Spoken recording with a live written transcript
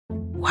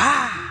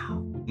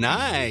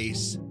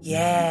Nice.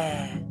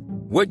 Yeah.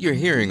 What you're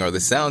hearing are the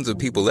sounds of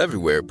people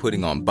everywhere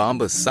putting on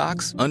Bombas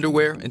socks,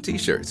 underwear, and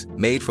T-shirts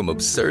made from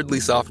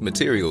absurdly soft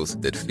materials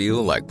that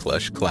feel like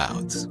plush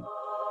clouds.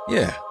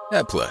 Yeah,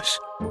 that plush.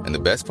 And the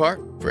best part?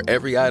 For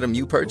every item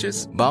you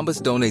purchase,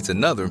 Bombas donates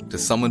another to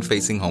someone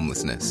facing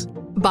homelessness.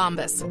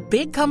 Bombas.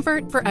 Big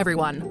comfort for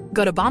everyone.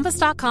 Go to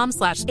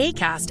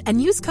bombas.com/ACAST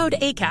and use code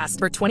ACAST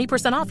for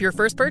 20% off your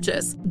first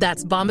purchase.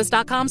 That's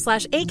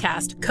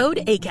bombas.com/ACAST.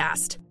 Code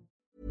ACAST.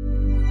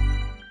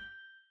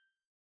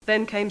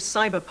 Then came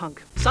Cyberpunk.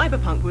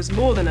 Cyberpunk was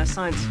more than a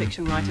science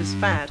fiction writer's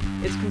fad.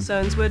 Its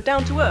concerns were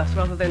down to earth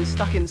rather than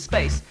stuck in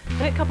space,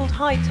 and it coupled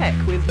high tech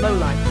with low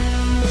life.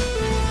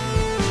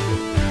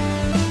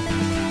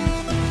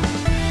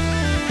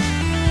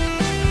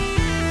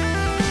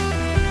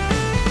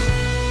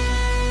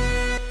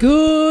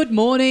 Good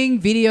morning,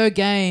 video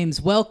games.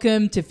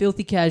 Welcome to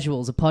Filthy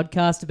Casuals, a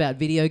podcast about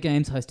video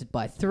games hosted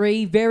by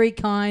three very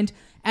kind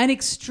and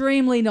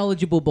extremely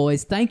knowledgeable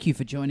boys. Thank you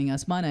for joining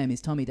us. My name is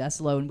Tommy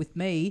Dasilo, and with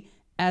me,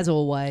 as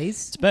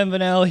always, it's Ben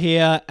Vanel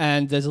here,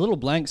 and there's a little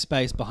blank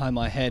space behind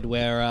my head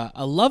where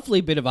a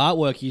lovely bit of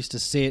artwork used to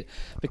sit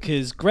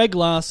because Greg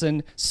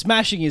Larson,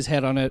 smashing his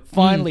head on it,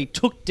 finally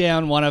took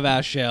down one of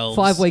our shelves.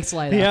 5 weeks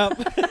later. Yep.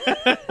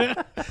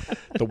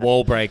 The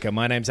wall breaker.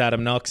 My name's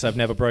Adam Knox. I've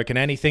never broken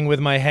anything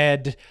with my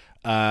head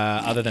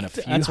other than a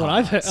few That's what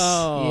I've heard. hearts.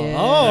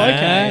 Oh,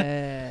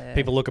 okay.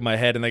 People look at my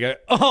head and they go,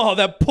 "Oh,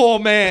 that poor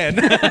man.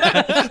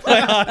 My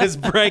heart is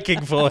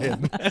breaking for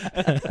him."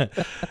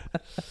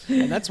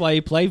 And that's why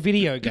you play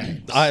video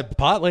games.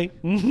 Partly,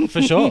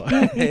 for sure.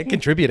 It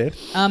contributed.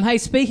 Hey,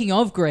 speaking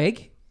of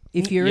Greg,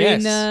 if you're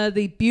in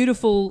the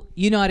beautiful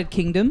United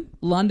Kingdom,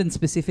 London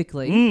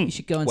specifically, you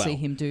should go and see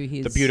him do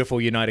his... The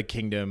beautiful United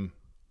Kingdom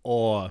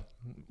or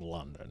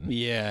London.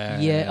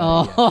 Yeah. Yeah.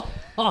 Oh,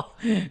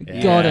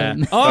 got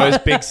him. Those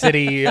big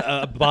city,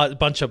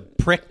 bunch of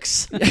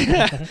pricks.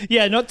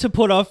 Yeah, not to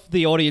put off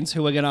the audience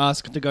who are going to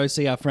ask to go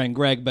see our friend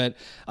Greg, but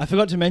I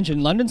forgot to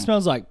mention London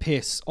smells like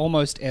piss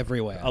almost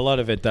everywhere. A lot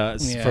of it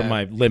does from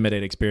my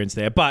limited experience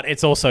there, but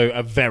it's also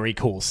a very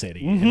cool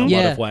city in a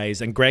lot of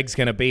ways, and Greg's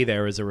going to be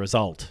there as a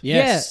result.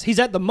 Yes. He's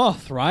at the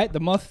Moth, right?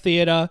 The Moth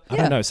Theatre. I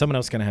don't know. Someone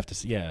else going to have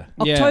to...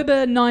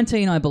 October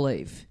 19, I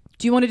believe.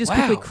 Do you want to just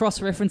quickly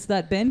cross-reference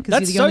that, Ben?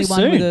 Because you're the only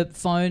one with a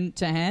phone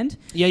to hand.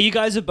 Yeah, you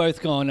guys have both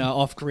gone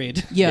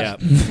off-grid. Yeah.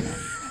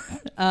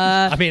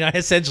 I mean, I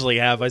essentially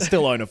have. I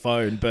still own a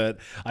phone, but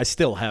I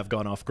still have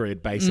gone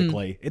off-grid,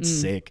 basically. It's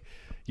sick.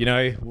 You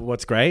know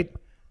what's great?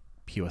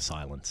 Pure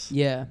silence.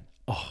 Yeah.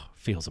 Oh,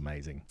 feels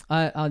amazing.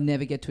 I'll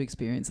never get to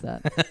experience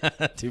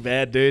that. Too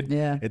bad, dude.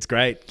 Yeah. It's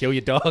great. Kill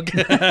your dog.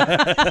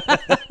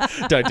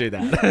 Don't do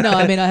that. No,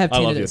 I mean, I have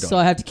tinnitus, so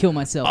I have to kill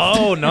myself.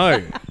 Oh,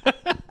 no.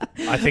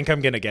 I think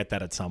I'm going to get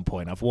that at some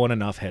point. I've worn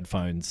enough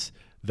headphones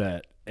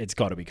that it's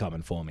got to be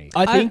coming for me.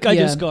 I think I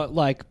just got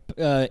like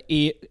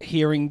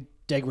hearing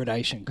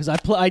degradation because I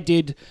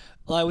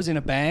was in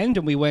a band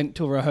and we went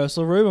to a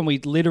rehearsal room and we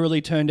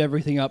literally turned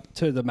everything up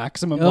to the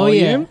maximum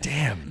volume. Yeah.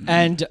 Damn.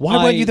 And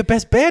why weren't you the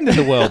best band in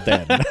the world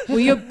then?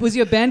 Was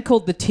your band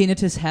called the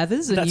Tinnitus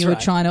Havers and you were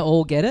trying to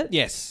all get it?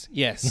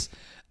 Yes.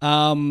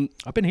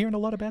 I've been hearing a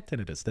lot about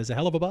tinnitus. There's a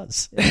hell of a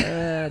buzz.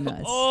 Nice.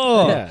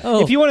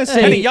 If you want to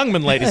see Penny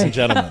Youngman, ladies and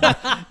gentlemen.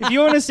 if you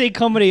want to see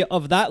comedy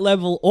of that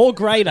level or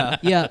greater,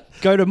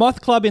 go to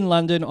Moth Club in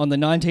London on the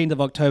 19th of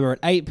October at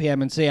 8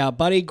 p.m. and see our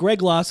buddy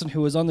Greg Larson,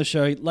 who was on the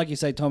show, like you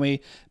say,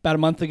 Tommy, about a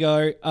month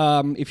ago.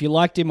 If you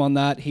liked him on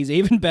that, he's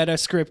even better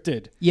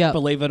scripted. Yeah,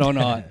 believe it or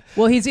not.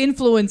 Well, his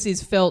influence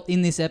is felt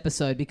in this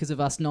episode because of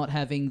us not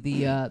having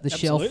the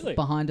shelf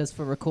behind us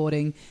for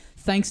recording.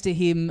 Thanks to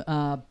him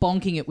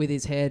bonking it with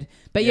his head.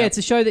 But it's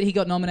a show that he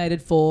got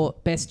nominated for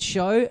Best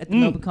Show at the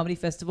Melbourne Comedy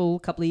Festival a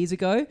couple of years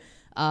ago.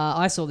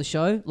 I saw the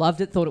show,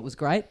 loved it, thought it was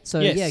great.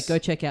 So go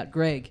check out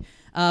Greg.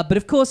 But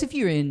of course, if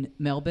you're in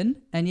Melbourne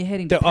and you're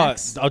heading to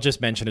PAX... I'll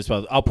just mention as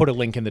well, I'll put a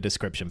link in the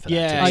description for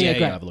that too.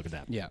 Great. Have a look at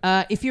that.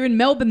 Yeah. If you're in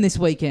Melbourne this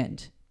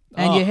weekend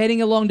and you're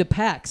heading along to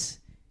PAX,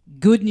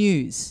 good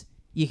news.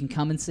 You can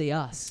come and see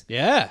us.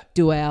 Yeah.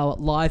 Do our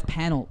live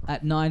panel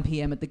at 9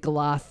 p.m. at the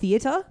Galah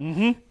Theatre.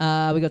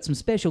 Mm-hmm. We got some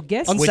special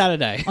guests. On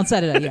Saturday,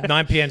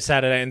 9 p.m.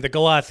 Saturday. And the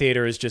Galah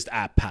Theatre is just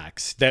at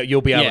PAX.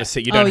 You'll be able to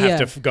sit. You don't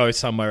have to go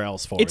somewhere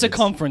else for it. It's a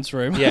conference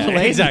room. Yeah,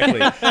 exactly.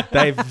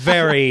 They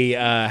very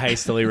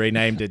hastily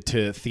renamed it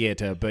to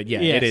theatre. But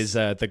it is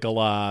the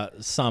Galah.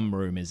 Some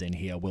room is in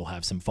here. We'll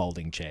have some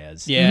folding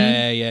chairs.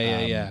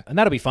 Yeah. And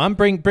that'll be fun.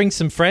 Bring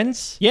some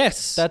friends.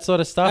 Yes. That sort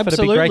of stuff.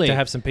 Absolutely. It'll be great to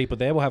have some people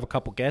there. We'll have a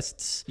couple guests.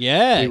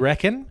 Yeah. You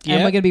reckon? Yeah.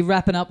 And we're going to be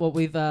wrapping up what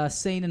we've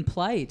seen and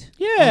played.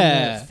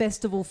 Yeah. On the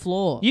festival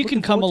floor. You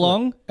can come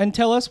along and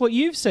tell us what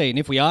you've seen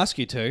if we ask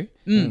you to.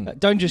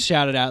 Don't just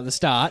shout it out at the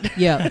start.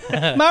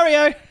 Yeah.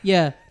 Mario.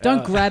 Yeah.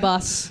 Don't grab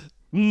us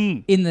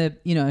in the,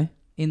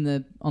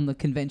 on the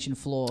convention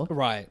floor,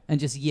 Right. and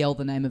just yell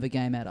the name of a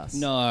game at us.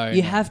 No,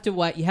 you no. have to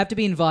wait. You have to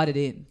be invited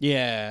in,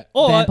 Yeah.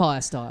 Or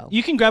vampire style.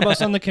 you can grab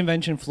us on the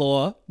convention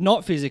floor,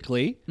 not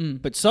physically,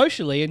 but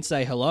socially, and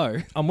say hello.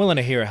 I'm willing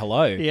to hear a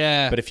hello.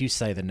 Yeah. But if you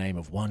say the name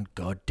of one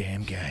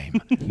goddamn game,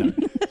 no.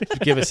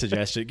 Give a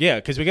suggestion. Yeah,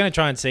 because we're going to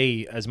try and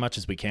see as much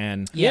as we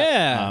can.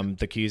 Yeah.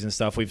 The queues and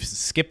stuff. We've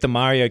skipped the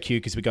Mario queue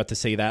because we got to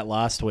see that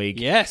last week.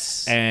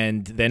 Yes.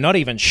 And they're not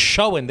even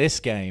showing this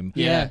game.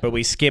 Yeah. But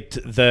we skipped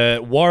the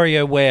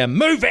WarioWare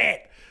Move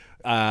It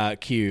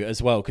queue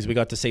as well because we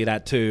got to see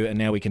that too, and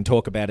now we can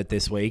talk about it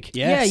this week.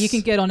 Yes. Yeah, you can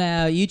get on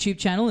our YouTube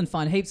channel and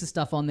find heaps of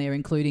stuff on there,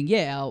 including,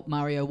 our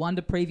Mario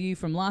Wonder preview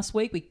from last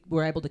week. We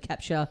were able to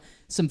capture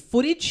some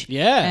footage.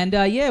 Yeah. And,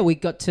 we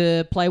got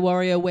to play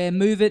WarioWare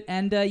Move It,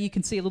 and you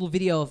can see a little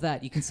video of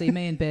that. You can see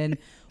me and Ben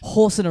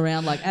horsing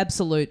around like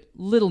absolute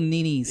little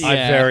ninnies. I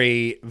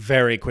very,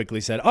 very quickly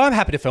said, I'm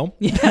happy to film.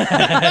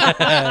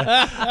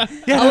 I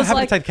was happy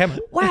like, to take the camera.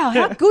 wow,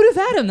 how good of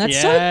Adam.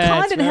 That's so Yeah,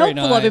 kind it's and very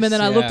helpful of him. And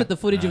then I nice, looked yeah. at the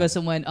footage of us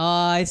and went,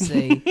 I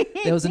see.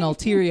 There was an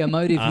ulterior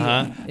motive here.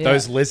 Yeah.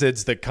 Those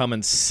lizards that come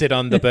and sit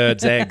on the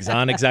bird's eggs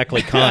aren't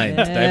exactly kind.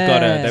 They've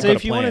got a So plan.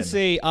 if you want to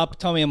see up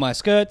Tommy and my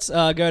skirts,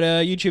 go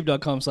to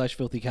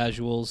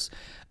youtube.com/filthycasuals.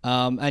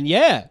 And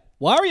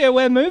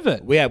WarioWare Move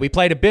It. Yeah, we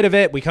played a bit of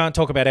it. We can't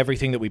talk about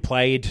everything that we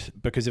played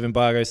because of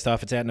embargo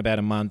stuff. It's out in about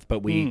a month, but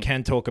we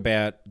can talk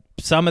about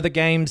some of the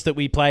games that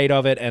we played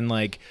of it and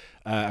like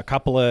a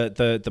couple of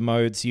the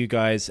modes you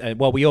guys...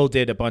 we all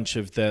did a bunch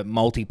of the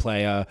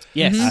multiplayer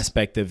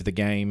aspect of the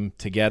game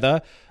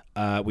together.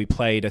 We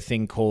played a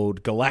thing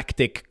called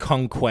Galactic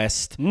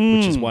Conquest,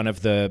 which is one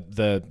of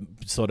the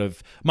sort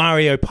of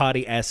Mario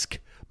Party-esque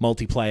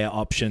multiplayer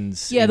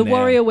options. Yeah, in the there.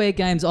 WarioWare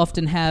games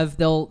often have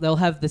they'll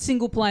have the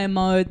single player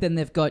mode. Then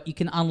they've got you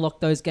can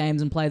unlock those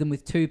games and play them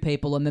with two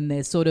people, and then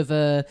there's sort of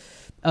a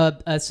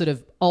sort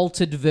of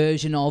altered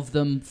version of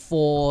them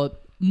for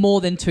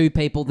more than two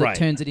people that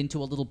turns it into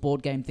a little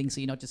board game thing. So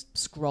you're not just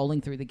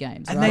scrolling through the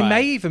games. And right? they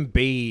may even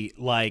be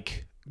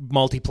like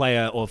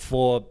multiplayer or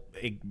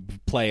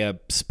four-player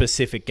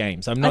specific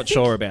games. I'm not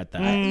sure about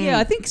that. Yeah,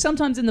 I think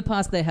sometimes in the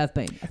past they have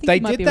been. I think They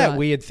you might did be that right.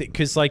 weird thing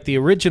because, like, the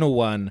original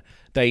one,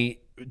 they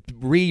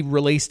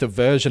re-released a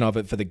version of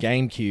it for the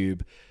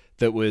GameCube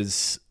that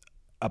was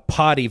a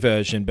party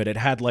version, but it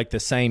had like the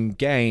same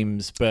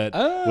games, but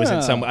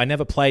wasn't some. I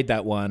never played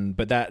that one,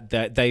 but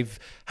that they've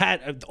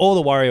had all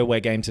the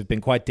WarioWare games have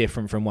been quite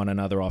different from one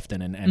another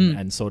often,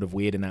 and sort of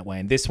weird in that way.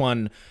 And this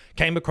one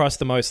came across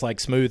the most like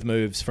smooth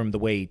moves from the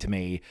Wii to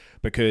me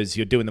because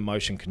you're doing the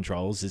motion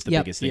controls is the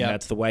biggest thing.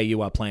 That's the way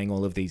you are playing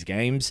all of these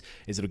games.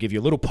 Is it'll give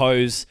you a little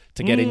pose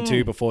to get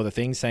into before the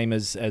thing, same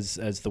as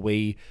the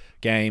Wii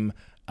game.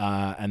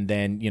 And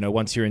then,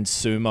 once you're in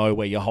sumo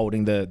where you're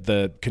holding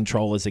the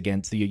controllers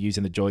you're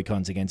using the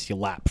Joy-Cons against your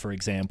lap, for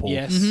example,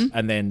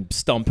 and then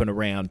stomping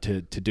around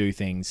to do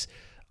things.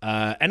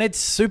 And it's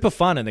super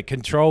fun and the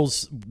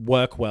controls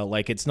work well.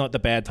 Like it's not the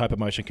bad type of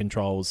motion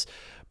controls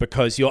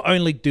because you're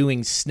only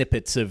doing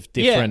snippets of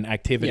different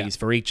activities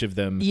for each of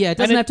them. Yeah, it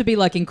doesn't have to be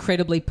like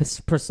incredibly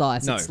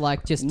precise. No. It's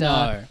like just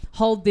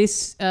hold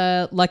this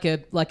like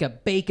a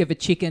beak of a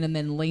chicken and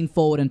then lean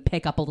forward and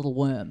peck up a little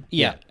worm.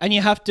 Yeah. And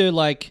you have to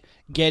like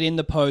get in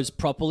the pose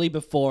properly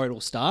before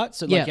it'll start.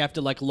 So like you have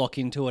to like lock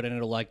into it and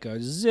it'll like go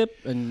zip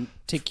and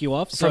tick you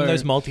off. From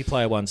those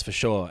multiplayer ones for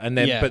sure. And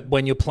then but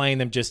when you're playing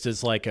them just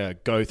as like a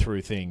go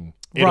through thing,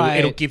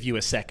 it'll give you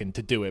a second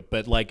to do it.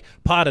 But like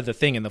part of the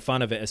thing and the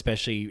fun of it,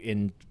 especially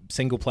in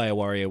single player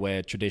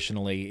WarioWare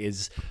traditionally,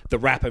 is the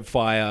rapid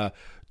fire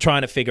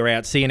trying to figure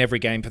out, seeing every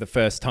game for the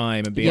first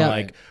time and being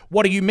like,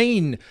 what do you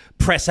mean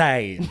press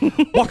A?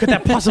 What could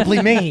that possibly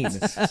mean?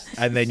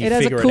 And then you figure it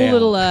out. It has a cool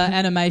little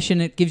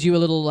animation. It gives you a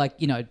little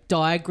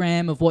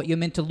diagram of what you're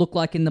meant to look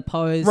like in the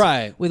pose.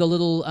 Right. With a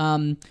little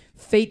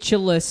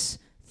featureless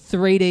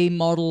 3D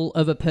model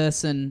of a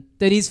person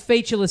that is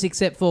featureless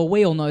except for,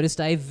 we all noticed,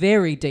 a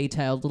very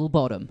detailed little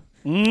bottom.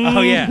 Oh,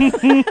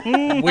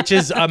 yeah. Which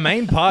is a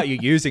main part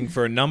you're using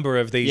for a number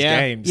of these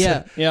games.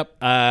 Yeah. Yep.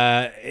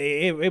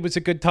 It was a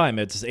good time.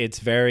 It's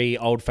very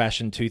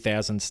old-fashioned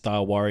 2000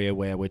 style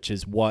WarioWare, which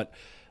is what...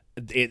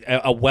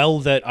 a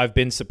well that I've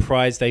been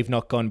surprised they've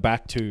not gone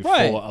back to for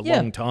a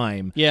long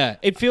time. Yeah,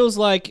 it feels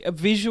like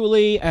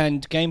visually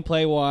and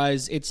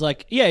gameplay-wise, it's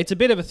like, it's a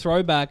bit of a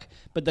throwback,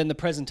 but then the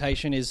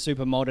presentation is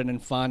super modern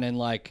and fun and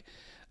like...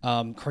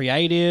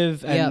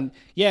 creative and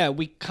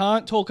we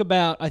can't talk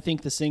about I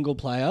think the single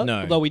player,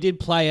 although we did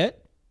play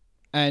it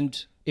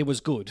and it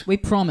was good. We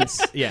promise.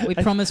 We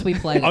promise we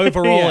played it.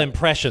 Overall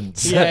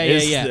impressions.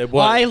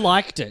 I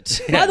liked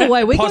it. By the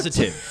way, we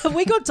Positive.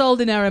 we got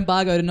told in our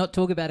embargo to not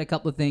talk about a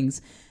couple of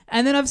things,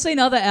 and then I've seen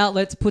other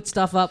outlets put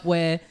stuff up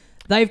where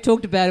they've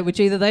talked about it,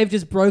 which either they've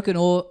just broken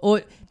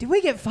or did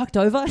we get fucked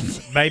over?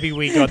 Maybe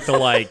we got the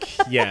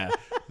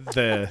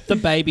the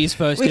baby's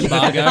first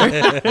embargo.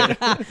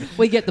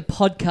 We get the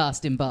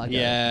podcast embargo.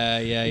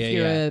 If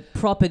you're a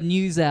proper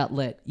news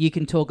outlet, you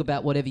can talk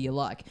about whatever you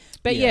like.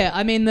 But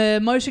I mean, the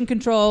motion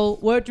control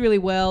worked really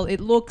well. It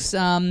looks,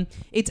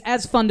 it's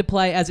as fun to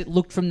play as it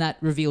looked from that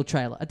reveal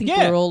trailer. I think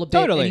we're all a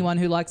bit, anyone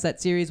who likes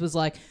that series was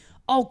like,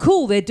 oh,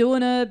 cool, they're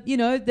doing a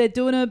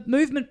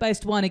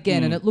movement-based one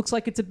again, and it looks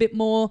like it's a bit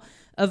more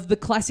of the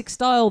classic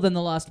style than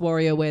the last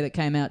WarioWare that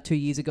came out 2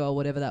 years ago or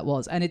whatever that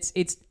was. And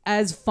it's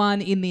as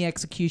fun in the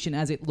execution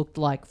as it looked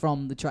like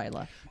from the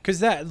trailer.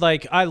 Because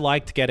I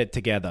liked Get It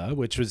Together,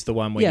 which was the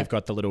one where you've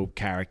got the little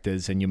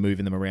characters and you're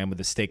moving them around with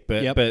a stick.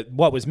 But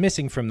what was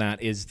missing from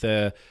that is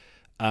the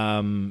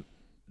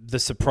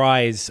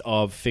surprise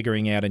of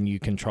figuring out a new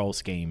control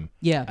scheme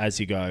as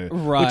you go.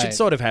 Right. Which it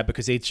sort of had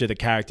because each of the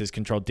characters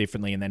controlled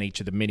differently and then each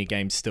of the mini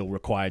games still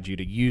required you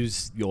to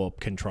use your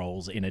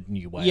controls in a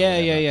new way.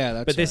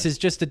 Yeah. But this is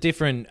just a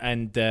different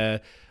and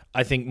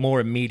I think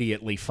more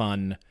immediately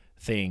fun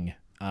thing.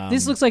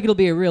 This looks like it'll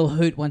be a real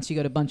hoot once you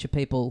got a bunch of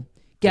people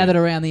gathered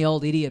around the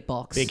old idiot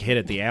box. Big hit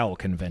at the Owl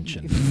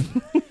convention.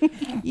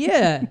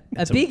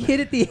 A big hit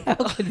at the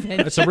Owl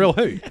convention. It's a real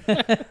hoot.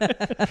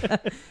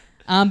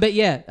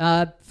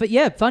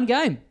 Fun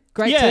game.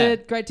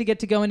 Great to get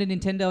to go into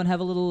Nintendo and have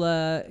a little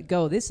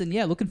go of this. And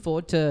looking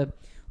forward. And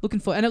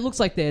it looks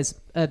like there's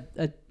a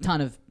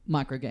ton of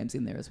micro games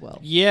in there as well.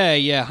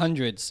 Yeah,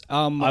 hundreds.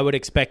 I would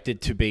expect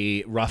it to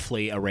be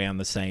roughly around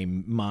the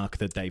same mark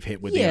that they've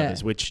hit with the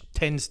others, which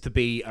tends to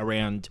be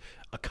around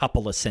a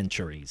couple of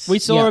centuries. We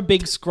saw a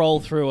big scroll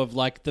through of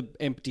like the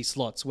empty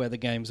slots where the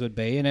games would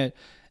be, and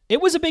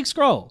it was a big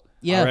scroll.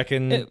 Yeah. I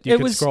reckon you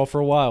could scroll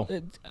for a while.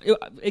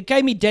 It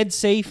gave me Dead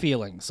Sea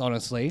feelings,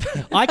 honestly.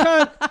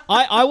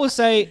 I will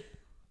say,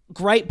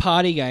 great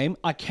party game.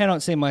 I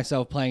cannot see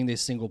myself playing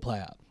this single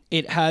player.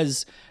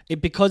 Because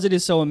it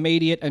is so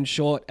immediate and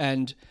short,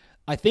 and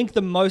I think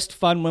the most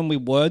fun when we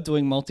were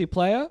doing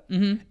multiplayer,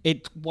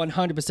 it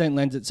 100%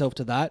 lends itself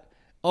to that.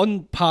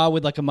 On par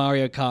with like a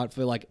Mario Kart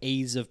for like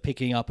ease of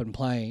picking up and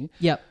playing.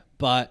 Yep.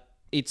 But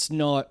it's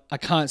not, I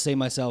can't see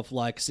myself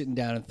like sitting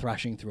down and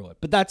thrashing through it.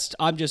 But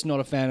I'm just not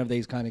a fan of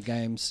these kind of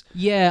games.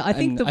 Yeah, I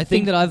think the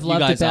thing that I've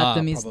loved about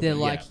them is they're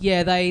like,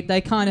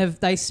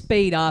 they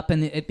speed up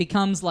and it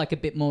becomes like a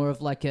bit more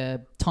of like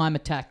a time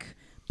attack,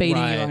 beating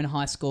your own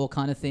high score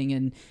kind of thing.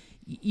 And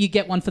you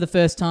get one for the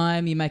first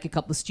time, you make a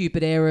couple of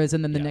stupid errors,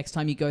 and then the next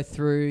time you go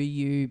through,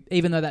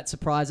 even though that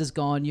surprise is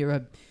gone, you're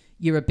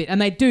a bit,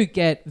 and they do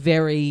get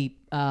very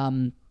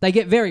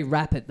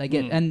rapid. They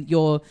get,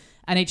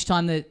 and each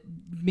time the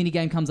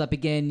minigame comes up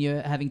again,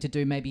 you're having to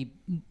do maybe,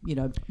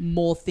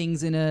 more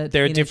things in a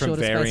There are in different a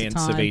shorter variants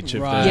space of, of time. each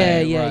of Right.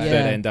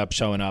 that end up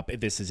showing up.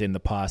 This is in the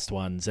past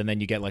ones, and then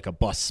you get like a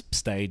boss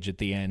stage at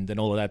the end and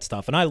all of that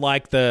stuff. And I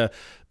like the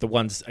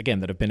ones, again,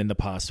 that have been in the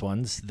past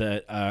ones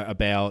that are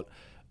about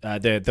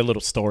the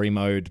little story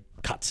mode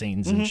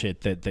cutscenes and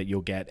shit that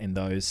you'll get in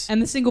those.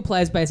 And the single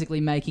player is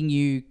basically making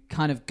you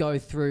kind of go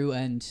through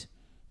and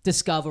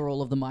discover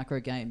all of the micro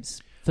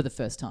games for the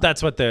first time.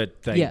 That's what they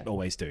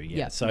always do.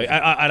 Yeah. So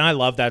I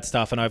love that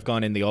stuff, and I've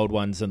gone in the old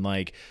ones and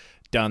like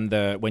done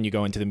when you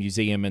go into the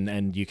museum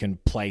and you can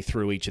play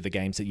through each of the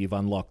games that you've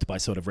unlocked by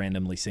sort of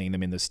randomly seeing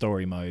them in the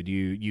story mode.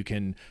 You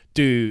can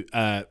do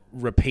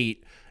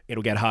repeat.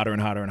 It'll get harder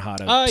and harder and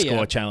harder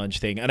score challenge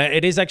thing. And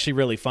it is actually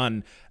really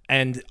fun.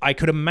 And I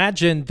could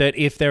imagine that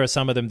if there are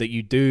some of them that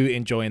you do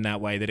enjoy in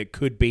that way, that it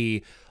could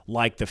be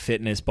like the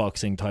fitness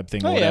boxing type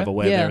thing or whatever,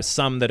 where there are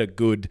some that are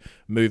good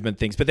movement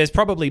things. But there's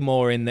probably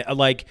more in there.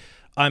 Like,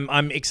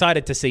 I'm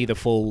excited to see the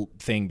full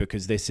thing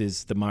because this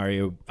is the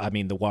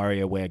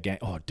WarioWare game.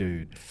 Oh,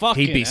 dude.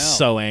 He'd be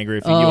so angry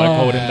if he knew I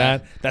called him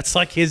that. That's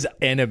like his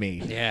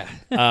enemy. Yeah.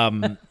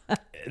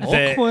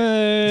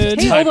 Awkward.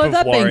 Although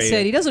that being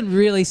said, he doesn't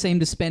really seem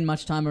to spend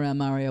much time around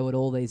Mario at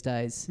all these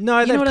days.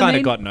 No, they've kind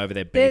of gotten over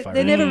their beef.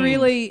 They're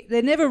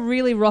never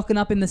really rocking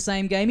up in the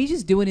same game. He's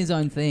just doing his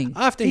own thing.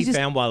 After he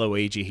found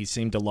Waluigi, he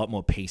seemed a lot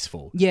more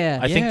peaceful. Yeah.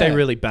 I think they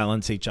really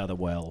balance each other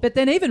well. But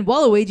then even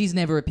Waluigi's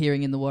never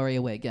appearing in the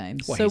WarioWare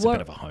games. Well, he's a bit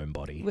of a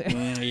homebody.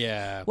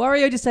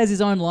 Wario just has his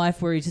own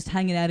life where he's just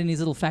hanging out in his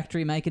little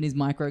factory making his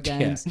micro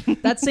games.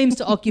 That seems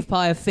to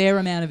occupy a fair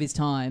amount of his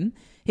time.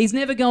 He's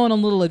never going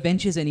on little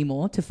adventures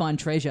anymore to find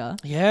treasure.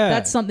 Yeah.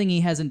 That's something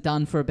he hasn't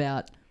done for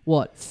about,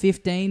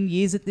 15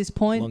 years at this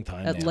point? Long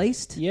time at now.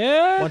 least?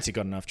 Yeah. Once you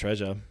got enough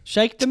treasure.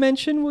 Shake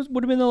Dimension would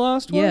have been the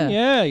last one.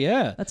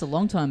 Yeah. That's a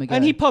long time ago.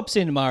 And he pops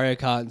into Mario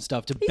Kart and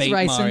stuff to beat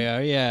racing.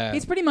 Mario. Yeah.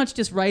 He's pretty much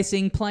just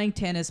racing, playing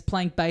tennis,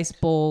 playing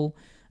baseball,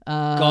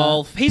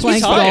 golf. He's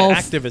playing golf.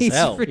 Active as He's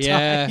hell. retired.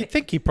 Yeah. You'd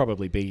think he'd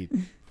probably be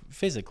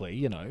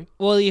physically,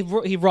 Well, he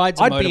rides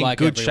a motorbike. I'd be in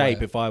good everywhere.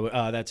 shape if I were.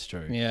 Oh, that's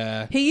true.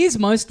 Yeah. He's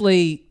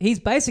basically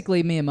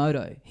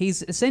Miyamoto.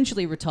 He's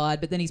essentially retired,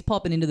 but then he's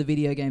popping into the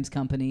video games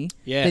company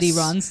that he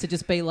runs to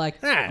just be like,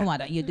 oh, why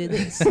don't you do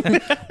this?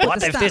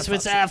 What if this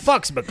was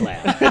Fox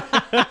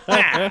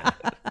McCloud?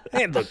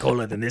 He'd look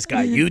cooler than this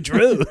guy you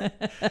drew.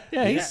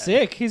 Yeah, he's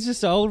sick. He's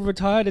just an old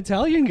retired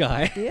Italian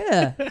guy.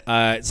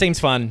 Yeah. It seems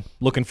fun.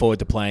 Looking forward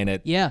to playing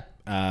it. Yeah.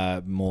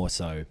 More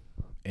so.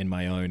 in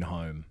my own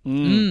home.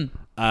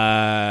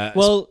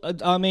 Well,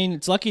 I mean,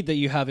 it's lucky that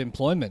you have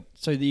employment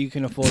so that you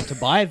can afford to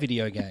buy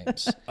video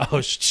games.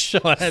 Oh,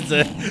 sure. That's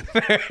a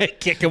very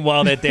kicking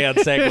while they're down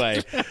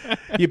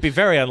segue. You'd be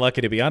very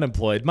unlucky to be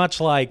unemployed, much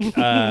like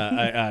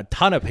a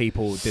ton of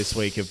people this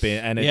week have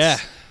been. And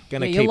it's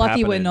going to keep you're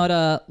lucky happening. we're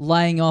not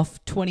laying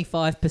off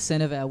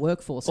 25% of our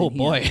workforce in here.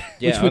 Boy.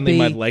 Yeah, which would only be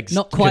my legs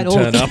not quite can all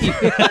turn of up.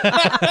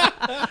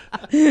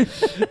 you.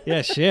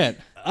 Yeah, shit.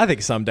 I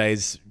think some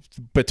days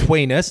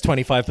between us,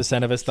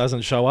 25% of us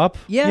doesn't show up.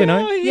 Yeah. You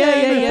know?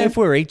 Yeah. If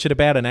we're each at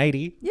about an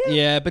 80.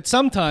 Yeah, but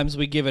sometimes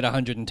we give it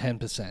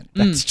 110%.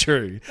 That's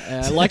true.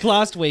 Like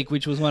last week,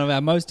 which was one of our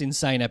most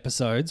insane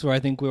episodes, where I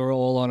think we were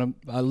all on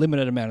a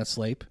limited amount of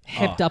sleep.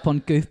 Hepped up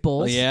on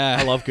goofballs. Yeah.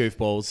 I love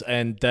goofballs.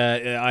 And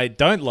I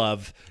don't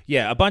love...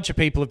 Yeah, a bunch of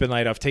people have been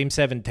laid off. Team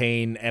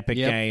 17, Epic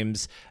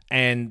Games,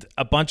 and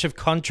a bunch of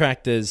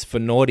contractors for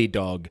Naughty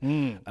Dog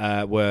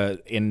were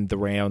in the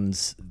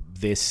rounds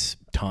this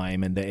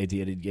time, and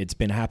it's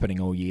been happening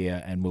all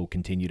year and will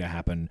continue to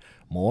happen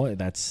more.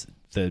 That's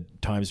the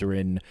times we're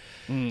in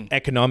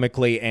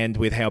economically and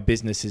with how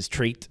businesses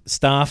treat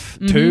staff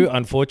too,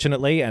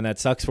 unfortunately, and that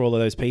sucks for all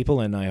of those people,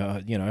 and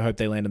I hope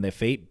they land on their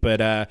feet. But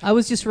I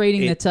was just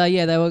reading that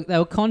they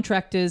were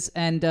contractors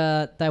and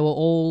they were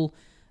all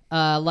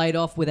laid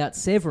off without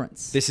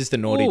severance. this is the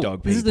Naughty Dog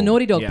people. This is the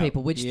Naughty Dog Yeah.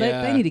 people, which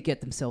they need to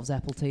get themselves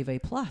Apple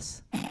TV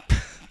Plus.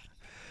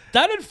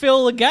 That'd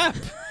fill the gap.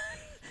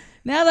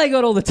 Now they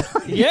got all the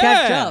time to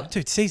catch up.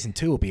 Dude, season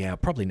 2 will be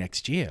out probably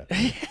next year.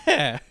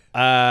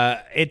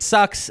 Yeah. It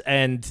sucks,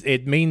 and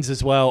it means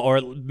as well,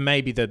 or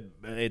maybe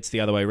it's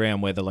the other way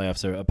around where the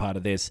layoffs are a part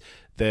of this.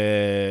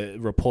 The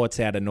reports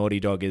out of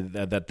Naughty Dog is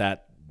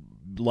that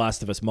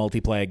Last of Us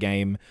multiplayer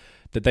game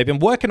that they've been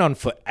working on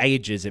for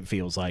ages, it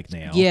feels like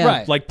now. Yeah.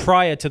 Right. Like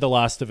prior to The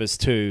Last of Us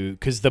 2,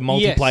 because the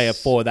multiplayer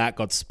for that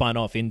got spun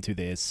off into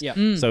this. Yeah.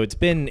 So it's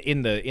been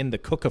in the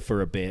cooker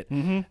for a bit.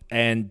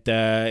 And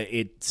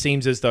it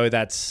seems as though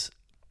that's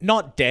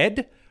not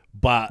dead,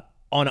 but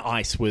on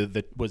ice was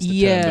the term that was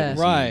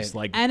used.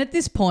 Like, and at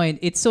this point,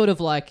 it's sort of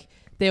like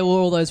there were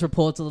all those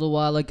reports a little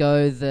while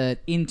ago that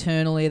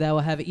internally they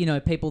were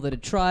having, people that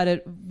had tried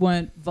it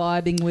weren't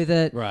vibing with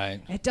it. Right.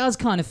 It does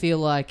kind of feel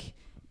like,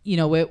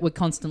 we're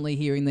constantly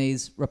hearing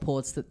these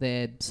reports that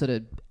they're sort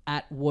of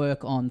at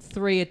work on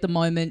 3 at the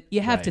moment. You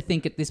have to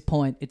think at this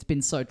point it's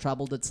been so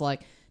troubled. It's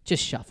like,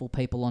 just shuffle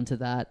people onto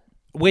that.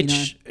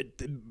 which,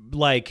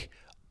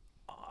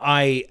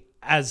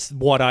 as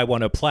what I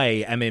want to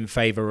play, am in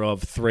favor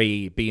of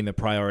 3 being the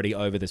priority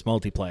over this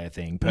multiplayer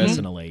thing,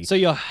 personally. So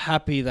you're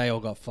happy they all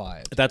got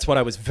fired? That's what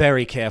I was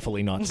very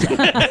carefully not saying.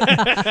 But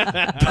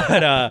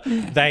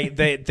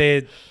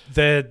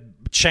the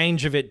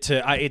change of it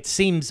to... it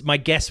seems... My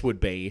guess would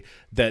be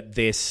that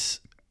this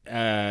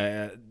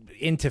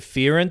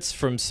interference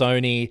from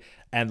Sony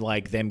and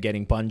them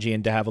getting Bungie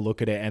in to have a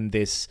look at it, and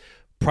this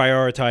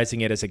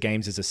prioritizing it as a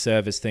games as a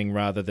service thing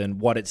rather than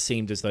what it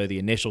seemed as though the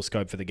initial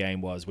scope for the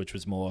game was, which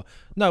was more,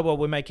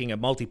 we're making a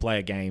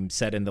multiplayer game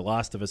set in The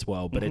Last of Us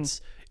world, but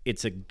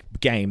it's a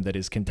game that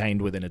is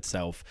contained within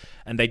itself,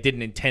 and they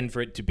didn't intend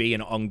for it to be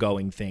an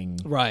ongoing thing,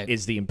 right?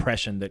 Is the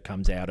impression that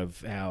comes out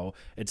of how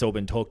it's all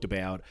been talked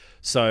about.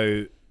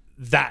 So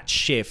that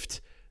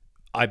shift,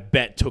 I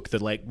bet, took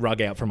the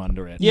rug out from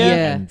under it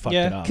and fucked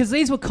it up. Because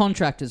these were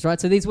contractors, right?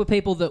 So these were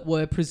people that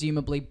were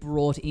presumably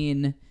brought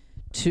in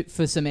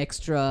for some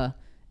extra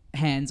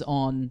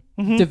hands-on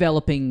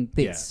developing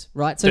this,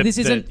 right? So this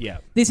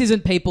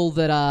isn't people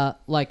that are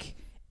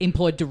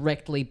employed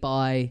directly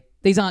by...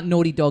 These aren't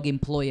Naughty Dog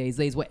employees.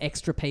 These were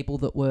extra people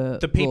that were...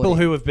 The people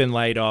who have been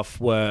laid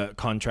off were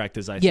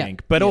contractors, I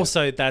think. But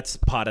also that's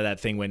part of that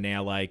thing where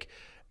now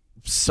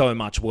so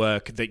much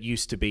work that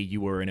used to be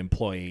you were an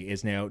employee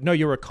is now, no,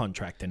 you're a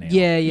contractor now.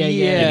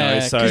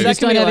 Yeah. So you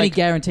just don't have any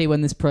guarantee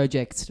when this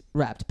project's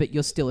wrapped, but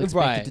you're still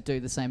expected to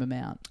do the same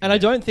amount. And I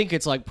don't think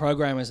it's like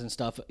programmers and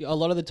stuff. A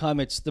lot of the time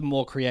it's the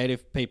more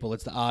creative people.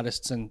 It's the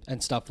artists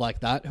and stuff like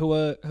that who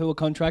are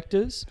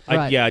contractors.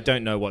 I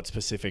don't know what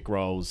specific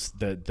roles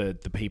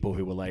the people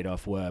who were laid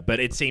off were, but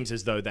it seems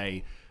as though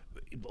they...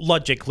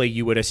 Logically,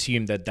 you would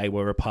assume that they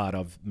were a part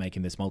of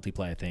making this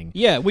multiplayer thing.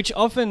 Yeah, which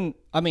often,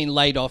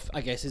 laid off,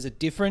 I guess, is a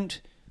different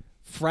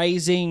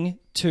phrasing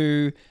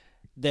to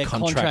their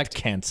contract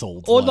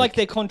cancelled. Or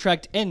their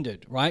contract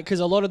ended, right? Because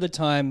a lot of the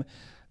time,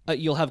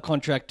 you'll have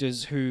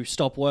contractors who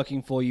stop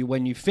working for you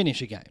when you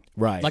finish a game.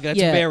 Right. That's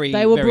very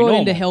they were very brought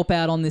normal. in to help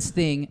out on this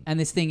thing, and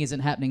this thing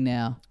isn't happening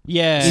now.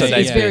 Yeah. So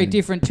it's very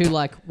different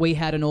to, we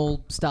had an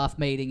all-staff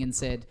meeting and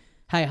said,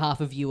 hey, half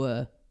of you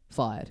are...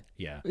 fired.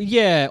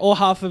 Yeah, or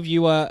half of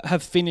you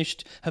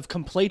have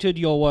completed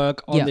your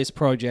work on this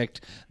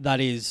project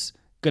that is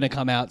going to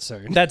come out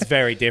soon. That's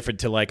very different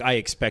to I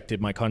expected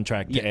my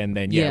contract to end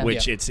then,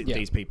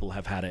 these people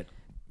have had it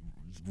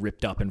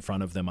ripped up in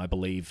front of them, I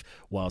believe,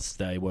 whilst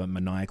they were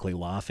maniacally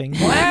laughing. Wow.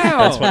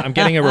 That's what I'm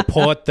getting a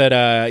report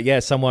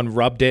that someone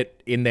rubbed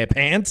it in their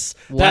pants.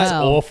 Wow. That's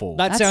awful.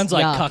 That sounds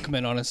like yuck.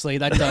 Cuckman, honestly.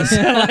 That does.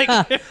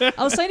 I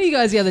was saying to you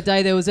guys the other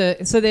day,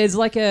 there's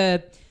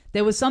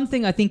There was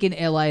something, I think, in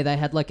LA. They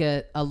had like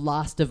a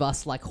Last of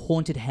Us like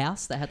haunted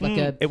house. They had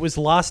like It was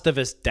Last of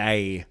Us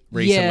Day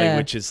recently, Yeah.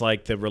 which is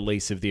like the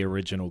release of the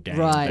original game.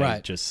 Right. They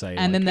Right. Just say, and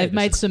like, then hey, they've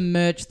made some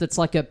merch that's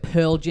like a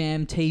Pearl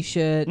Jam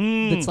T-shirt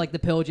that's like the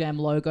Pearl Jam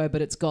logo,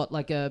 but it's got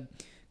like a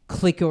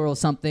clicker or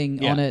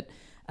something on it.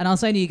 And I was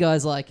saying to you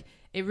guys, like,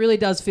 it really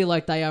does feel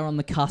like they are on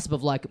the cusp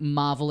of like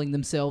marveling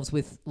themselves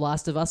with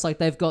Last of Us. Like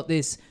they've got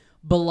this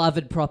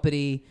beloved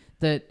property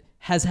that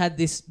has had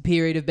this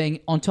period of being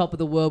on top of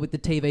the world with the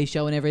TV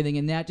show and everything,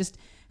 and now it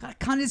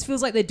kind of just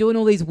feels like they're doing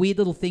all these weird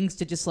little things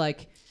to just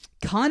like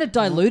kind of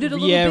dilute it a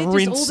little bit. Just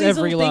rinse all these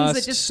every little things that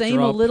last just seem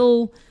drop. a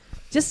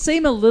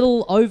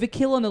little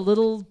overkill and a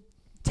little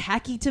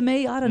tacky to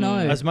me. I don't know.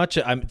 As much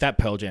as that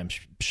Pearl Jam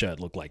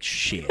shirt looked like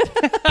shit,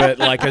 but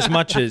like as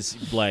much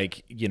as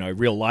like, you know,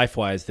 real life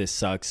wise this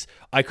sucks,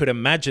 I could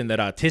imagine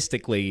that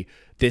artistically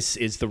this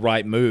is the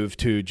right move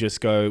to just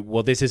go,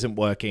 well, this isn't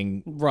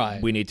working. Right.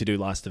 We need to do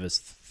Last of Us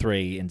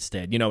 3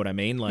 instead. You know what I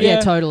mean? Like, Yeah,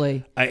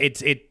 totally.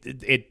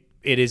 it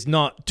is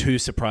not too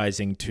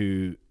surprising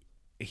to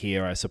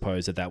hear, I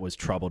suppose, that was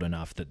troubled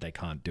enough that they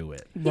can't do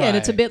it. Yeah, and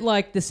it's a bit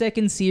like the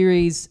second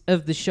series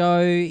of the show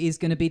is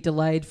going to be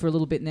delayed for a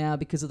little bit now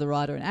because of the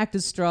writer and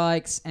actors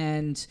strikes,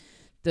 and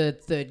the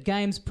third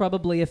game's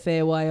probably a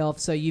fair way off.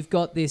 So you've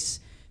got this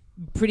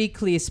pretty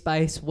clear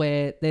space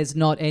where there's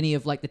not any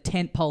of like the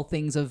tentpole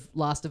things of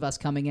Last of Us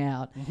coming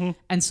out.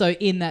 And so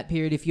in that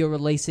period, if you're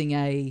releasing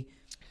a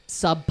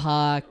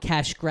subpar,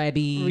 cash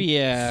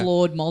grabby,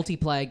 flawed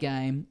multiplayer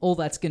game, all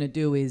that's going to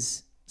do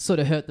is sort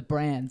of hurt the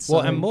brand. So,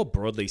 Well, and more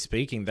broadly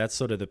speaking, that's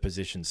sort of the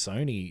position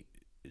Sony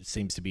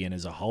seems to be in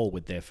as a whole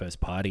with their first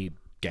party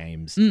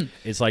games.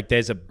 It's like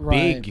there's a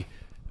big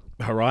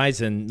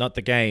horizon, not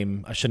the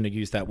game, I shouldn't have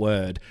used that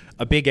word,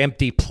 a big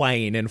empty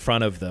plane in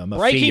front of them.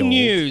 Breaking field.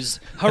 news.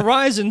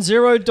 Horizon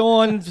Zero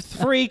Dawn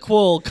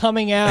threequel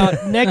coming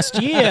out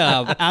next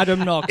year,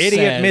 Adam Knox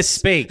Idiot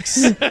says.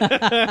 misspeaks.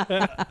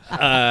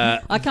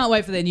 I can't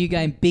wait for their new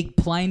game, Big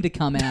Plane, to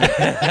come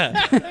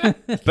out.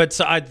 But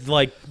so I'd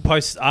like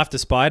post after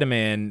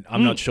Spider-Man,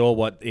 I'm not sure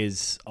what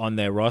is on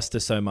their roster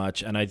so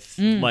much. And I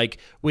like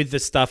with the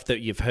stuff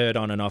that you've heard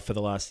on and off for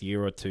the last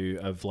year or two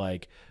of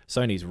like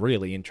Sony's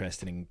really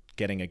interested in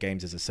getting a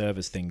games as a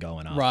service thing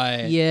going on.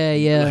 Right.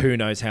 Yeah. Who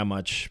knows how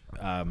much.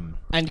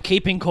 And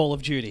keeping Call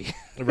of Duty.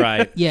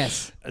 Right.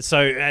 Yes. So,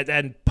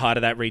 and part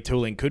of that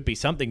retooling could be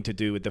something to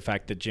do with the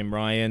fact that Jim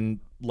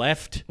Ryan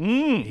left.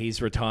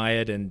 He's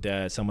retired,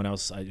 and someone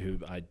else who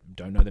I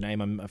don't know the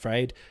name, I'm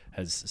afraid,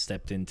 has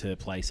stepped into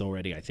place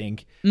already, I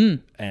think.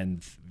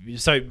 And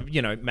so,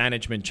 you know,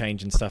 management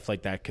change and stuff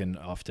like that can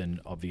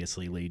often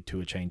obviously lead to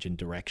a change in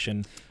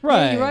direction.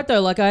 Right. Yeah, you're right,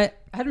 though. Like, I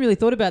hadn't really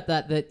thought about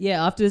that,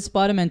 yeah, after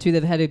Spider-Man 2,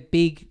 they've had a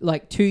big,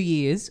 like, 2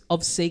 years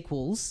of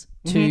sequels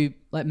to,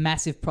 like,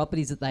 massive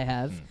properties that they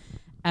have.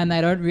 And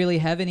they don't really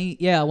have any.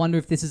 Yeah, I wonder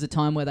if this is a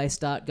time where they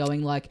start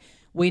going, like,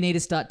 we need to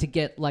start to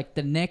get, like,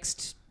 the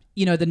next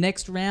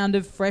round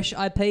of fresh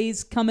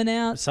IPs coming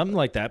out. Something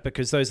like that,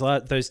 because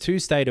those two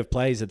state of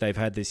plays that they've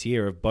had this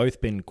year have both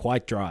been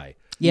quite dry.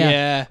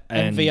 Yeah.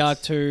 And And-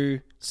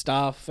 VR2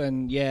 stuff,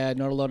 and not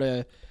a lot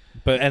of...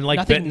 But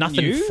Nothing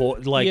nothing new? for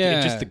like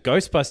Yeah. just the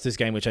Ghostbusters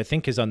game, which I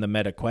think is on the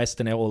Meta Quest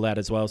and all that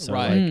as well. So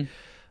Right.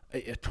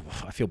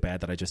 I feel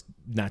bad that I just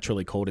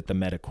naturally called it the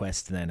Meta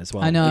Quest then as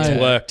well. I know. It's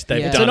worked.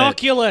 They've Yeah. It's done an it.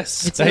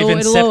 Oculus. It'll They've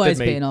always incepted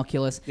be me. an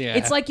Oculus. Yeah.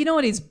 It's like, you know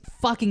what is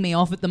fucking me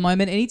off at the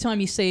moment? Anytime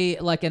you see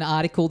like an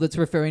article that's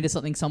referring to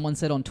something someone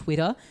said on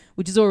Twitter,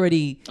 which is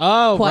already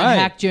quite right.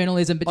 hack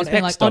journalism, but On just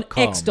being like on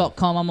X.com.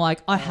 X.com, I'm like,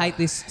 I hate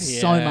this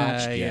so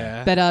much.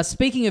 Yeah. But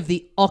speaking of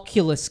the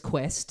Oculus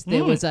Quest,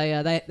 there was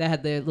a they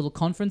had their little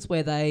conference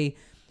where they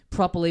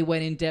properly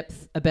went in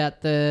depth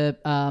about the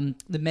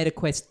Meta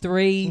Quest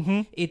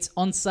 3. It's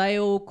on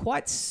sale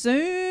quite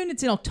soon.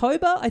 It's in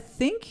October, I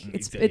think.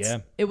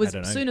 It was I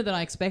don't know. sooner than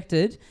I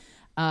expected,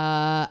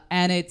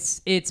 and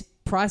it's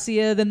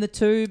pricier than the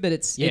 2, but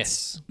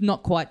it's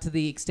not quite to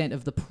the extent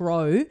of the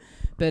Pro.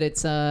 But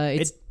it's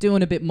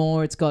doing a bit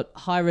more. It's got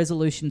high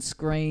resolution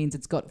screens.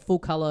 It's got full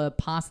color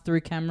pass through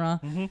camera.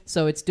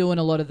 So it's doing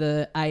a lot of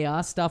the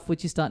AR stuff,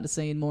 which you're starting to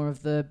see in more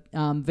of the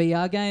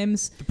VR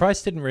games. The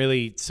price didn't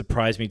really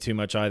surprise me too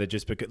much either,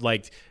 just because,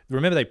 like,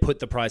 remember they put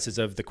the prices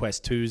of the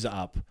Quest 2s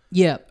up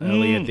Yeah.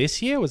 earlier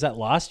this year? Was that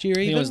last year I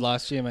think even? it was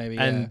last year, maybe.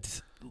 And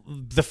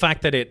the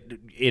fact that it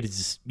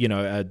is, you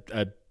know,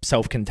 a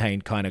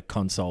self-contained kind of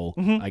console,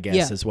 I guess,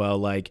 Yeah. as well.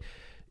 Like,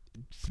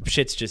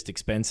 shit's just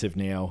expensive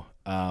now.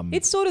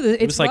 It's sort of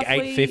It was like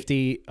roughly-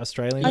 $850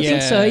 Australian. I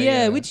think so,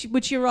 Yeah.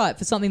 Which you're right,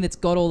 for something that's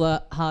got all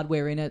the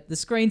hardware in it. The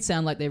screens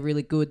sound like they're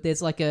really good.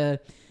 There's like a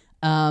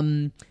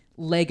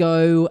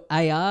Lego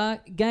AR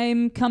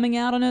game coming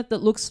out on it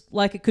that looks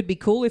like it could be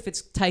cool if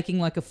it's taking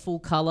like a full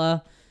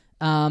color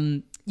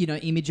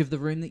image of the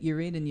room that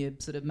you're in, and you're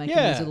sort of making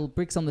those little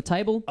bricks on the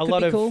table. A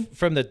lot of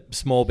from the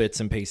small bits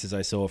and pieces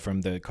I saw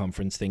from the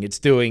conference thing, it's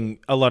doing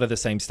a lot of the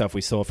same stuff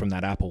we saw from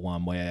that Apple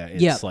one, where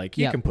it's like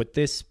you can put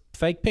this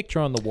fake picture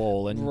on the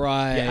wall, and your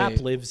app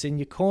lives in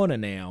your corner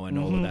now, and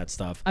all of that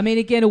stuff. I mean,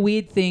 again, a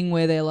weird thing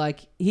where they're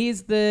like,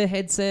 here's the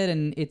headset,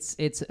 and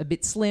it's a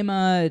bit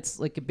slimmer, it's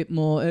like a bit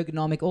more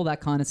ergonomic, all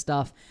that kind of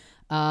stuff,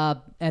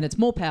 and it's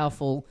more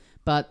powerful.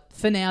 But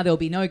for now, there'll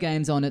be no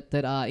games on it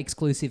that are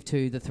exclusive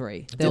to the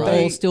 3. They'll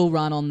all still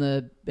run on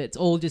it's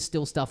all just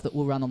still stuff that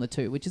will run on the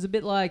 2, which is a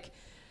bit like,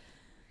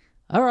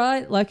 all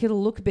right, like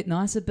it'll look a bit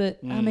nicer, but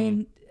I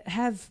mean,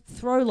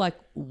 throw like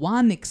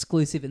one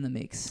exclusive in the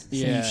mix.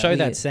 Yeah. You show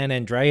that San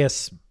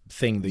Andreas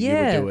thing that you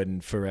were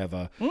doing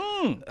forever.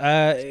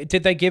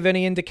 Did they give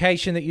any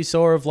indication that you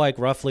saw of like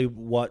roughly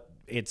what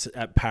it's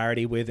at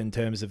parity with in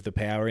terms of the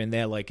power in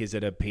there? Like, is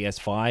it a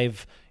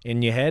PS5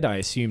 in your head? I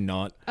assume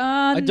not.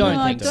 I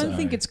don't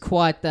think it's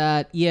quite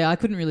that. Yeah, I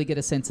couldn't really get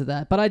a sense of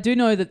that. But I do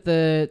know that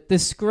the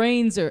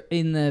screens are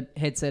in the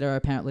headset are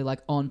apparently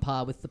like on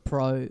par with the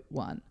Pro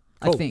one.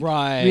 Cool. I think.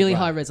 Really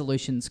high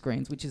resolution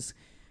screens, which is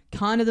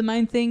kind of the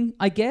main thing,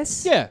 I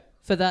guess. Yeah.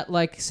 For that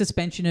like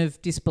suspension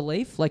of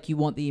disbelief, like you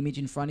want the image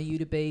in front of you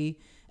to be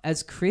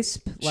as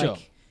crisp.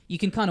 Like you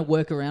can kind of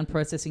work around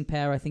processing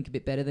power, I think, a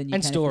bit better than you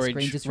can storage, if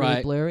the screen just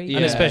really blurry. Yeah,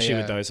 and especially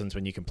with those ones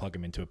when you can plug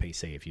them into a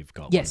PC if you've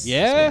got one.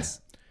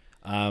 Yes.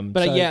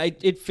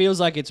 It feels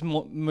like it's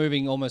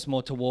moving almost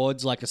more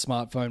towards like a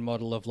smartphone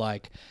model of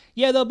like,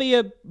 there'll be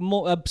a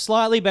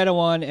slightly better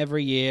one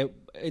every year.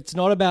 It's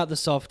not about the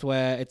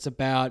software. It's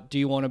about, do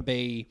you want to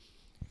be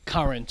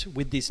current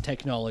with this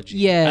technology?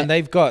 Yeah. And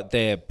they've got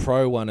their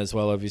Pro one as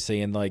well,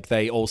 obviously, and like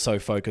they also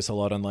focus a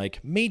lot on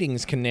like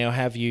meetings can now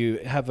have you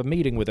have a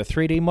meeting with a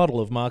 3D model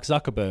of Mark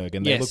Zuckerberg,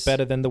 and they look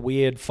better than the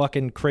weird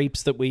fucking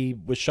creeps that we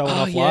were showing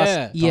off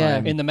last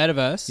time. In the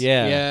metaverse.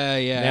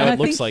 Yeah. Now it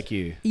looks like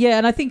you. Yeah,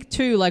 and I think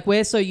too, like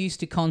we're so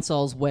used to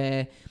consoles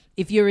where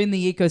if you're in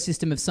the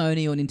ecosystem of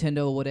Sony or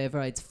Nintendo or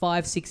whatever, it's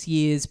 5-6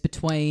 years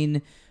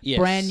between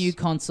brand new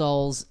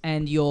consoles,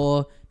 and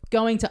you're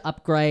going to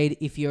upgrade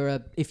if you're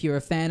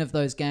a fan of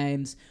those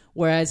games.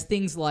 Whereas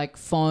things like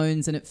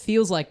phones, and it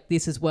feels like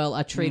this as well,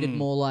 are treated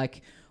more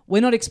like,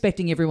 we're not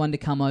expecting everyone to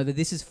come over.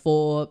 This is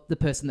for the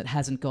person that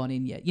hasn't gone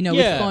in yet.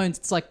 With phones,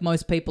 it's like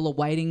most people are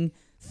waiting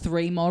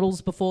 3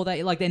 models before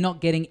they're not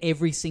getting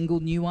every single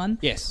new one.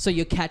 Yes. So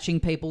you're catching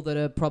people that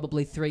are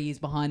probably 3 years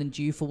behind and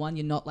due for one.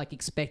 You're not like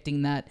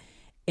expecting that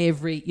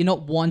you're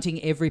not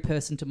wanting every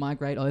person to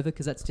migrate over,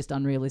 because that's just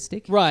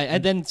unrealistic. Right.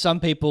 And then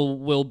some people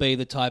will be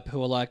the type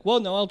who are like,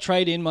 well, no, I'll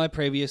trade in my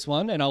previous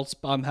one and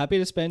I'm happy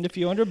to spend a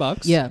few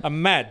 $100. Yeah.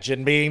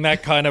 Imagine being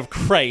that kind of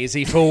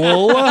crazy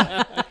fool.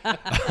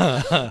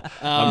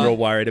 I'm real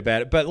worried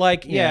about it. But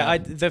like,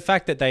 the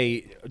fact that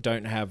they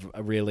don't have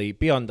a really,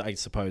 beyond, I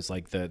suppose,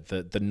 like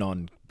the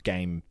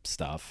non-game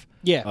stuff.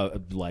 Yeah.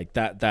 Like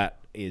that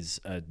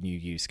is a new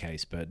use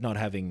case, but not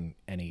having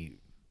any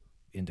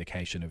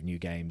indication of new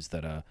games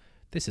that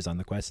this is on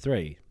the Quest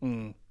 3.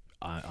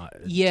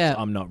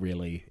 I'm not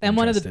really And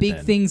one of the big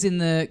things in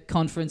the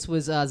conference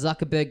was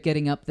Zuckerberg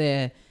getting up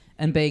there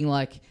and being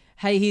like,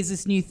 hey, here's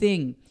this new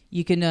thing.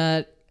 You can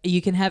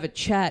have a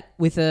chat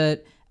with a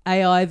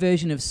AI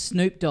version of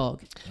Snoop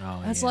Dogg.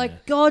 It's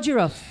like, God, you're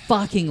a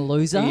fucking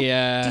loser.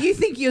 Yeah. Do you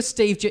think you're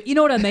Steve Jobs? You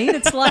know what I mean?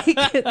 It's like,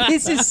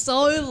 this is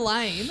so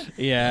lame.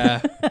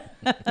 Yeah.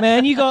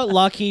 Man, you got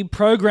lucky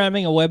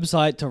programming a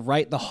website to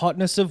rate the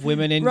hotness of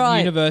women in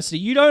university.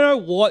 You don't know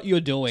what you're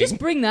doing. Just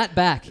bring that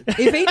back.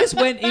 If he just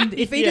went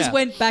just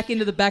went back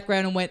into the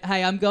background and went,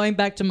 hey, I'm going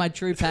back to my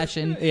true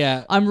passion.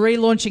 I'm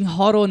relaunching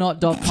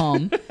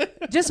hotornot.com.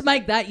 Just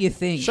make that your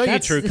thing. Show your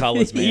true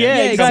colours,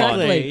 man.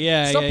 Exactly.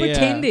 Yeah, Stop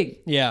pretending.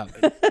 Yeah.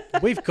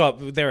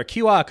 There are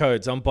QR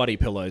codes on body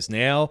pillows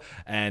now,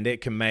 and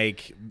it can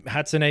make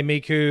Hatsune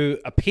Miku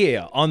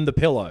appear on the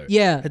pillow.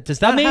 Yeah. Does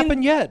that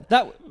happen yet?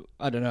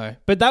 I don't know.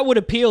 But that would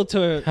appeal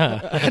to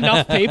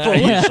enough people.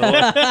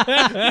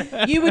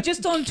 You were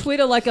just on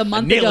Twitter like a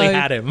month ago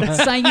had him.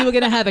 saying you were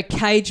going to have a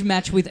cage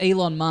match with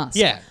Elon Musk.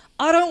 Yeah.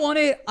 I don't want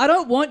it. I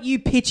don't want you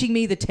pitching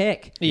me the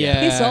tech.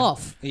 Yeah. Piss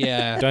off.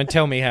 Yeah. Don't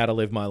tell me how to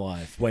live my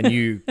life when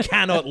you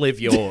cannot live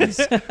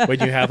yours, when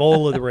you have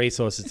all of the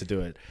resources to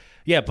do it.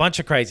 Yeah, a bunch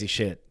of crazy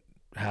shit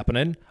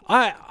happening.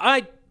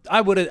 I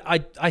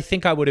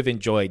think I would have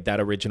enjoyed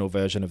that original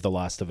version of The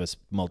Last of Us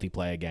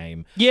multiplayer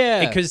game.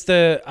 Yeah. Because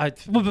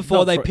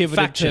before they pivoted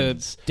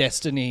factions. to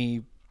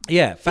Destiny.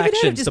 Yeah,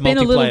 factions, just the been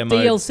a little multiplayer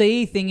mode.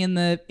 DLC thing in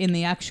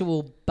the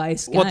actual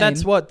base game. Well,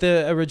 that's what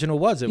the original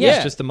was. It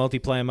was just the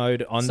multiplayer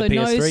mode on the PS3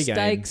 game. So no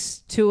stakes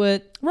to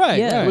it. Right.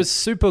 Yeah. It was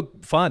super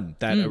fun,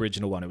 that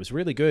original one. It was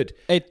really good.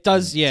 It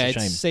does, it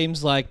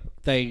seems like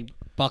they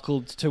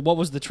buckled to what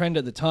was the trend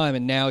at the time,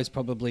 and now is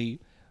probably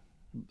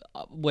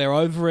we're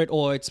over it,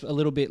 or it's a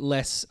little bit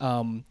less.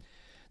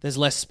 There's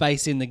less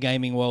space in the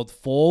gaming world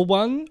for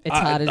one. It's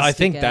harder to I stick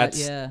think out,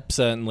 that's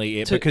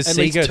certainly it, because at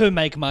Sega least to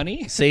make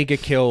money. Sega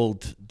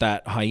killed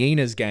that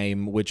Hyenas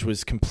game, which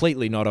was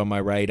completely not on my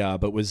radar,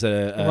 but was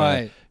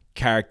a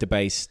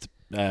character-based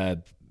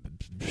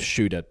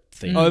shooter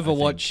thing.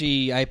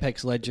 Overwatchy,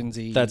 Apex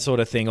Legends-y. That sort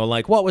of thing. Or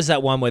like, what was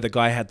that one where the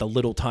guy had the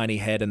little tiny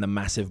head and the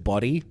massive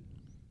body?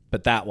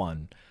 But that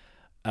one.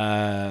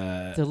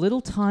 The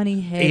little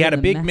tiny head. He had a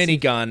and big massive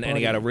minigun body. and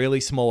he had a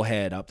really small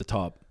head up the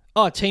top.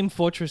 Oh, Team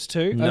Fortress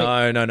 2?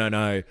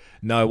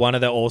 No, one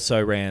of the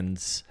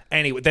also-rans.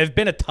 Anyway, there've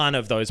been a ton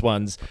of those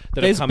ones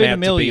that There's have come been out a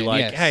million, to be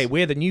like, yes. hey,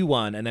 we're the new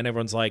one. And then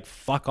everyone's like,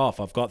 fuck off,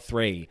 I've got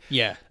 3.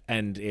 Yeah.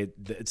 And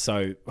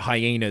so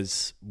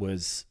Hyenas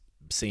was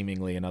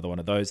seemingly another one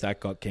of those that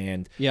got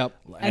canned. Yep.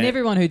 And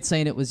everyone who'd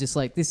seen it was just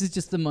like, this is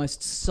just the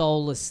most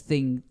soulless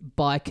thing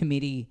by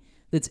committee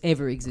that's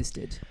ever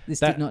existed.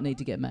 This did not need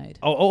to get made.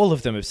 All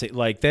of them have seen,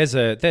 like, there's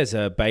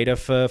a beta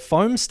for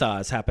Foam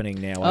Stars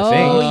happening now, I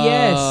think. Oh,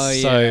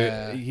 yes.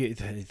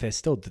 So they're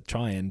still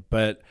trying,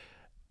 but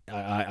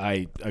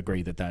I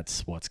agree that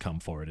that's what's come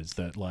for it, is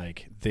that,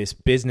 like, this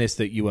business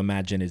that you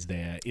imagine is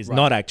there is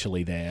not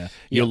actually there.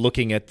 You're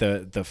looking at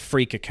the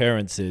freak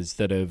occurrences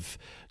that have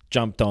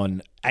jumped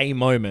on a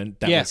moment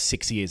that was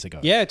 6 years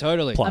ago. Yeah,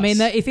 totally. Plus. I mean,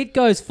 if it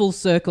goes full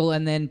circle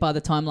and then by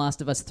the time Last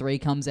of Us 3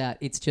 comes out,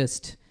 it's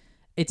just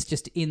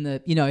in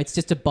the, it's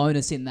just a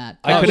bonus in that.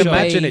 I could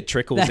imagine it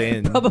trickles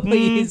in.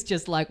 Probably is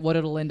just like what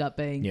it'll end up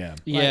being. Yeah.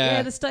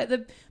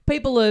 The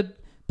people are,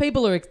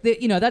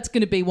 that's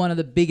going to be one of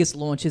the biggest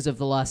launches of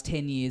the last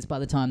 10 years by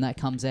the time that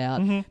comes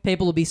out.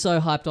 People will be so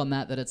hyped on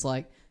that it's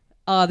like,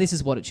 this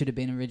is what it should have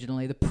been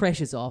originally. The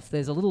pressure's off.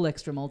 There's a little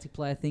extra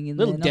multiplayer thing in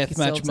little there.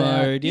 deathmatch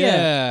mode.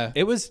 Yeah.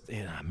 It was,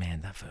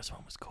 man, that first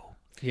one was cool.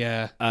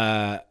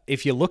 Yeah.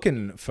 If you're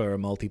looking for a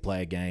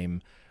multiplayer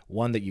game,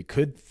 one that you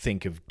could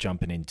think of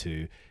jumping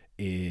into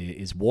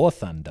is War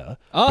Thunder.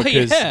 Oh,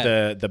 because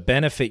yeah. the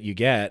benefit you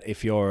get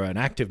if you're an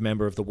active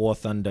member of the War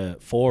Thunder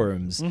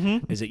forums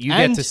is that you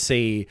get to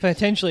see...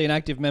 potentially an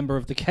active member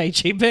of the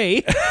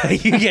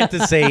KGB. you get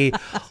to see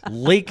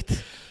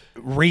leaked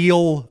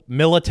real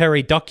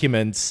military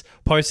documents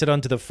posted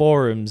onto the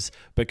forums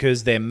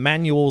because they're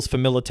manuals for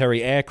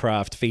military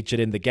aircraft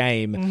featured in the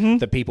game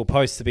that people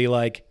post to be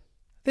like,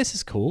 this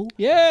is cool.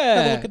 Yeah.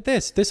 Have a look at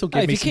this. This will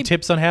give me some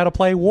tips on how to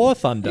play War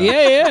Thunder.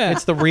 Yeah.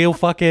 It's the real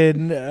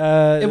fucking...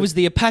 it was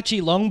the Apache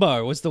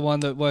Longbow was the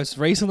one that most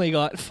recently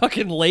got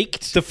fucking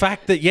leaked. The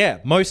fact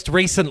that, most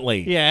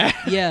recently. Yeah.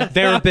 Yeah.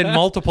 There have been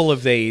multiple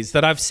of these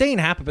that I've seen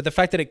happen, but the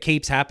fact that it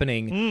keeps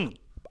happening,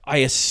 I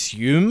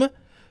assume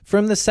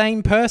from the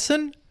same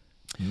person?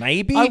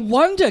 Maybe? I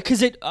wonder,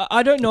 because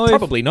I don't know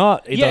Probably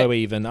not, though,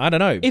 even. I don't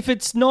know. if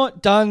it's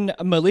not done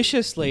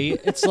maliciously,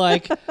 it's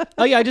like,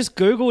 I just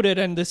Googled it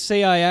and the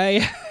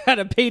CIA had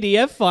a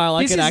PDF file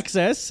I could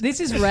access. This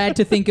is rad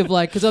to think of,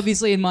 like, because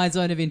obviously in my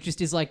zone of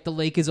interest is like the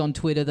leakers on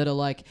Twitter that are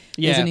like,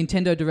 there's a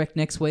Nintendo Direct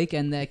next week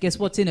and guess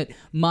what's in it?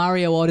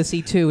 Mario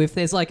Odyssey 2. If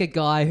there's like a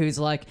guy who's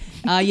like,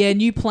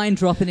 new plane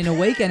dropping in a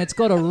week and it's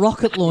got a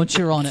rocket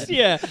launcher on it.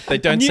 Yeah. They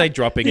don't say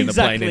dropping in the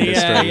plane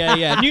industry.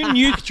 Yeah. New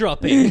nuke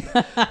dropping.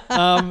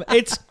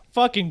 It's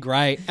fucking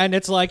great. And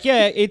it's like,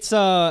 it's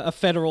a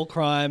federal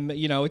crime,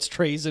 it's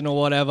treason or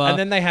whatever. And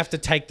then they have to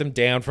take them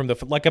down from the...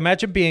 Like,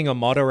 imagine being a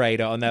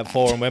moderator on that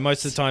forum where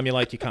most of the time you're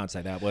like, you can't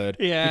say that word.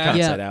 Yeah. You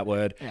can't say that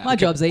word. My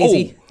job's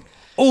easy.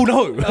 Oh,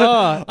 no.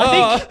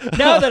 I think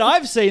now that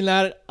I've seen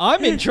that,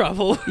 I'm in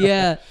trouble.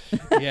 Yeah.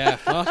 Yeah,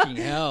 fucking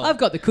hell. I've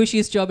got the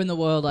cushiest job in the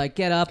world. I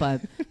get up, I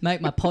make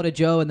my pot of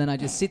joe, and then I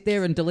just sit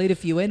there and delete a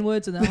few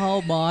N-words and then,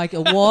 oh my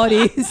God, what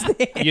is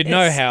this? You'd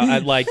know how,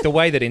 like, the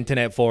way that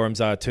internet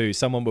forums are too,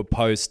 someone would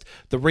post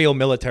the real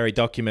military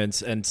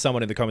documents and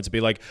someone in the comments would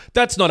be like,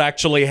 that's not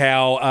actually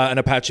how an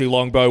Apache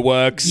longbow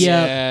works.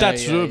 Yeah.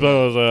 That's...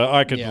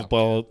 I could...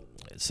 Well,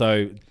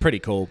 so, pretty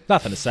cool.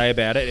 Nothing to say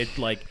about it. It,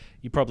 like,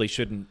 you probably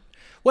shouldn't...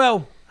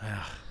 Well...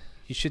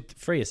 You should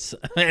free us.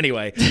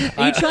 Anyway.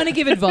 Are you trying to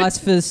give advice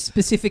for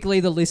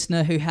specifically the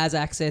listener who has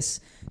access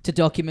to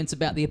documents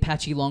about the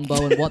Apache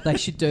longbow and what they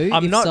should do?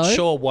 I'm not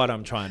sure what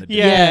I'm trying to do.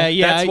 Yeah.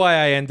 That's why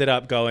I ended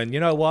up going,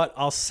 you know what?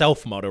 I'll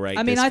self-moderate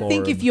I mean, this I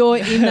think forum. if you're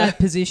in that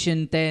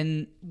position,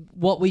 then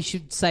what we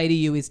should say to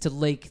you is to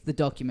leak the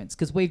documents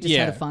because we've just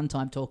had a fun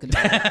time talking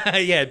about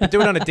it. Yeah, but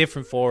do it on a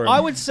different forum. I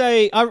would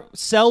say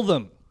sell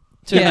them.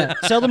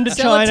 Sell them to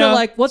Sell China. it to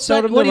like, what is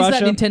that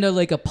Russia. Nintendo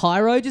leak? A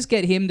Pyro? Just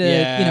get him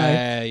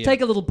to,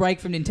 take a little break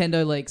from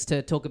Nintendo leaks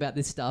to talk about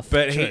this stuff.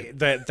 But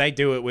they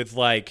do it with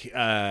like,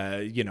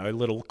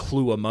 little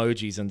clue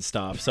emojis and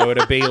stuff. So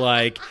it'd be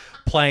like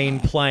plane,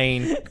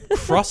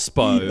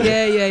 crossbow.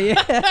 Yeah.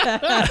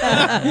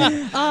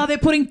 They're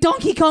putting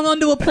Donkey Kong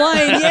onto a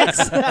plane,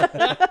 yes.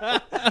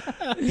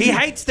 He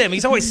hates them.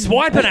 He's always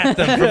swiping at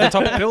them from the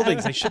top of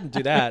buildings. They shouldn't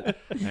do that.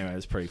 Anyway,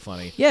 it's pretty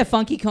funny. Yeah,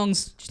 Funky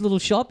Kong's little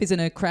shop is in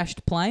a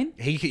crashed plane.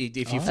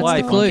 If you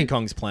fly Funky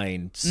Kong's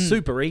plane,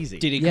 super easy.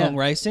 Diddy Kong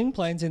Racing,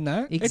 planes in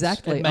that.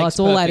 Exactly. It It's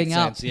all adding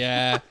sense. up.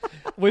 Yeah.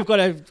 We've got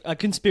a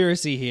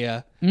conspiracy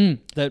here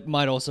that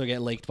might also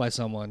get leaked by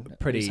someone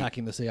who's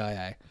hacking the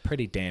CIA.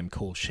 Pretty damn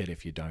cool shit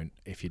if you don't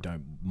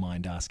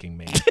mind asking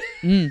me.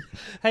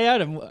 Hey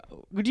Adam,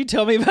 would you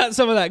tell me about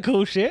some of that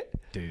cool shit?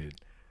 Dude,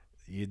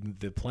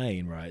 the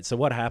plane, right? So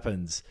what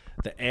happens?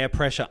 The air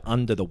pressure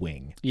under the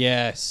wing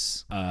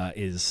Yes.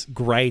 is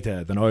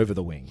greater than over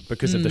the wing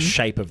because of the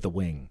shape of the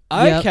wing.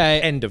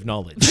 Okay. End of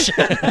knowledge.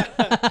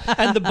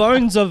 And the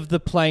bones of the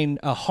plane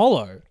are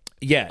hollow.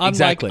 Yeah, Unlike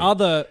exactly.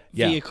 other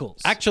Yeah.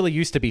 vehicles. Actually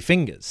used to be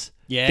fingers.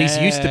 Yeah, These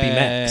used to be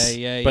mechs,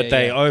 but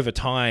they yeah. over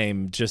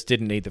time just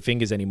didn't need the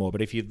fingers anymore.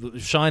 But if you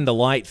shine the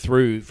light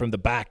through from the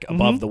back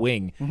above the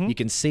wing, you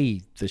can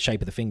see the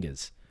shape of the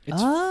fingers.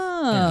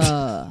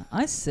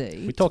 I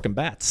see. We're talking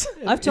bats.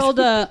 I've told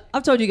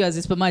you guys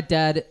this, but my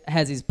dad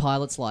has his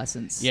pilot's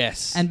license.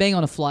 Yes. And being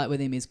on a flight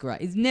with him is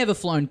great. He's never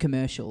flown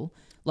commercial.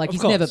 Like, Of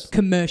he's course. never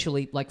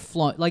commercially,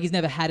 flown. Like, he's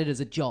never had it as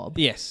a job.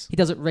 Yes. He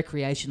does it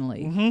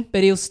recreationally.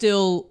 But he'll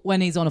still,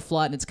 when he's on a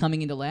flight and it's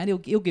coming into land,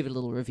 he'll give it a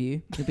little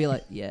review. He'll be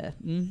like, a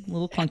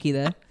little clunky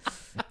there.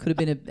 Could have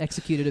been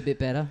executed a bit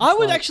better. I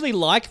would actually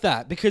like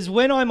that, because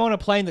when I'm on a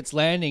plane that's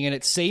landing and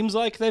it seems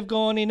like they've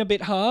gone in a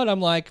bit hard,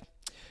 I'm like,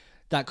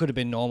 that could have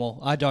been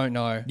normal. I don't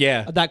know.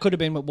 Yeah. That could have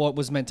been what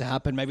was meant to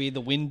happen. Maybe the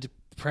wind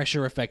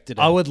pressure affected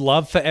it. I would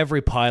love for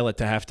every pilot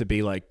to have to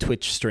be like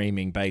Twitch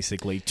streaming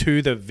basically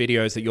to the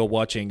videos that you're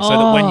watching so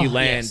that when you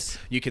land,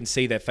 you can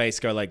see their face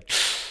go like...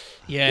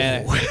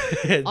 Yeah.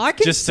 I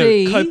can just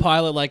see...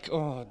 Co-pilot like,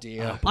 oh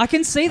dear. I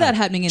can see that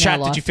happening in Chat, our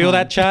lifetime. did you feel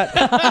that, chat?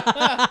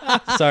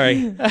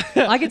 Sorry.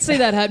 I can see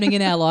that happening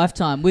in our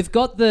lifetime. You've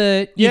got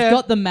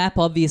the map,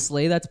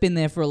 obviously. That's been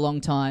there for a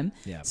long time.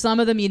 Yeah. Some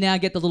of them you now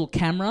get the little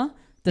camera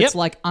that's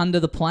like under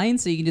the plane,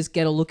 so you can just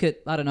get a look at,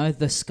 I don't know,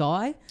 the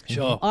sky.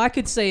 Sure. I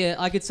could see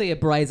a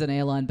brazen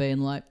airline being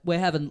like, we're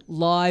having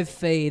live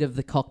feed of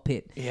the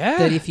cockpit. Yeah.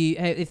 That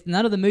if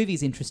none of the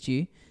movies interest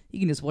you, you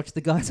can just watch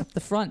the guys up the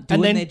front doing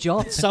And then their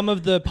job. some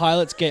of the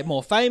pilots get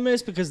more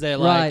famous because they're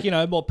Right.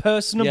 like, more Yeah,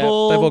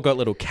 personable. they've all got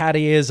little cat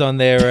ears on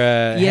their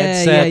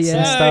headsets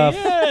and stuff.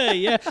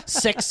 Yeah.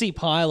 Sexy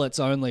pilots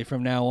only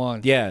from now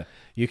on. Yeah,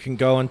 you can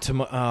go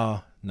onto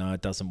oh no,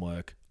 it doesn't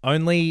work.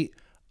 Only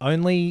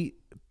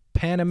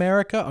Pan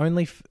America.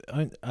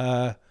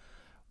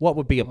 What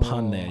would be a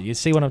pun there? You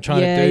see what I'm trying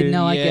to do?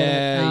 No, I get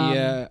it.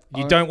 Yeah.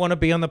 You don't want to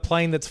be on the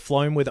plane that's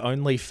flown with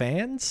only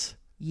fans.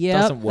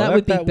 Yeah, Doesn't work that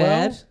would be that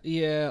bad. well?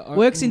 Yeah.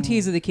 Works in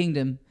Tears of the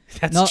Kingdom.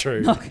 That's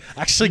true.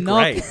 Actually,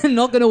 great.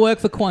 Not going to work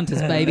for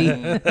Qantas, baby.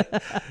 Yeah,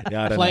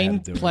 I don't know how to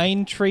do it.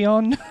 Plane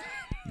Trion.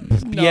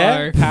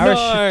 Yeah, No.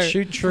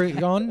 parachute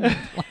Trion.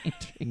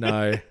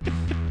 No.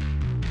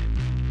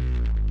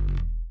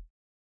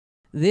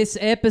 This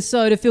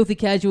episode of Filthy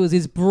Casuals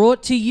is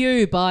brought to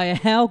you by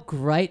our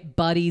great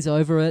buddies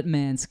over at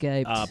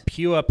Manscaped.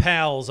 Pure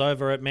pals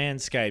over at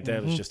Manscaped.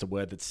 That was just a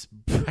word that's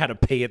had a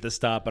P at the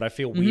start, but I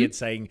feel weird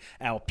saying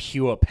our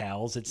pure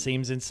pals. It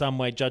seems in some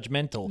way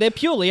judgmental. They're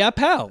purely our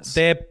pals.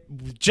 They're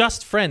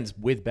just friends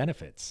with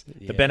benefits.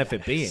 The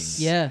benefit being,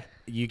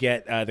 you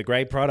get the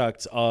great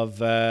products of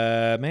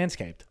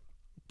Manscaped.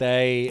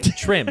 They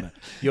trim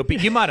your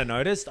beard. You might have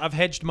noticed I've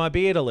hedged my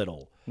beard a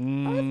little. I've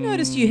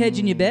noticed you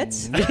hedging your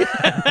bets.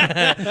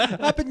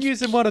 I've been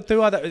using one or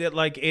two other.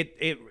 Like it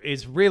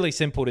is really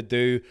simple to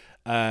do.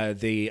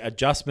 The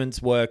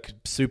adjustments work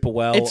super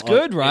well. It's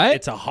good, right?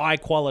 It's a high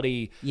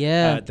quality.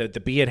 Yeah.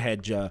 The beard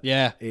hedger.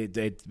 Yeah.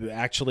 It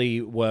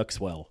actually works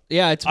well.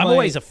 Yeah, I'm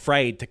always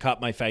afraid to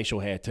cut my facial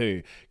hair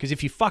too, because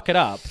if you fuck it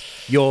up,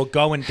 you're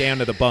going down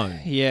to the bone.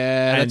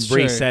 Yeah, and that's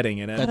true. resetting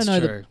it. I That's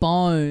don't know true. the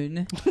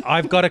bone.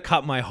 I've got to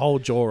cut my whole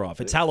jaw off.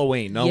 It's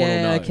Halloween. No one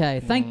will know. Okay.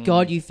 Thank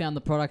God you found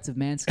the products of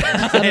Manscaped.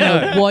 I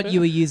don't know what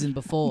you were using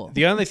before.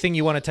 The only thing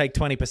you want to take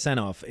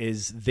 20% off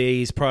is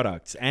these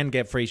products and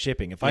get free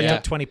shipping. If I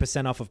took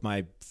 20% off of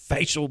my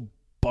facial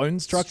bone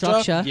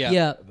structure.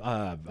 Yeah.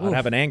 I'd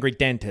have an angry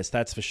dentist,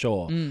 that's for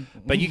sure.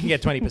 But you can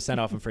get 20%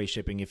 off and free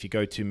shipping if you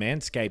go to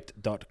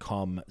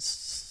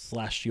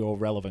manscaped.com/your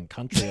relevant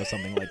country or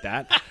something like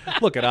that.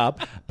 Look it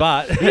up.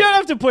 But You don't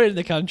have to put it in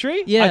the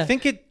country. Yeah. I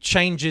think it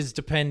changes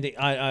depending.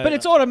 But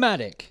it's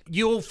automatic.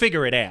 You'll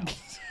figure it out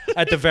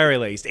at the very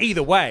least.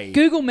 Either way.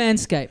 Google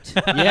Manscaped.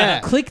 Yeah.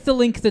 Click the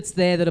link that's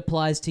there that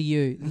applies to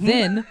you.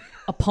 Then,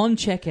 upon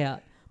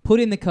checkout, put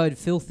in the code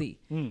FILTHY.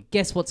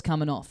 Guess what's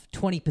coming off?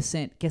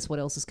 20%. Guess what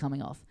else is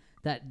coming off?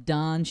 That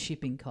darn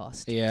shipping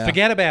cost. Yeah.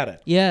 Forget about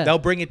it. Yeah. They'll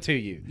bring it to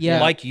you.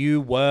 Yeah. Like you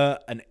were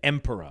an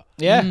emperor.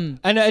 Yeah.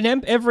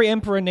 And every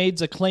emperor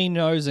needs a clean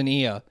nose and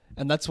ear.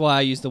 And that's why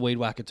I use the Weed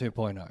Whacker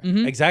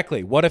 2.0.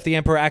 Exactly. What if the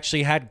emperor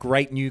actually had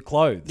great new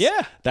clothes?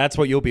 Yeah. That's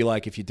what you'll be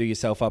like if you do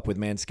yourself up with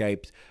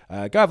Manscaped.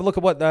 Go have a look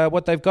at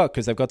what they've got,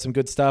 because they've got some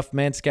good stuff.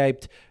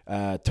 Manscaped,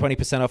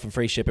 20% off and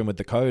free shipping with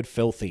the code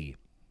FILTHY.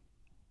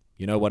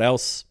 You know what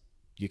else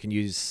you can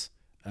use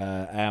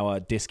our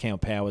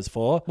discount powers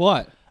for?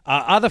 What?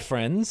 Our other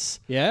friends.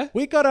 Yeah?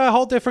 We got a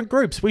whole different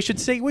groups. We'll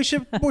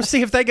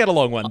see if they get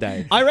along one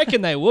day. I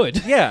reckon they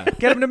would. Yeah,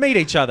 get them to meet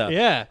each other.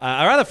 Yeah.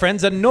 Our other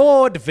friends are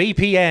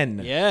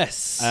NordVPN.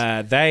 Yes.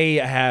 They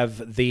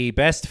have the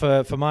best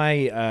for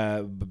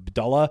my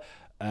dollar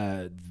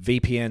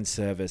VPN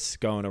service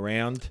going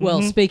around.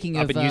 Well, speaking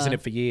of... I've been using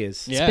it for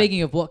years. Yeah.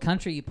 Speaking of what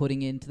country you're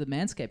putting into the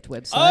Manscaped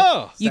website,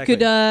 Oh, you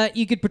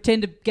could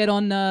pretend to get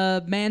on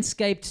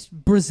Manscaped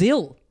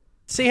Brazil.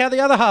 see how the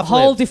other half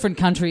Whole live. different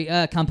company,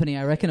 I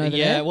reckon, over there.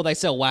 Yeah, well, they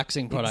sell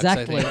waxing products.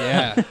 Exactly.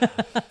 I think.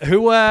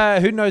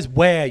 Who knows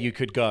where you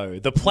could go?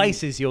 The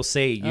places you'll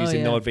see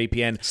using yeah.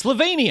 NordVPN.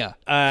 Slovenia.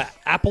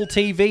 Apple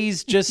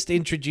TV's just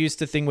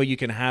introduced a thing where you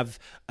can have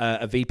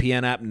a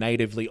VPN app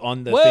natively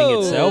on the thing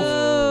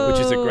itself, which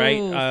is a great.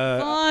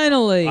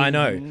 Finally, I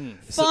know.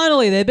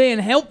 Finally, they're being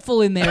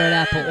helpful in there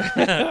at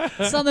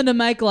Apple. Something to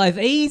make life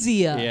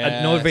easier.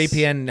 Yes.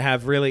 NordVPN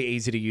have really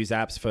easy to use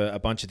apps for a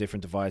bunch of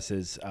different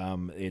devices.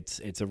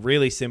 It's a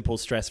really simple,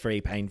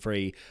 stress-free,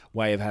 pain-free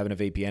way of having a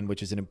VPN,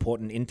 which is an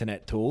important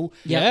internet tool.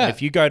 Yeah. And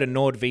if you go to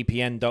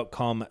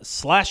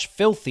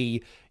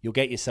nordvpn.com/filthy, you'll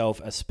get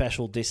yourself a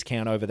special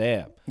discount over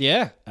there.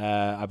 Yeah.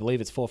 I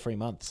believe it's 4 free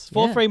months.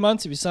 4 free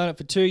months if you sign up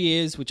for 2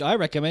 years, which I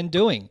recommend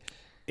doing.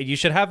 You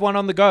should have one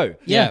on the go.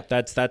 Yeah.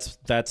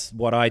 That's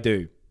what I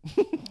do.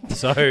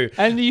 So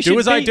And you do should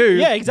as I be- do,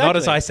 yeah, exactly. not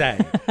as I say.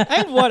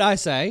 And what I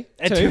say,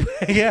 too.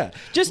 Yeah.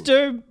 Just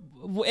do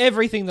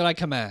everything that I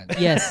command.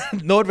 Yes.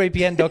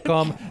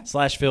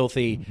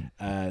 nordvpn.com/filthy.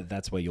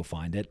 That's where you'll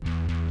find it.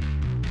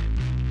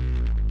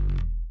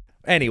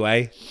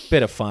 Anyway,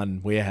 bit of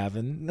fun we're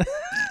having.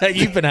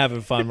 You've been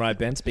having fun, right,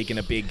 Ben? Speaking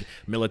of big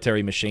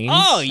military machines.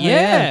 Oh yeah,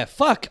 yeah.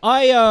 fuck!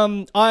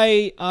 I've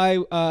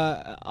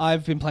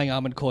been playing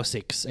Armored Core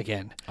 6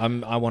 again.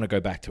 I want to go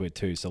back to it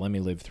too, so let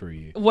me live through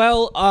you.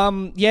 Well,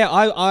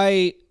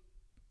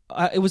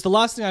 it was the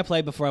last thing I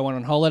played before I went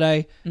on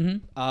holiday.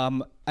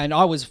 Mm-hmm. And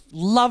I was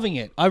loving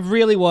it. I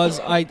really was.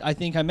 I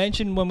think I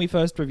mentioned when we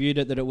first reviewed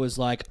it that it was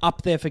like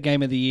up there for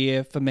Game of the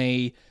Year for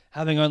me,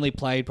 having only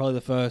played probably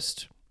the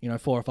first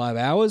 4 or 5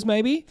 hours,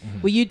 maybe.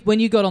 Were you, when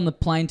you got on the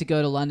plane to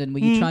go to London, were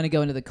you trying to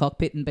go into the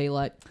cockpit and be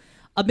like,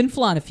 I've been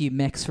flying a few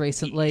mechs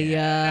recently.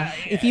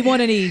 If you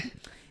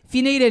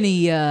need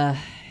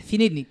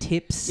any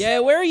tips. Yeah,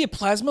 where are your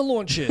plasma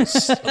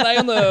launchers? Are they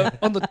on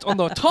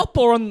the top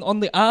or on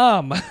the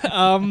arm?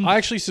 I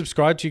actually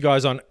subscribed to you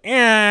guys on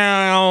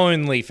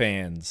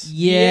OnlyFans.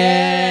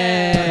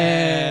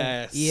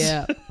 Yes.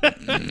 Yeah.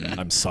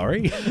 I'm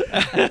sorry.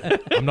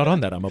 I'm not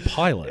on that. I'm a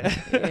pilot.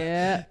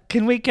 Yeah.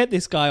 Can we get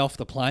this guy off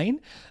the plane?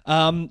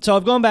 So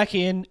I've gone back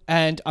in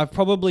and I've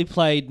probably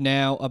played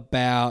now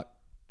about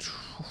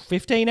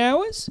 15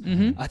 hours.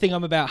 Mm-hmm. I think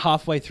I'm about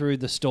halfway through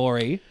the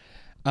story.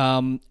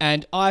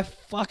 And I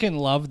fucking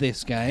love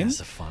this game. It's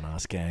a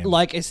fun-ass game.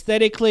 Like,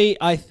 aesthetically,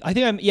 I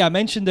think I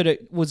mentioned that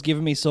it was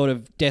giving me sort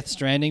of Death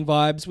Stranding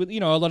vibes with, a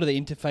lot of the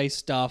interface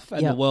stuff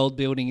and the world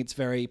building. It's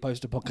very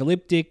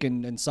post-apocalyptic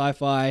and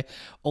sci-fi.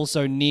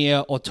 Also, Nier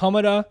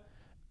Automata,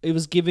 it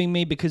was giving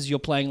me because you're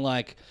playing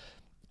like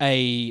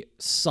a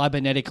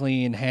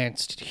cybernetically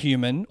enhanced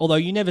human, although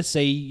you never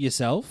see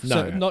yourself.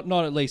 No. So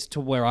not at least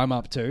to where I'm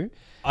up to.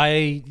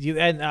 I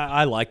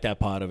like that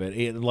part of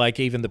it. Like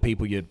even the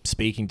people you're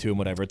speaking to and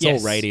whatever, it's all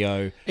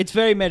radio. It's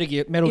very Metal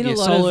Gear lot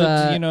Solid,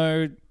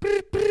 of,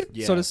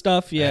 sort of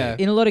stuff. Yeah.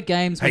 In a lot of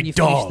games, when Hey, you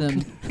dog.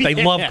 finish them, They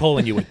love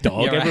calling you a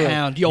dog. You're a Everyone-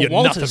 hound. You're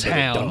Walter's nothing but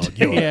a hound.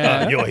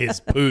 dog. You're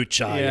his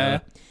pooch, are Yeah. you?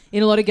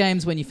 in a lot of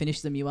games, when you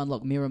finish them, you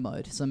unlock mirror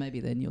mode. So maybe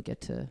then you'll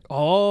get to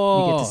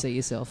see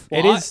yourself.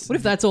 It is What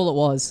if that's all it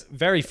was?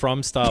 very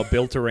From style,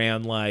 built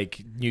around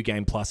like new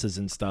game pluses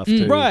and stuff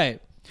too. Right.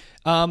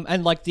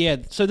 And like,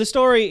 so the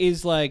story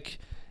is like,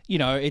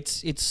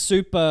 it's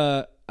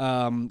super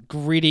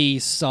gritty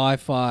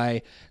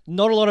sci-fi,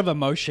 not a lot of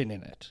emotion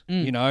in it.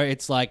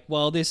 It's like,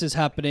 well, this is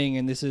happening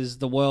and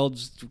the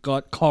world's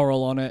got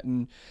coral on it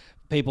and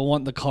people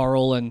want the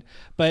coral,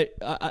 but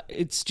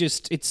it's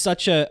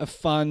such a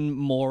fun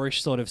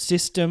Moorish sort of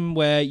system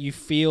where you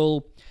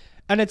feel,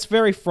 and it's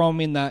very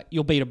From in that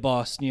you'll beat a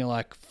boss and you're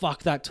like,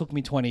 fuck, that took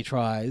me 20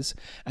 tries,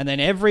 and then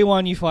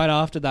everyone you fight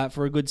after that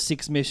for a good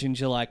 6 missions,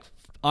 you're like,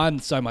 I'm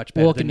so much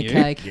better Walk than in the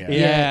you. cake.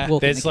 Yeah.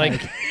 Walk There's in the like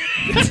cake.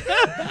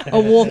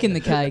 A walk in the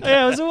cake.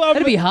 Yeah,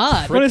 That'd be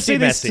hard. Want to see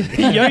this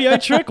messy. yo-yo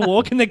trick,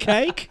 walk in the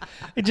cake?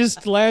 It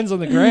just lands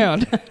on the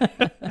ground.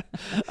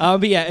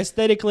 But yeah,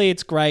 aesthetically,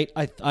 it's great.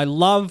 I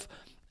love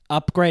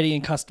upgrading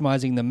and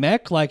customizing the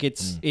mech. Like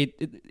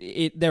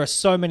there are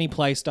so many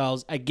play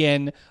styles.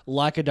 Again,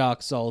 like a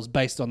Dark Souls,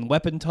 based on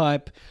weapon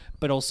type,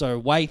 but also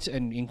weight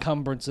and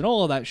encumbrance and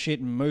all of that shit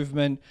and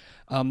movement.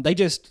 They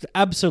just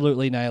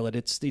absolutely nail it.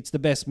 It's the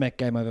best mech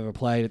game I've ever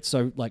played. It's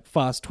so like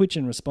fast twitch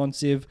and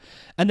responsive.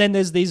 And then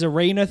there's these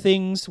arena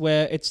things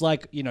where it's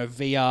like,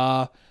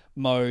 VR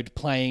mode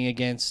playing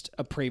against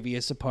a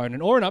previous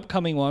opponent or an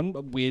upcoming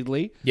one,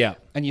 weirdly. Yeah.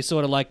 And you're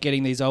sort of like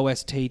getting these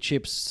OST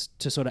chips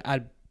to sort of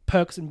add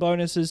perks and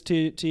bonuses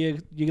to your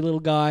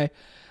little guy.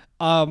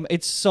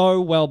 It's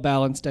so well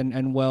balanced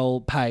and well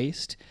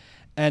paced.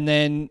 And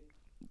then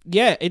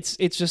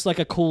it's just like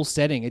a cool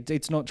setting.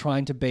 It's not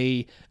trying to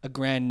be a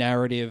grand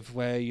narrative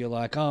where you're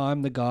like, oh,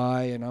 I'm the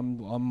guy and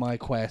I'm on my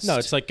quest. No,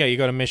 it's like, okay, you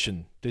got a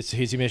mission.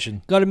 Here's your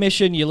mission. Got a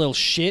mission, you little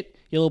shit.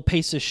 You little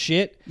piece of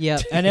shit. Yeah.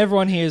 And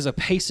everyone here is a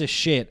piece of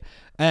shit.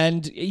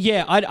 And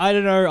yeah, I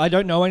don't know. I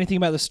don't know anything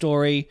about the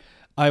story.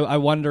 I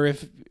wonder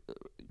if...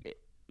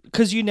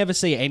 Because you never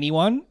see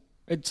anyone.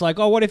 It's like,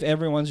 oh, what if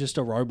everyone's just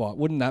a robot?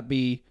 Wouldn't that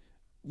be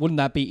Wouldn't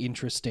that be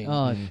interesting?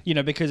 Oh,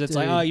 Because it's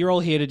like, oh, you're all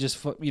here to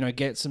just,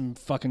 get some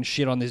fucking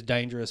shit on this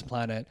dangerous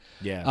planet.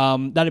 Yeah.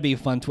 That'd be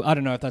fun. I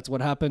don't know if that's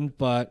what happened,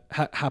 but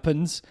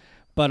happens.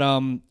 But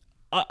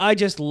I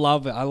just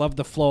love it. I love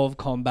the flow of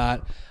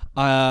combat.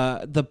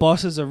 The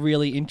bosses are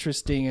really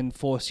interesting and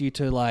force you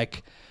to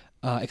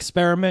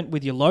experiment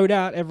with your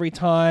loadout every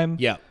time.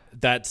 Yeah,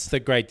 that's the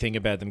great thing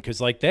about them because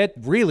they're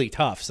really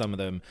tough. Some of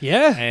them.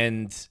 Yeah,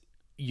 and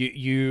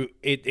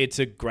it's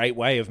a great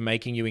way of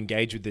making you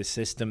engage with this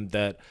system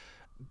that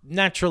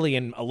naturally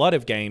in a lot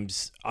of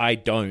games I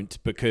don't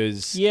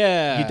because you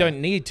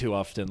don't need to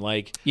often.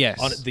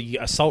 The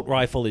assault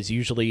rifle is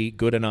usually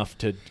good enough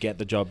to get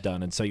the job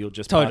done, and so you'll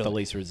just path the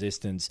least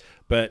resistance.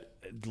 But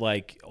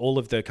all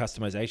of the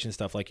customization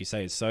stuff, like you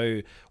say, is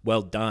so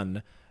well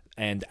done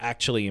and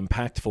actually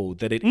impactful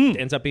that it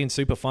ends up being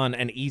super fun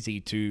and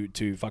easy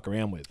to fuck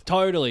around with.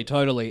 Totally.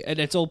 And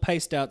it's all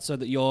paced out so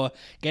that you're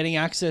getting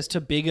access to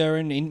bigger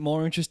and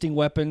more interesting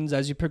weapons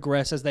as you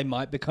progress, as they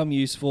might become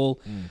useful.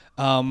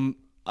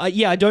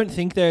 I don't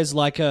think there's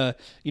like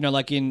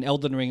in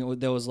Elden Ring,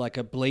 there was like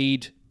a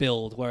bleed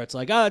build where it's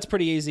like, it's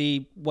pretty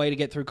easy way to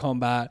get through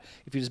combat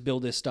if you just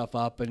build this stuff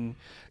up. And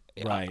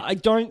I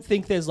don't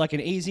think there's like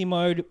an easy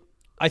mode.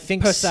 I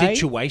think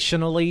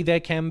situationally there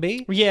can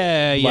be.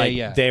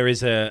 Yeah. There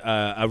is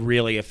a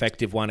really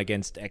effective one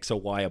against X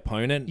or Y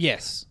opponent.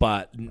 Yes.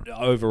 But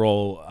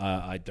overall,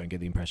 I don't get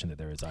the impression that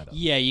there is either.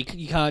 Yeah, you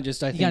can't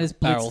just, you can't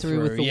just blitz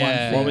through with the one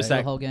thing. What was that?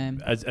 The whole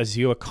game.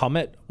 Azure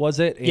Comet, was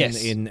it?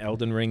 Yes. In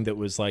Elden Ring, that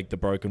was like the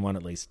broken one,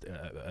 at least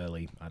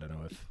early. I don't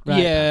know if...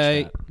 Right.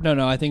 Yeah.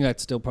 No, I think that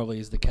still probably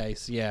is the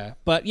case. Yeah.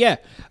 But yeah,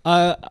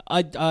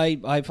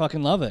 I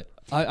fucking love it.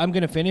 I'm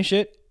going to finish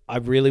it. I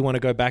really want to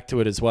go back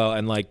to it as well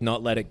and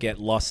not let it get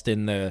lost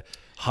in the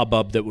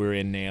hubbub that we're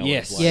in now.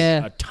 Yes.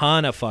 A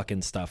ton of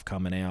fucking stuff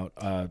coming out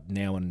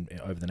now and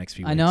over the next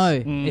few weeks. I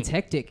know. It's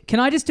hectic. Can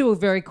I just do a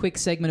very quick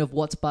segment of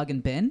What's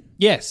Buggin' Ben?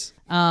 Yes.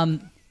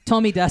 Tommy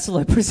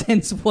Dassolo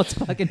presents What's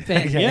Buggin'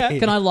 Ben. Yeah.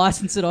 Can I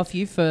license it off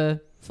you for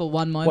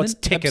 1 moment? What's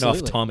ticking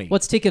off Tommy?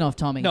 What's ticking off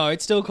Tommy? No,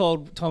 it's still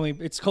called Tommy.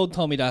 It's called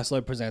Tommy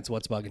Dassolo presents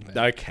What's Buggin'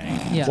 Ben. Okay.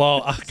 Yeah.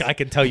 Well, I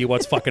can tell you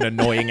what's fucking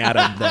annoying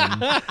Adam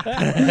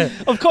then.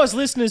 Of course,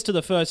 listeners to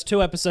the first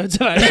 2 episodes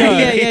of our show.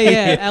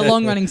 Yeah. Our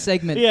long-running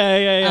segment.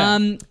 Yeah.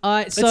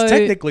 It's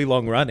technically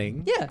long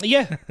running.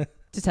 Yeah.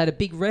 Just had a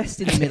big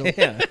rest in the middle.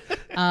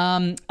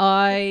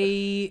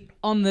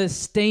 On the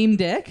Steam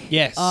Deck,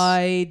 yes,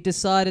 I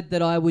decided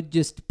that I would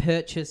just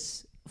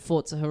purchase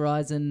Forza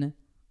Horizon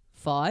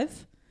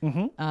 5.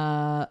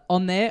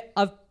 On there.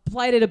 I've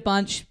played it a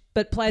bunch,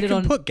 but played it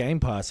on... You can put Game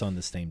Pass on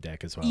the Steam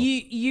Deck as well.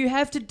 You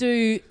have to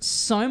do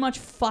so much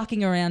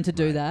fucking around to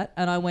do that,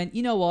 and I went,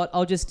 you know what,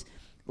 I'll just...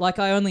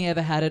 I only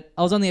ever had it...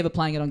 I was only ever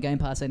playing it on Game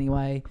Pass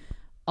anyway.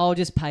 I'll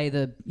just pay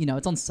the...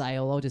 it's on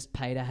sale. I'll just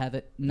pay to have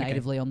it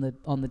natively on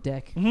the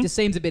deck. Just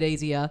seems a bit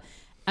easier.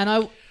 And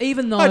I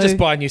just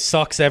buy new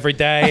socks every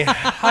day.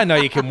 I know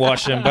you can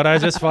wash them, but I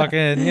just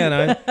fucking,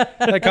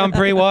 they come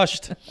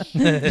pre-washed.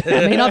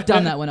 I mean, I've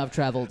done that when I've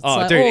travelled.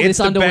 Oh, dude, this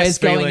underwear's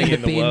going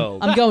in the bin. World.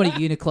 I'm going to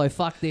Uniqlo.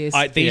 Fuck this.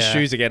 These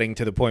shoes are getting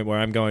to the point where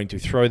I'm going to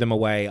throw them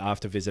away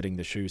after visiting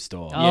the shoe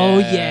store. Oh,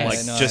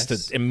 yes. Nice.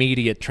 Just an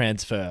immediate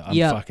transfer. I'm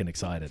fucking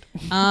excited.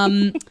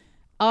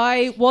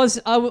 I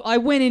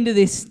went into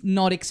this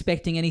not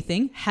expecting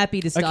anything. Happy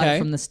to start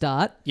from the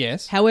start.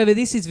 Yes. However,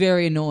 this is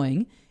very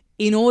annoying.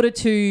 In order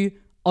to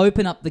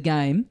open up the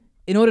game,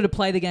 in order to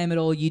play the game at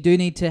all, you do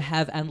need to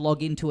have and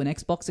log into an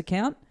Xbox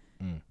account.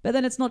 But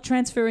then it's not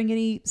transferring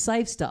any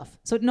save stuff.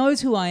 So it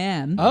knows who I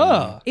am.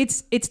 Oh.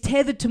 It's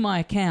tethered to my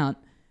account,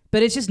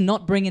 but it's just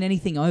not bringing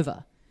anything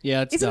over.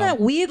 Yeah, it's Isn't dumb.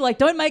 that weird?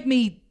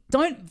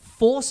 Don't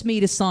force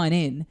me to sign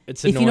in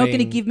if you're not going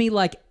to give me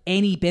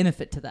any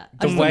benefit to that.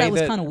 I just thought that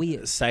was kind of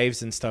weird.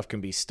 Saves and stuff can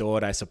be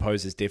stored, I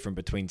suppose, is different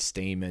between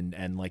Steam and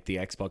the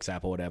Xbox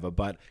app or whatever.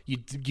 But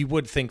you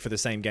would think for the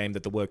same game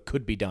that the work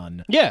could be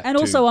done. Yeah. And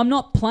also, I'm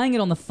not playing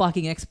it on the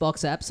fucking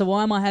Xbox app, so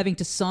why am I having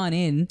to sign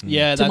in to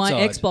my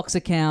Xbox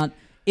account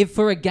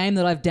for a game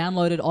that I've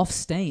downloaded off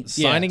Steam?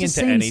 Signing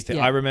into anything.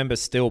 I remember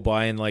still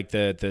buying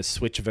the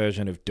Switch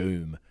version of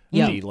Doom.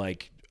 Yeah. The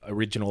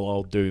original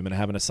old Doom and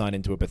having to sign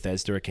into a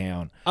Bethesda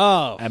account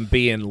and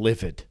being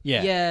livid.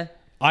 Yeah.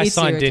 I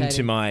signed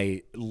into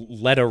my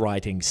letter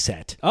writing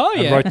set. Oh,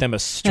 yeah. And wrote them a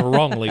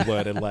strongly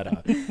worded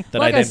letter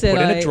that I then put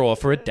in a drawer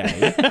for a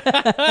day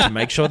to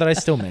make sure that I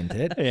still meant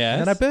it. Yes.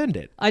 And then I burned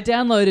it. I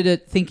downloaded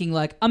it thinking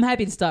I'm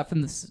happy to start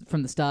from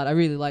the start. I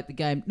really like the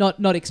game,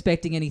 not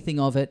expecting anything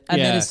of it. And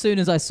then as soon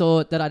as I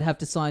saw that I'd have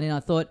to sign in, I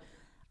thought,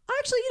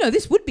 actually,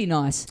 this would be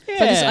nice.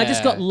 Yeah. So I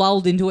just got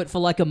lulled into it for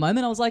a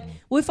moment. I was like,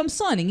 well, if I'm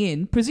signing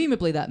in,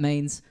 presumably that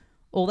means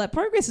all that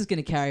progress is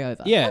going to carry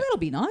over. Yeah. Oh, that'll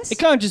be nice. It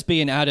can't just be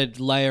an added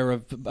layer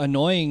of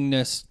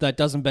annoyingness that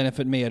doesn't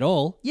benefit me at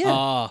all.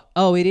 Yeah.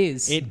 Oh, it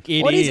is.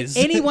 It what is. is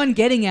anyone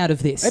getting out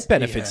of this? It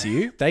benefits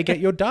you. They get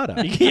your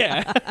data.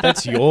 Yeah.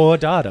 That's your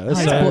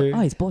data.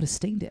 He's bought a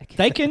Steam Deck.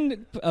 They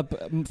can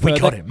we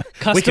got him.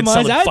 We can customize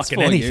sell him ads fucking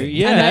for anything. you.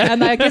 Yeah.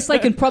 And I guess they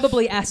can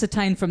probably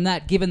ascertain from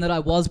that, given that I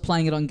was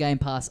playing it on Game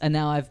Pass and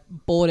now I've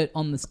bought it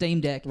on the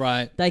Steam Deck.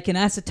 Right. They can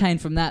ascertain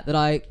from that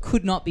I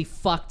could not be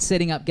fucked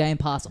setting up Game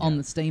Pass on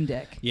the Steam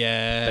Deck.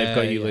 Yeah. They've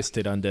got you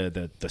listed under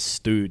the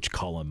stooge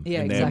column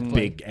in their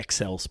big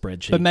Excel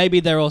spreadsheet. But maybe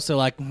they're also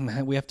like,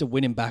 we have to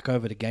win him back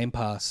over to Game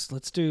Pass.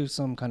 Let's do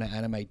some kind of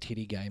anime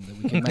titty game that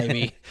we can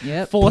maybe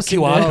force Put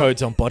QR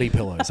codes on body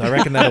pillows. I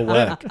reckon that'll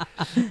work.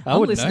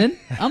 I'm listening.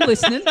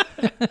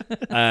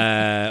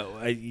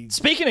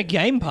 Speaking of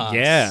Game Pass.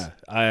 Yeah.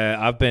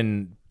 I've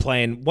been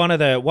playing one of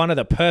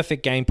the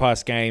perfect Game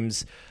Pass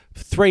games,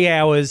 3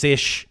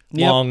 hours-ish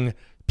long,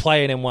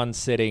 playing in one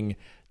sitting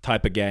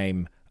type of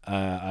game.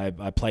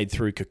 I played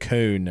through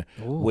Cocoon,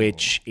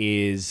 which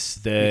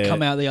is You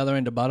come out the other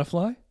end of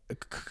Butterfly?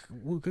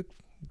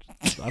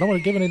 I don't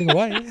want to give anything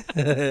away.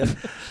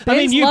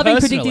 Ben's loving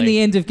predicting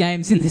the end of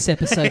games in this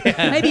episode.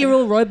 Maybe you're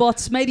all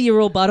robots. Maybe you're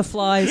all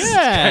butterflies.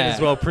 Yeah.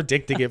 As well,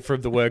 predicting it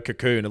from the word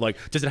cocoon. Like,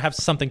 does it have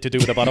something to do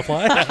with a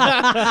butterfly?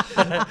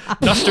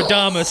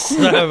 Nostradamus.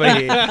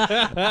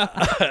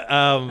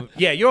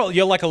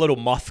 You're like a little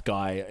moth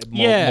guy,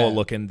 more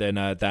looking than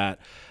that.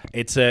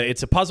 It's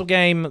a puzzle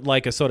game,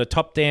 like a sort of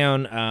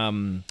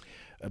top-down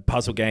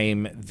puzzle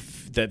game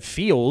that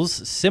feels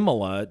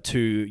similar to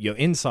your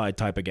Inside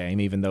type of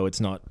game, even though it's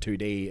not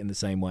 2D in the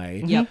same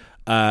way. Yep.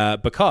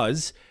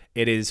 Because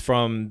it is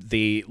from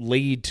the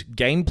lead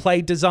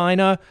gameplay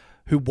designer,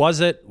 who was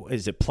it?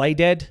 Is it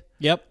Playdead?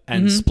 Yep.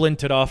 And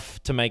splintered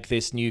off to make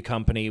this new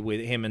company with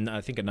him and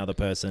I think another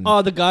person.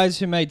 Oh, the guys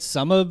who made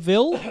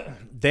Somerville?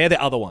 They're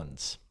the other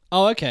ones.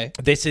 Oh, okay.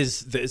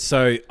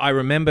 So I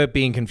remember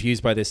being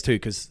confused by this too,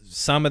 because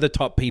some of the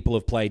top people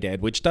of Playdead,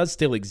 which does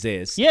still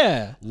exist,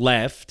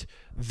 left.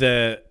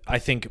 I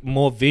think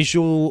more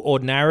visual or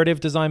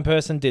narrative design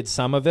person did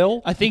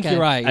Somerville. I think you're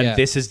right. And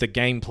this is the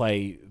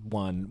gameplay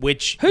one.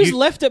 Which who's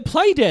left at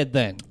Playdead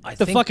then?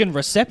 The fucking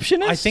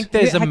receptionist. I think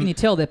there's How can you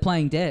tell they're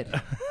playing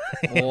dead?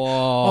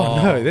 Oh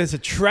no, there's a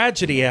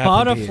tragedy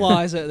happening.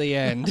 Butterflies at the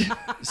end.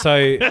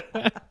 So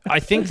I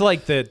think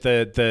like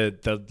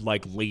the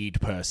like lead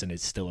person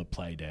is still at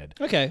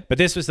Playdead. Okay. But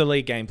this was the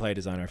lead gameplay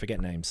designer. I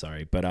forget names,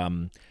 sorry. But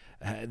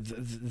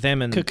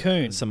them and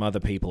Cocoon. Some other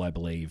people, I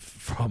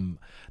believe,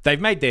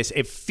 they've made this.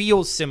 It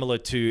feels similar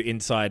to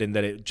Inside in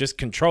that it just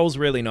controls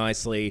really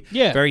nicely.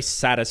 Yeah. Very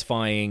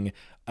satisfying,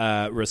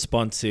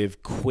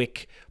 responsive,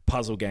 quick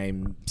puzzle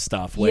game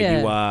stuff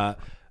where you are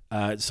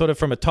sort of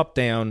from a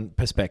top-down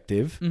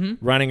perspective,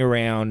 running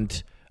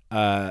around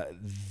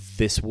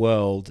this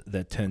world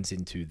that turns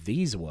into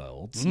these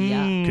worlds.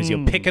 Yeah. Because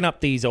you're picking up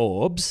these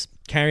orbs,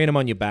 carrying them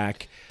on your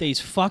back. These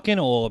fucking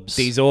orbs.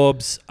 These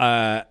orbs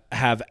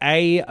have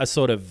a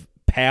sort of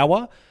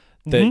power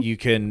that you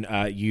can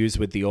use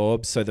with the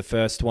orbs. So the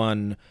first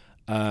one,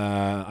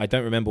 I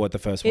don't remember what the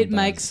first one does. It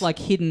makes like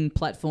hidden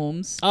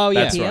platforms. Oh,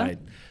 yeah. That's right.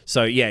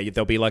 So yeah,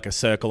 there'll be like a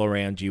circle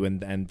around you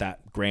and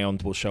that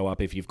ground will show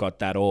up if you've got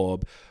that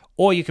orb.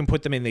 Or you can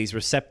put them in these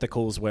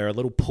receptacles where a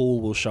little pool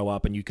will show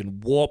up and you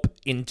can warp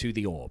into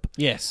the orb.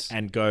 Yes.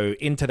 And go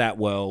into that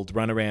world,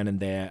 run around in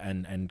there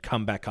and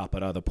come back up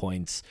at other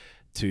points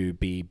to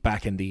be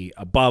back in the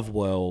above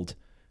world.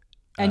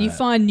 And you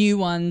find new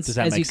ones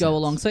as you go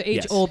along. So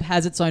each Yes. orb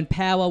has its own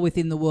power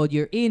within the world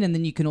you're in, and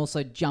then you can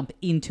also jump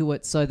into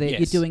it so that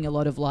you're doing a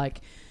lot of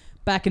like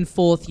back and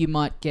forth. You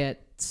might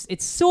get...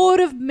 It's sort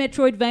of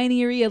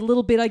Metroidvania-y a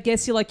little bit, I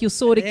guess. You'll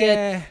sort of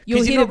get...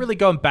 Because you're not really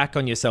going back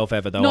on yourself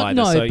ever, though, either.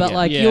 No, so,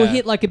 but you'll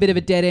hit like a bit of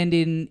a dead end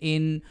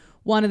in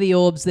one of the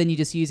orbs, then you're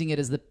just using it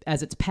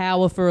as its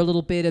power for a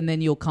little bit, and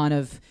then you'll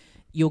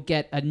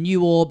get a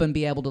new orb and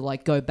be able to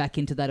like go back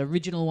into that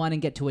original one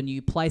and get to a new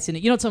place in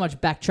it. You're not so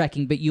much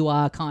backtracking, but you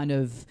are kind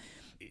of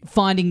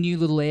finding new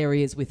little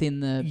areas within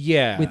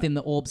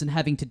the orbs and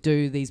having to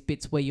do these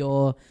bits where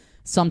you're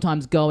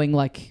sometimes going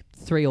like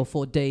 3 or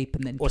 4 deep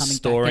and then coming back out. Or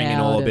storing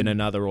an orb in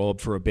another orb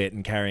for a bit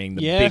and carrying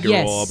the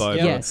bigger orb over.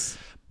 Yes.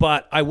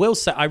 But I will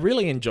say, I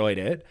really enjoyed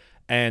it.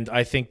 And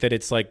I think that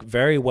it's like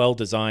very well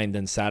designed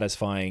and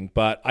satisfying.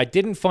 But I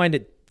didn't find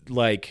it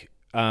like...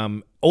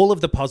 all of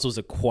the puzzles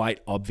are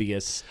quite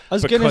obvious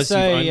because you've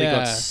only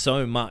got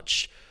so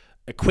much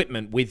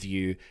equipment with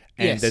you,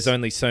 and there's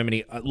only so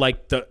many.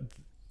 Like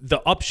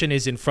the option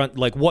is in front.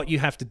 Like what you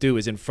have to do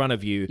is in front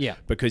of you,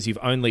 because you've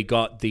only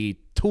got the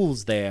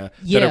tools there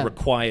that are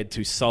required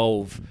to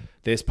solve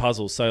this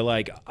puzzle. So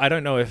like, I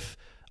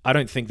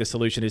don't think the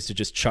solution is to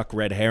just chuck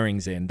red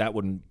herrings in. That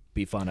wouldn't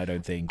be fun, I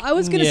don't think. I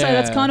was going to say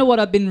that's kind of what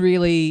I've been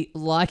really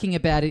liking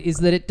about it is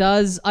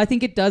that I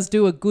think it does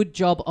do a good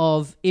job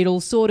of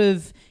it'll sort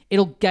of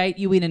it'll gate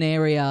you in an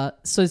area.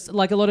 So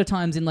like a lot of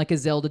times in like a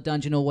Zelda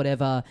dungeon or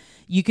whatever,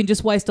 you can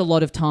just waste a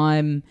lot of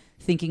time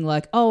thinking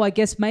like, oh, I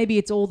guess maybe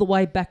it's all the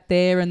way back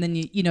there, and then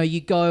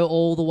you go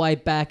all the way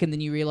back, and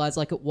then you realize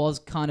like it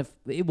was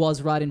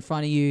right in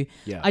front of you.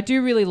 Yeah. I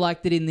do really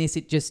like that in this.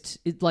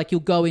 It like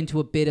you'll go into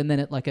a bit, and then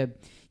it like a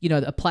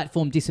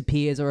platform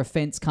disappears or a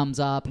fence comes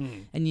up,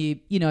 and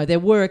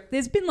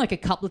there's been like a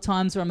couple of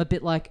times where I'm a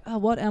bit like, oh,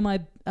 what am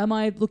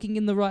I looking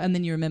in the right? And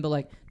then you remember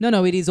like,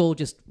 no, it is all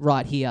just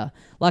right here.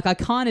 Like I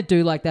kind of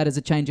do like that as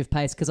a change of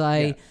pace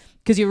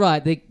because you're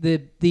right.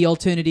 The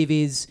alternative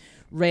is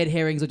red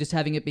herrings or just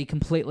having it be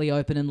completely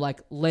open and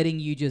like letting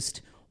you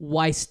just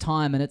waste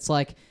time. And it's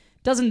like,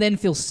 doesn't then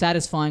feel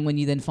satisfying when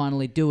you then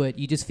finally do it.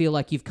 You just feel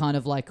like you've kind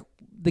of like,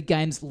 the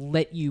game's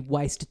let you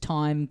waste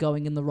time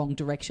going in the wrong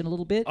direction a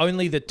little bit.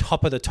 Only the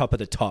top of the top of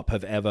the top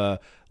have ever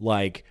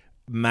like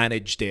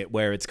managed it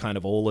where it's kind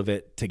of all of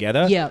it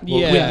together. Yeah.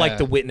 With like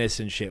The Witness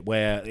and shit,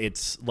 where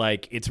it's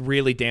like it's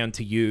really down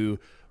to you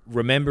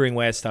remembering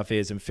where stuff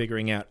is and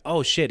figuring out,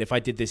 oh shit, if I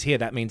did this here,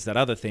 that means that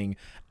other thing.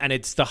 And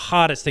it's the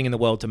hardest thing in the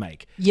world to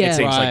make. Yeah. It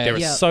seems like there are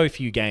Yep. so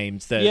few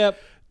games that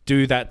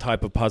do that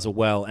type of puzzle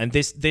well. And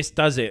this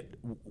does it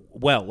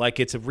well. Like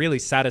it's a really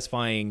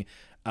satisfying,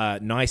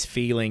 nice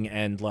feeling,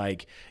 and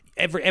like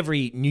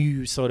every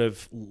new sort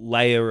of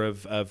layer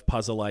of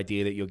puzzle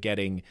idea that you're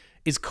getting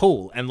is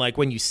cool. And like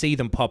when you see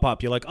them pop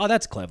up, you're like, oh,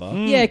 that's clever.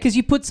 Yeah, because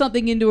you put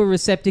something into a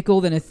receptacle,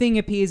 then a thing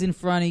appears in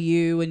front of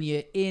you, and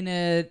you're in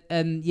it,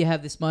 and you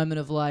have this moment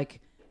of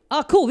like,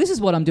 oh, cool, this is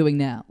what I'm doing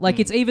now.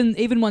 Like it's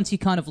even once you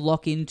kind of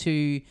lock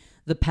into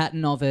the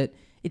pattern of it,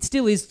 it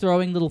still is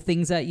throwing little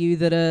things at you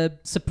that are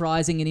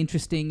surprising and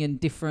interesting and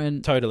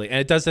different. Totally. And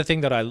it does the thing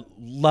that I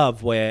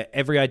love where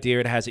every idea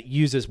it has, it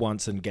uses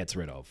once and gets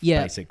rid of,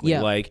 basically.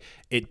 Yeah. Like,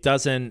 it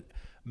doesn't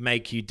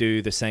make you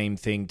do the same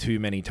thing too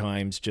many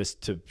times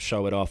just to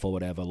show it off or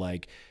whatever.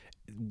 Like,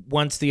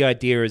 once the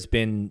idea has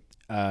been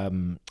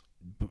wrung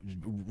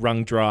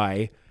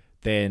dry,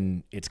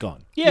 then it's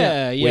gone.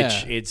 Yeah.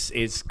 Which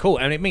is cool.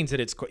 And it means that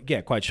it's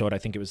quite short. I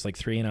think it was like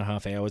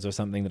 3.5 hours or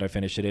something that I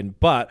finished it in,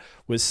 but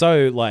was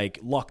so like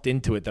locked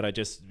into it that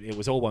it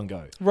was all one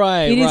go.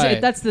 Right.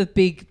 That's the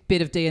big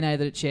bit of DNA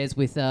that it shares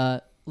with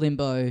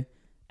Limbo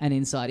and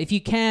Inside. If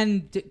you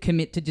can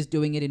commit to just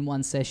doing it in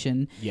one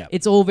session,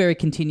 it's all very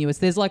continuous.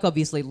 There's like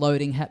obviously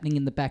loading happening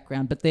in the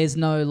background, but there's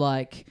no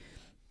like,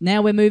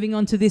 now we're moving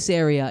on to this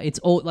area. It's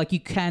all like you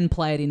can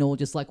play it in all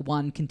just like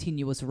one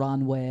continuous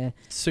run where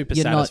super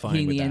you're not satisfying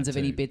hitting with the ends that of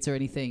any too. bits or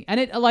anything. And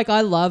it like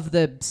I love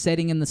the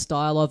setting and the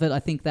style of it. I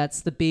think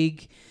that's the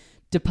big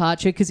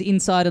departure because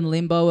Inside and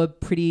Limbo are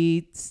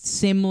pretty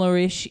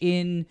similar-ish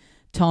in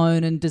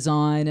tone and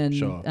design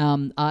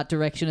and art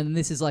direction. And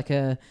this is like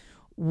a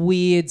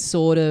weird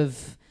sort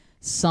of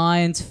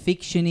science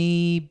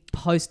fiction-y,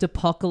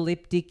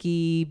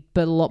 post-apocalyptic-y,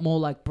 but a lot more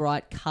like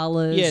bright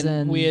colours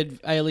and weird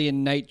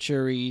alien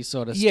nature-y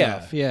sort of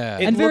stuff. Yeah.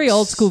 And very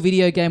old school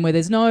video game where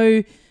there's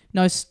no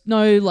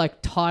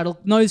like title,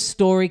 no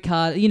story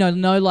card,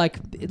 no like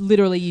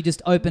literally you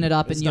just open it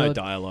up There's and no you're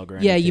dialogue or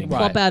yeah, anything. you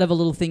plop out of a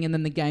little thing and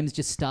then the game's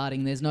just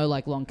starting. There's no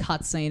like long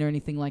cutscene or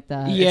anything like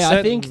that. Yeah,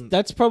 I think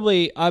that's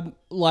probably I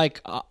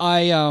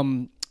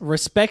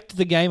respect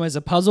the game as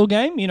a puzzle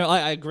game.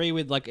 I agree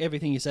with like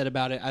everything you said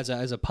about it as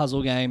a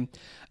puzzle game.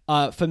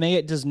 For me,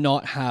 it does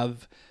not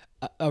have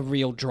a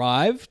real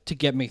drive to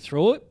get me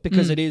through it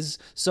because it is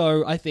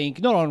so, I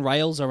think, not on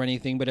rails or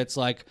anything, but it's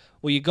like,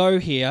 well, you go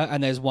here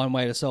and there's one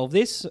way to solve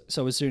this.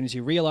 So as soon as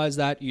you realize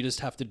that, you just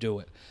have to do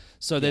it.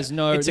 So there's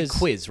no... It's a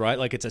quiz, right?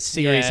 Like it's a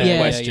series of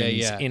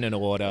questions in an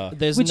order.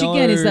 Which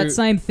again is that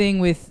same thing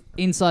with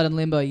Inside and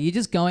Limbo. You're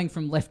just going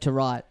from left to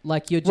right.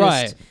 Like you're just...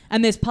 Right.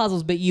 And there's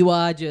puzzles, but you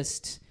are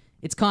just...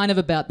 It's kind of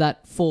about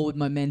that forward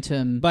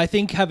momentum. But I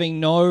think having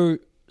no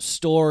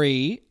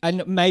story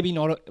and maybe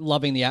not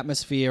loving the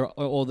atmosphere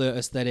or the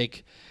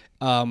aesthetic,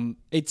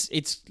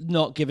 it's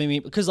not giving me...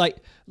 Because like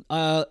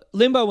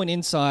Limbo and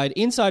Inside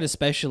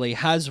especially,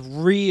 has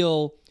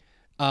real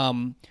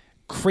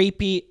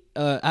creepy...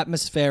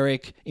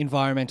 atmospheric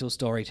environmental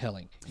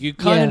storytelling. You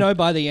kind of know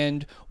by the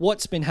end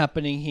what's been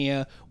happening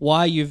here,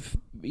 why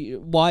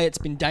it's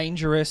been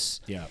dangerous.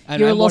 Yeah,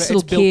 you're a lost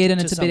little kid, and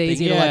it's a bit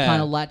easier to like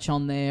kind of latch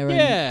on there,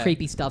 and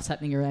creepy stuff's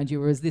happening around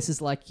you. Whereas this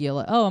is like you're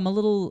like, oh, I'm a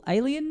little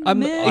alien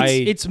man.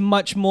 It's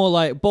much more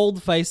like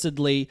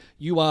bald-facedly,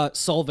 you are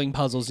solving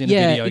puzzles in a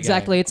video game.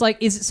 Exactly. It's like,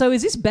 is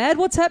this bad?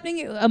 What's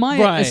happening? Am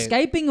I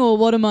escaping or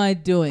what am I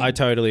doing? I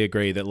totally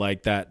agree that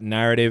like that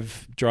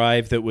narrative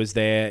drive that was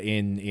there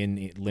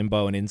in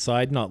Limbo and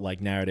Inside, not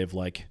like narrative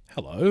like,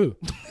 hello,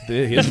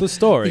 here's the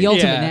story. The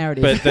ultimate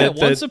narrative. But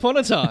once upon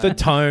a time. The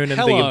tone and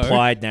the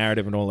implied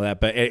narrative and all of that,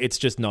 but it's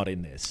just not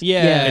in this.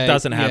 It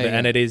doesn't have it.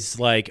 And it is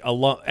like a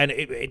lot, and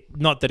it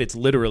not that it's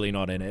literally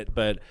not in it,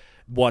 but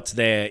what's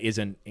there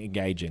isn't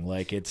engaging.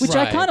 Like it's... Which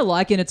I kind of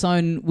like in its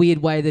own weird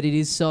way that it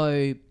is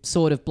so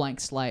sort of blank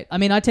slate. I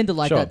mean, I tend to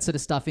like that sort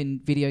of stuff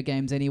in video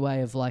games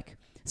anyway, of like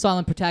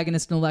silent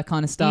protagonist and all that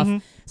kind of stuff.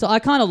 Mm-hmm. So I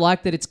kind of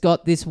like that it's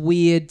got this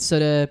weird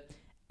sort of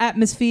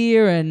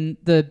atmosphere and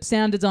the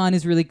sound design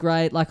is really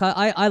great. Like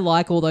I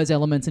like all those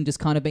elements and just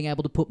kind of being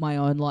able to put my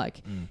own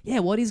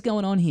what is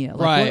going on here?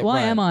 Like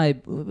why am I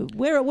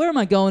where am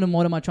I going and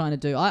what am I trying to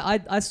do?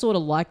 I sort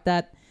of like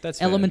that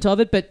element of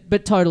it,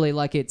 but totally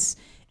like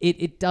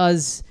it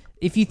does.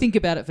 If you think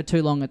about it for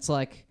too long, it's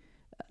like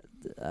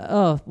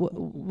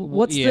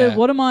what is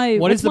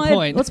the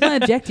point? What's my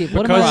objective?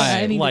 What am I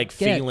aiming to get?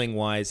 Feeling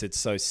wise, it's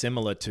so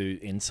similar to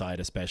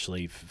Inside,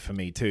 especially for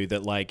me too.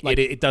 That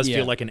it does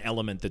feel like an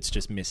element that's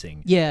just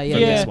missing.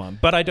 This one,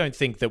 but I don't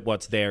think that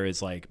what's there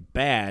is like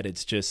bad.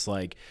 It's just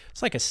like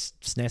it's like a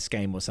SNES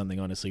game or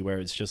something, honestly, where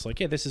it's just like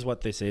this is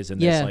what this is,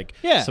 and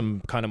there's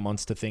some kind of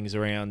monster things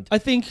around. I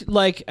think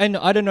and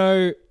I don't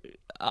know.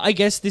 I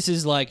guess this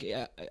is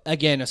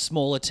again a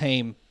smaller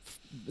team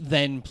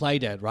than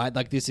Playdead, right?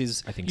 Like this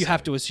is, I think you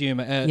have to assume,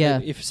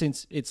 if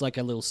since it's like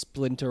a little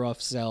splinter off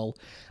Cell,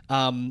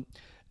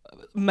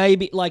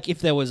 maybe like if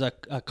there was a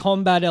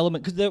combat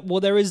element, because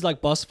there is like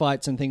boss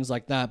fights and things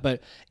like that,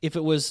 but if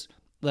there was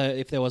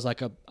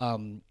like a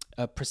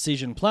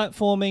precision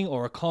platforming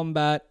or a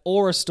combat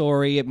or a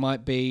story, it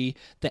might be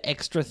the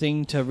extra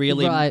thing to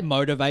really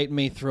motivate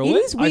me through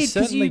it. Is weird, I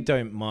certainly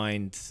don't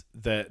mind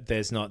that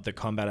there's not the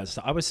combat and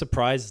stuff. I was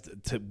surprised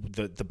to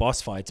the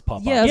boss fights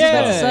pop up. I was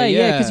about to say,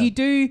 because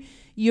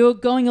you're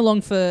going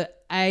along for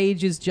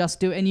ages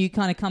and you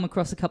kind of come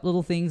across a couple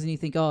little things and you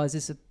think, oh, is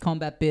this a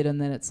combat bit? And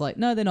then it's like,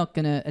 no, they're not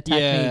going to attack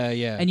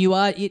me. And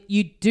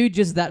you do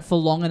just that for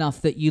long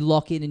enough that you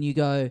lock in and you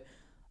go,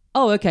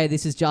 oh, okay,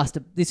 this is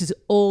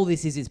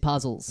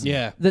puzzles.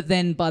 Yeah. That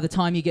then by the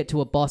time you get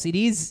to a boss, it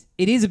is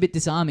a bit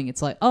disarming.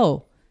 It's like,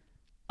 oh,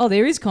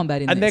 there is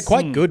combat in this. And they're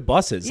quite good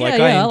bosses. I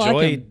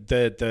enjoyed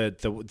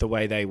the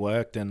way they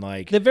worked and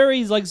like... They're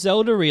very like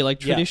Zelda-y, like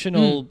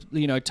traditional,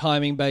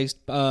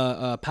 timing-based,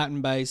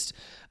 pattern-based.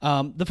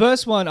 The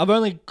first one,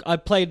 I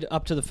played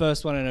up to the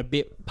first one and a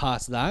bit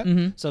past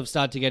that. So I've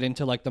started to get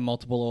into like the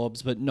multiple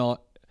orbs, but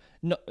not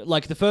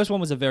like the first one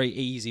was a very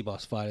easy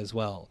boss fight as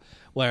well,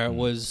 where it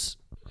was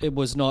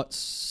not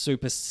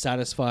super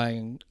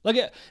satisfying.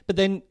 But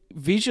then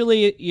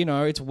visually,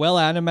 it's well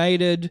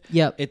animated.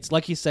 Yep. It's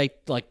like you say,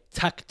 like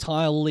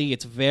tactilely,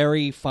 it's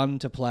very fun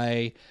to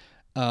play.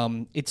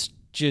 It's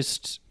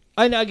just,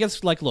 I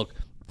guess, like, look,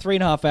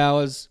 3.5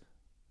 hours.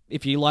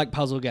 If you like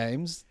puzzle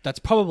games, that's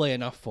probably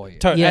enough for you.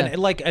 And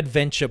like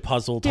adventure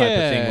puzzle type of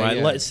thing, right?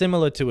 Yeah. Like,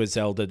 similar to a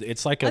Zelda.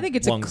 It's like I think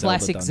it's a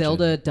classic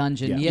Zelda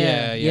dungeon.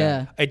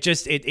 Yeah. It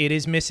just it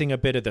is missing a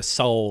bit of the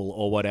soul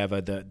or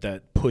whatever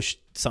that pushed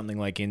something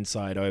like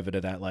Inside over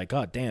to that. Like,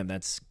 oh damn,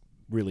 that's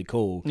really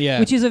cool. Yeah,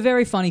 which is a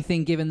very funny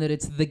thing given that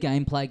it's the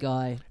gameplay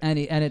guy and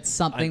it's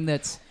something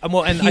that's and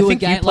I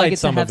think you played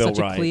Somerville,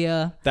 right?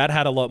 Clear... That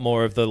had a lot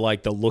more of the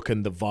look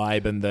and the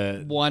vibe and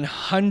the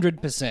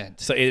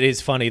 100%. So it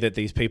is funny that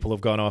these people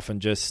have gone off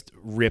and just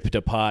ripped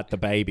apart the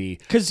baby.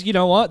 Because you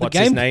know what, what's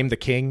his name? The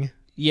king.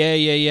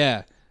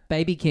 Yeah.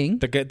 Baby king.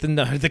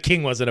 The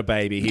king wasn't a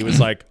baby. He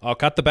was like, I'll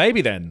cut the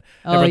baby then.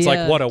 Everyone's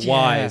like, what a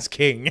wise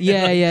king.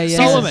 Yeah.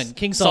 Solomon,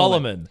 King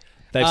Solomon.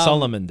 They've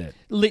Solomoned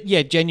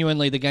it.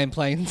 Genuinely, the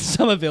gameplay in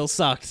Somerville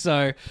sucked.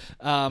 So,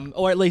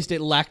 or at least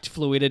it lacked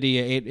fluidity.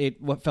 It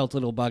felt a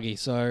little buggy.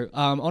 So,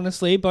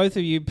 honestly, both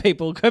of you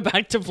people go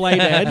back to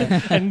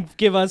Playdead and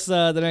give us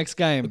the next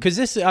game.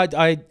 Because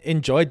I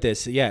enjoyed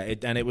this. Yeah,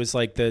 and it was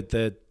like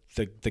the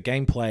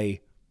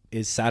gameplay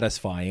is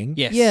satisfying.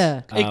 Yes.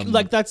 Yeah.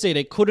 That's it.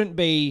 It couldn't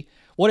be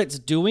what it's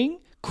doing.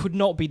 Could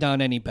not be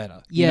done any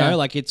better. Yeah.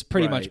 It's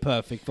pretty much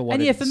perfect for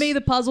what. And for me, the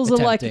puzzles are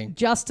like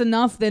just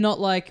enough. They're not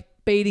like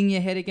beating your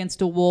head against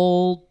a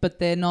wall, but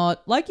they're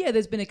not like,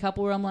 there's been a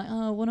couple where I'm like,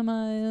 oh, what am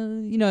I,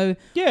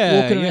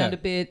 walking around a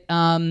bit.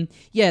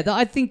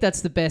 I think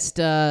that's the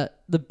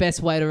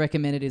best way to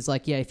recommend it is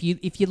like, if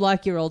you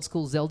like your old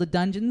school Zelda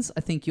dungeons,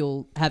 I think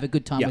you'll have a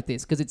good time with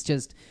this because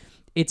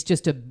it's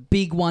just a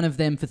big one of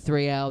them for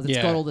 3 hours. It's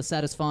got all the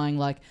satisfying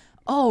like,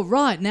 oh,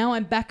 right, now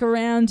I'm back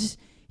around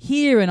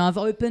here and I've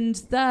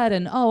opened that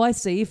and oh, I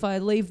see, if I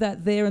leave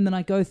that there and then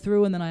I go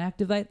through and then I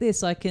activate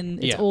this, I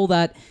can, it's all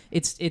that,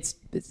 it's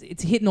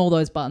hitting all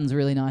those buttons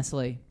really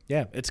nicely.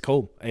 Yeah, it's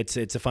cool. It's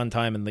a fun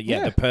time and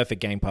the perfect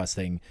Game Pass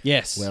thing.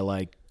 Yes. We're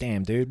like,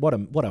 damn dude, what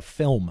a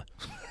film.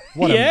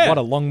 What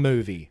a long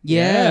movie.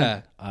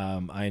 Yeah.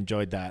 I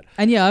enjoyed that.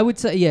 And I would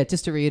say,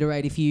 just to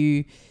reiterate, if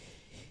you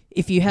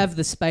have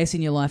the space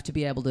in your life to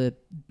be able to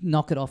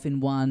knock it off in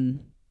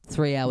 1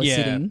 3-hour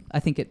sitting, I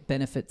think it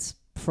benefits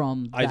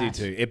from that. I do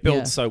too. It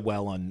builds so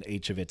well on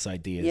each of its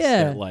ideas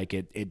that like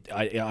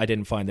I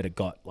didn't find that it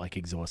got like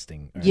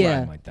exhausting or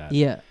anything like that.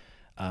 Yeah.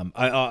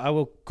 I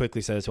will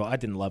quickly say as well, I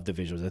didn't love the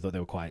visuals. I thought they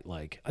were quite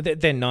like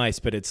they're nice,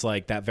 but it's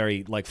like that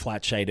very like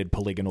flat shaded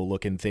polygonal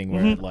looking thing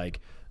where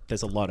like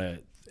there's a lot of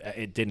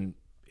it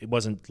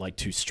wasn't like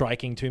too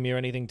striking to me or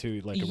anything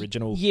too like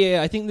original.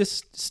 Yeah, I think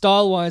this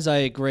style wise I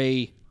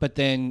agree. But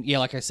then,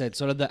 like I said,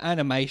 sort of the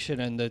animation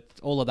and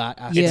all of that.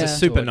 It's a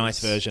super nice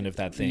version of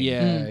that thing.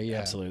 Yeah,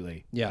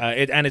 absolutely. Yeah,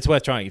 and it's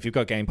worth trying if you've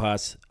got Game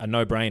Pass. A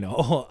no-brainer.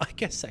 Or I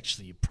guess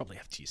actually you probably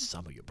have to use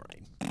some of your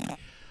brain.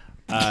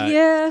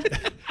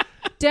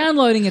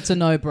 Downloading it's a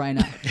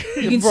no-brainer.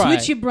 You can Right.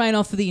 switch your brain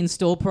off for the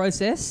install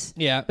process.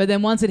 Yeah. But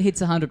then once it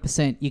hits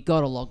 100%, you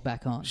got to log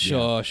back on.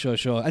 Sure.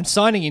 And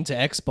signing into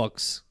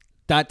Xbox,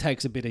 that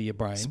takes a bit of your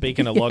brain.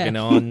 Speaking of logging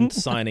on,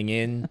 signing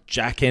in,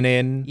 jacking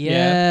in,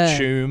 Yeah.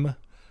 Choom.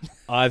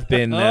 I've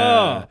been.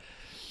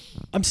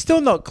 I'm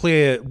still not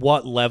clear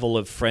what level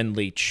of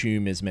friendly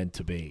Choom is meant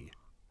to be.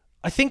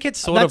 I think it's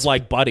sort of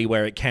like Buddy,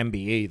 where it can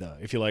be either.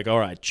 If you're like, all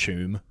right,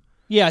 Choom.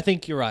 Yeah, I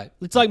think you're right.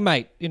 It's like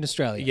mate in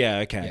Australia. Yeah,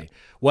 okay. Yeah.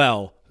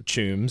 Well,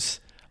 Chooms.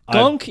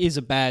 Gonk is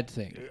a bad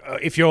thing.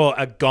 If you're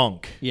a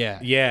gonk,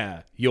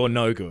 yeah, you're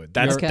no good.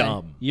 That's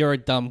dumb. You're a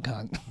dumb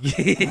cunt.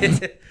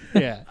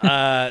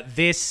 Yeah.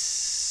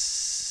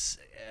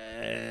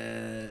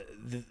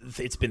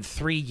 It's been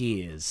 3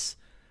 years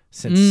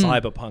since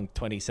Cyberpunk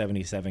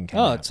 2077 came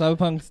out. Oh, it's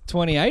Cyberpunk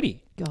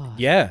 2080. God.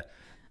 Yeah.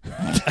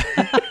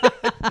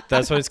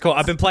 That's what it's called.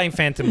 I've been playing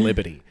Phantom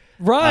Liberty.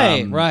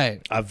 Right.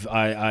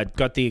 I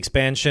got the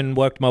expansion,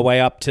 worked my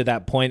way up to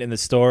that point in the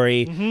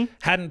story. Mm-hmm.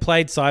 Hadn't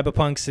played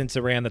Cyberpunk since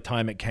around the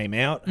time it came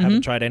out. Mm-hmm.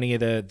 Haven't tried any of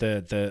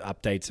the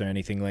updates or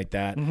anything like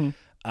that.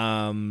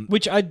 Mm-hmm.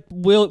 Which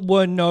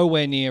were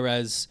nowhere near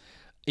as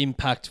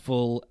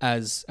impactful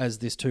as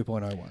this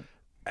 2.0 one.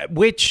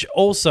 Which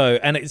also,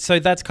 so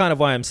that's kind of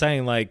why I'm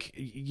saying, like,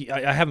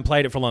 I haven't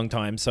played it for a long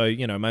time, so,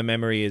 you know, my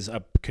memory is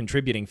a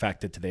contributing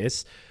factor to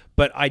this.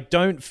 But I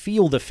don't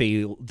feel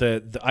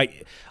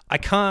I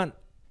can't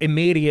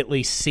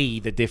immediately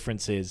see the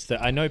differences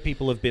that I know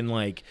people have been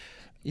like.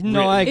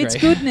 No, I agree. It's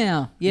good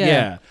now.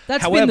 Yeah.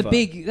 That's However,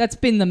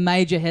 been the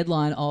major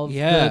headline of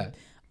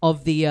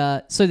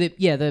the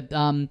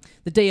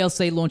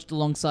DLC launched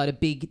alongside a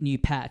big new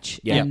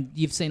patch. Yeah. And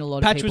you've seen a lot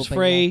of patch people was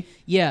free. Like,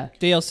 yeah.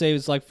 DLC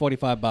was like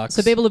 $45.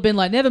 So people have been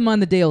like, never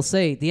mind the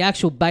DLC. The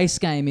actual base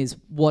game is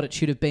what it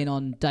should have been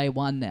on day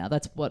one now.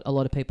 That's what a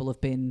lot of people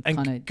have been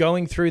kind of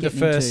going through the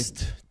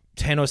first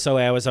 10 or so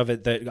hours of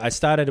it. That I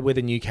started with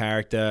a new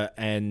character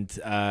and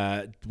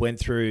went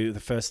through the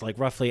first like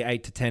roughly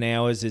 8 to 10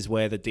 hours is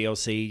where the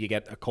DLC, you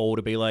get a call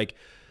to be like,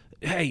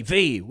 hey,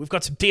 V, we've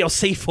got some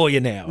DLC for you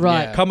now.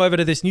 Right. Yeah. Come over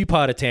to this new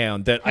part of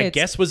town that I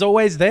guess was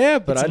always there,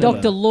 but I don't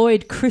know. Dr.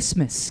 Lloyd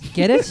Christmas.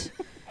 Get it?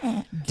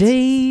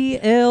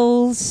 DLC.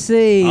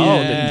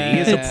 Oh, the D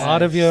is a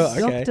part of your...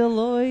 Okay. Dr.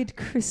 Lloyd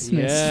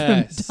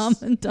Christmas from Dumb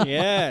and Dumber.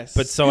 Yes.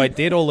 But so I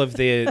did all of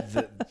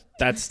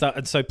that stuff,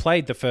 and so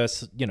played the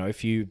first,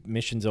 few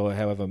missions or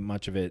however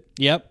much of it.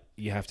 Yep.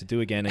 You have to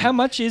do again. How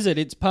much is it?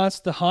 It's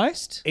past the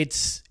heist?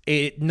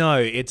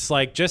 It's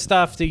like just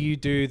after you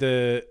do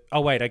the... Oh,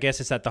 wait, I guess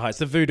it's at the heist.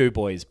 The Voodoo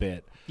Boys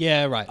bit.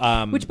 Yeah,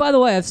 right. Which, by the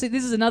way, this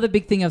is another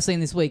big thing I've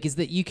seen this week, is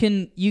that you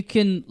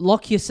can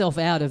lock yourself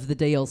out of the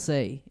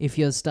DLC if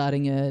you're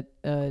starting a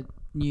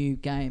new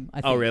game,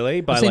 I think. Oh,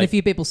 really? I've seen a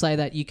few people say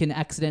that you can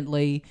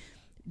accidentally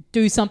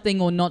do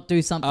something or not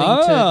do something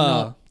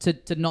that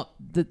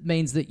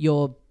means that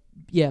you're...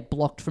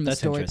 blocked from the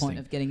story point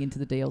of getting into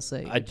the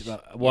DLC.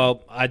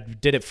 I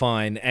did it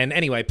fine. And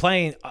anyway,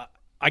 playing,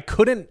 I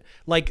couldn't,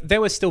 like, there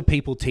were still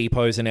people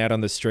T-posing out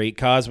on the street.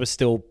 Cars were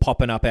still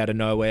popping up out of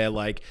nowhere.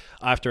 Like,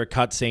 after a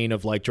cutscene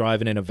of, like,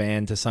 driving in a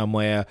van to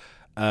somewhere,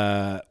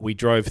 we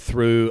drove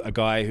through a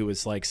guy who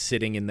was, like,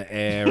 sitting in the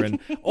air. And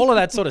all of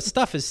that sort of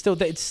stuff is still,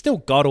 it's still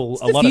got a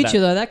lot of that. The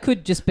future, though, that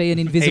could just be an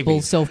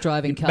invisible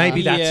self-driving car.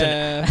 Maybe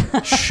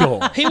that's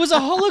sure. He was a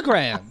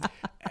hologram.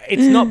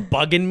 It's not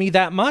bugging me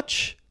that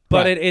much.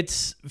 But it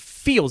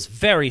feels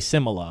very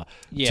similar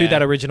to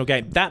that original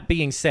game. That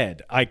being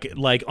said,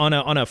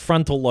 on a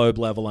frontal lobe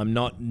level, I'm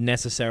not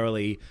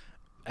necessarily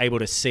able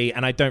to see,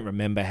 and I don't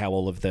remember how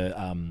all of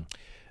the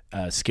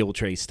skill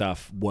tree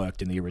stuff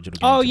worked in the original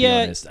game, to be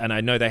honest. And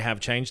I know they have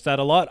changed that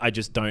a lot. I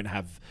just don't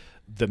have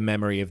the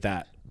memory of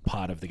that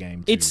part of the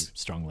game too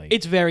strongly.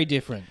 It's very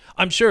different.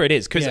 I'm sure it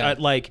is, because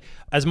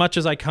as much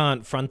as I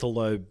can't frontal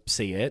lobe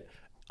see it,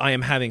 I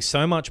am having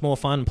so much more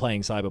fun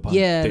playing Cyberpunk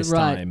this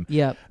time.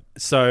 Yeah.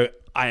 So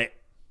I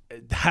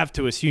have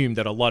to assume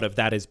that a lot of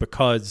that is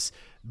because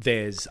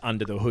there's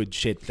under the hood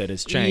shit that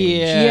has changed.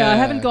 Yeah, I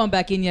haven't gone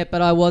back in yet,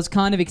 but I was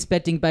kind of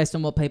expecting, based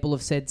on what people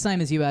have said, same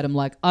as you, Adam,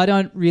 like, I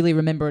don't really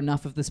remember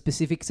enough of the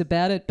specifics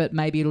about it, but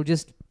maybe it'll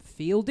just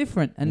feel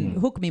different and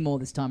hook me more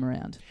this time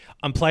around.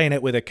 I'm playing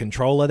it with a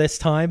controller this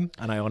time,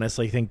 and I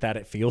honestly think that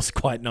it feels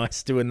quite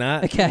nice doing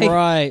that. Okay.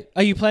 Right.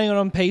 Are you playing it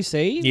on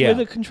PC? Yeah.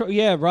 With a control?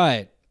 Yeah,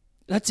 right.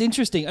 That's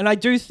interesting. And I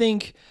do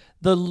think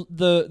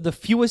the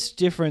fewest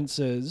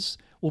differences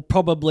will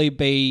probably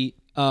be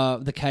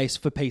the case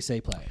for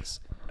PC players.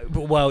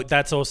 Well,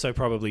 that's also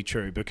probably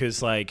true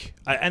because,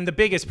 and the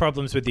biggest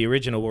problems with the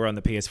original were on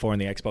the PS4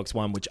 and the Xbox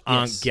One, which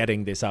aren't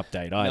getting this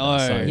update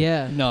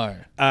either. No.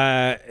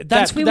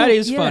 That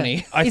is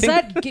funny. Is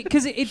that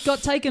because it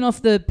got taken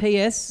off the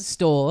PS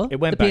store? It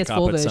went the back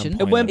PS4 up at some version.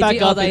 point. It went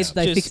back up. They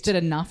fixed it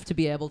enough to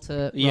be able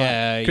to.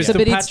 Yeah, because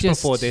the patch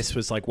before this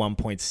was like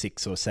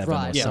 1.6 or 7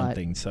 or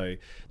something. Right. So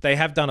they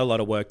have done a lot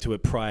of work to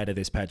it prior to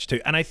this patch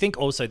too. And I think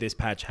also this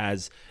patch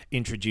has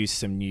introduced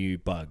some new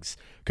bugs.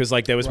 Because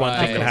there was one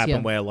thing that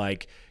happened where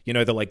the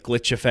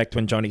glitch effect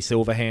when Johnny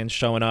Silverhand's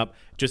showing up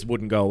just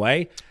wouldn't go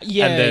away.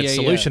 Yeah, and the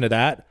solution to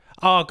that,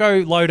 Oh, go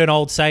load an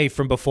old save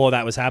from before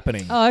that was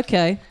happening. Oh,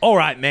 okay. All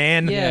right,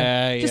 man.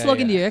 Yeah. Just log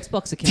into your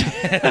Xbox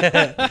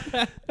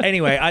account.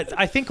 Anyway,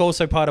 I think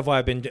also part of why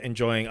I've been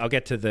enjoying, I'll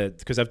get to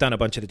because I've done a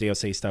bunch of the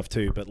DLC stuff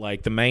too, but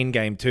like the main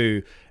game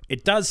too,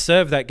 it does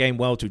serve that game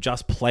well to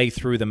just play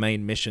through the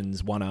main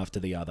missions one after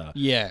the other.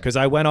 Yeah. Because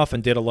I went off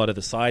and did a lot of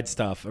the side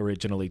stuff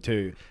originally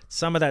too.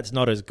 Some of that's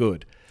not as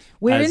good.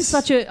 We're in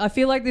such I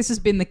feel like this has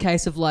been the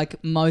case of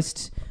like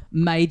most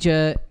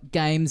major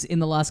games in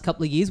the last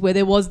couple of years where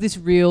there was this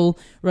real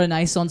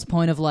renaissance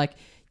point of like,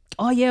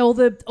 oh yeah,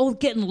 all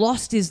getting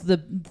lost is the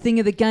thing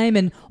of the game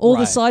and all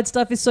the side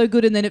stuff is so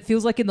good, and then it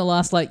feels like in the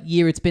last like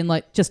year it's been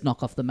like, just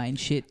knock off the main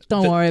shit.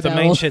 Don't worry about the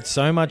main shit's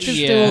so much just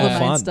do all the main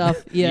fun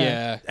stuff.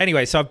 Yeah.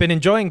 Anyway, so I've been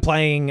enjoying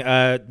playing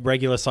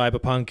regular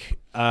Cyberpunk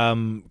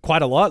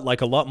quite a lot,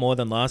 like a lot more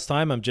than last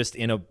time. I'm just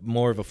in a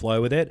more of a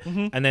flow with it.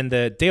 And then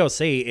the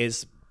DLC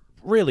is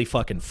really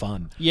fucking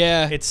fun.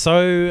 Yeah. It's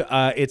so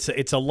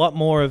it's a lot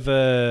more of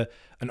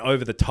an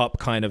over the top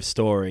kind of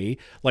story.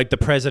 Like the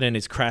president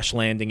is crash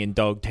landing in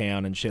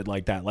Dogtown and shit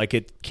like that. Like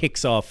it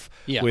kicks off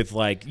with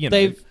like, you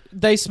know,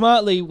 they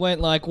smartly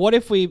went like, what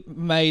if we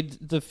made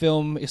the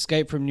film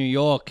Escape from New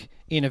York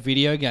in a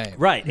video game?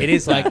 Right. It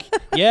is like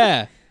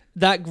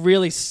that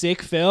really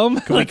sick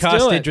film. Can we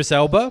cast Idris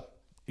Elba?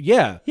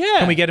 Yeah.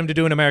 Can we get him to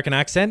do an American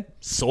accent?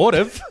 Sort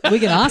of. We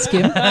can ask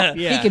him.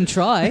 He can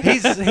try.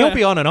 He'll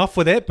be on and off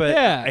with it, but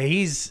Yeah.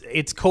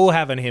 it's cool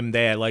having him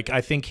there. Like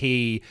I think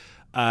he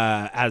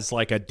as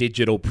like a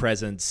digital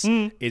presence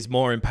is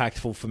more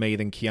impactful for me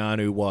than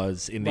Keanu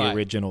was in the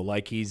original.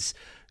 Like he's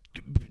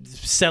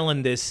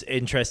selling this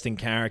interesting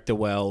character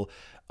well.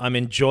 I'm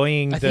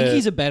enjoying I think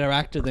he's a better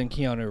actor than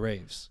Keanu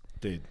Reeves.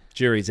 Dude,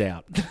 jury's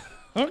out.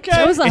 Okay.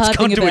 That was the It's hard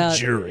gone thing to about... a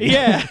jury.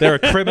 Yeah. There are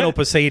criminal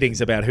proceedings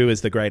about who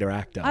is the greater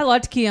actor. I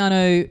liked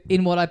Keanu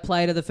in what I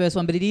played of the first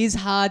one, but it is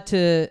hard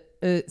to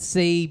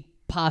see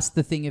past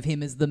the thing of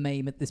him as the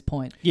meme at this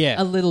point. Yeah.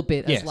 A little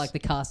bit Yes. as like the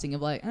casting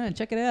of like, oh,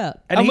 check it out.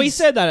 And we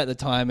said that at the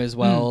time as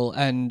well,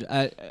 and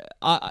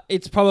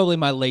it's probably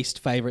my least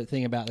favorite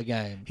thing about the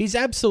game. He's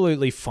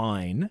absolutely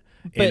fine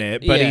in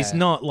it, but he's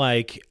not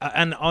like...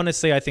 And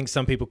honestly, I think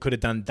some people could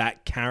have done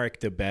that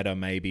character better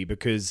maybe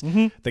because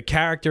the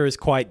character is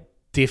quite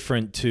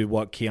different to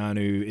what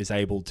Keanu is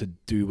able to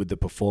do with the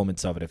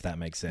performance of it, if that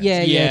makes sense.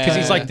 Yeah. Because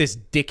he's like this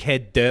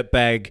dickhead,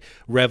 dirtbag,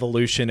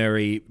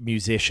 revolutionary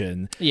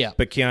musician. Yeah.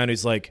 But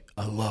Keanu's like,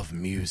 I love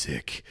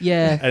music.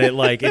 Yeah. And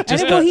it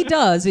just... well, he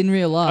does in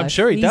real life. I'm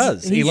sure he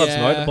does. He loves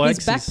motorbikes.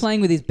 He's back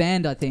playing with his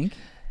band, I think.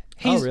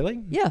 Oh,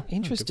 really? Yeah.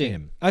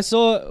 Interesting. I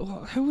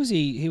saw, who was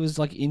he? He was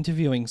like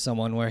interviewing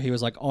someone where he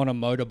was like on a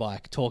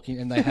motorbike talking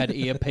and they had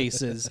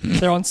earpieces.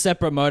 They're on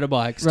separate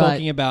motorbikes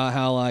talking about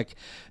how like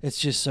it's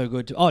just so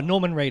good to... Oh,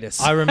 Norman Reedus.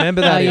 I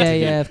remember that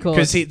interview. Yeah, of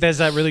course. Because there's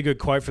that really good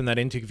quote from that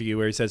interview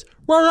where he says...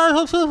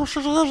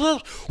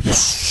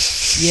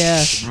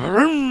 Yeah.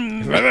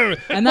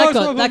 And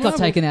that got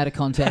taken out of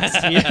context.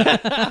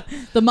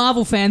 The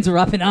Marvel fans are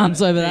up in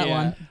arms over that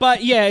one.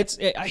 But yeah,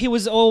 he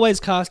was always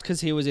cast because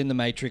he was in The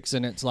Matrix,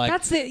 and it's like,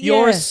 That's it,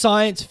 you're a yeah.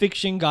 science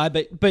fiction guy,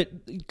 but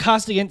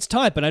cast against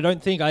type. And I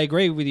don't think, I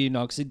agree with you,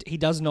 Knox, he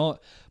does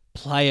not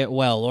play it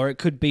well, or it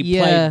could be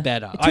played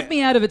better. It took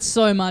me out of it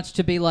so much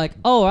to be like,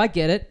 oh, I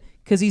get it.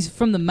 Because he's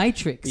from The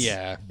Matrix.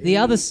 Yeah. The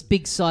other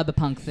big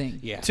cyberpunk thing.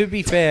 Yeah. To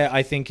be fair,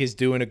 I think he's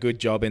doing a good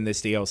job in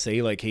this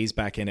DLC. Like, he's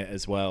back in it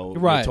as well.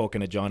 Right. We're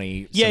talking to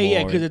Johnny some Yeah,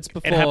 more. because it's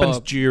before... It happens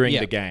during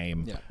Yeah. the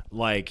game. Yeah.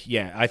 Like,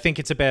 I think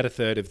it's about a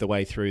third of the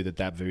way through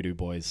that Voodoo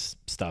Boys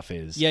stuff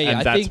is. Yeah, And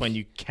I that's think- when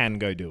you can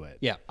go do it.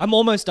 Yeah, I'm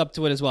almost up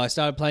to it as well. I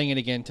started playing it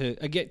again to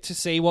get to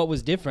see what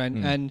was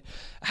different, and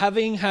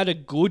having had a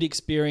good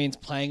experience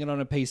playing it on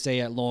a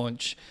PC at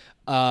launch,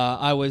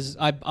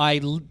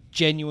 I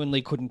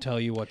genuinely couldn't tell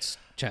you what's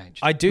changed.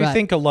 I do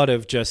think a lot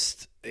of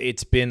just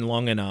it's been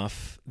long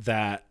enough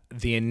that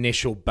the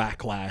initial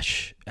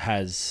backlash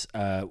has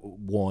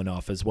worn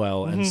off as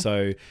well, and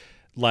so.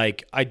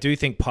 Like, I do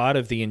think part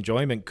of the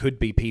enjoyment could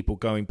be people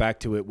going back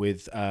to it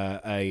with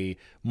a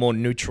more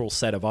neutral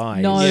set of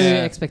eyes. No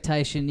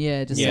expectation,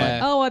 just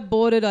like, oh, I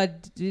bought it.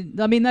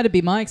 I mean, that'd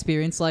be my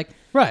experience. Like,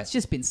 it's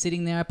just been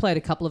sitting there. I played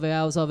a couple of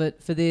hours of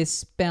it for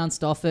this,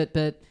 bounced off it,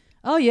 but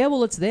oh yeah,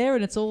 well, it's there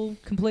and it's all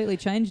completely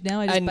changed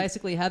now. I just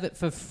basically have it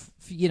for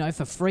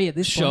free at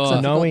this point. 'Cause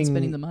I've forgotten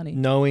spending the money.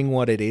 Knowing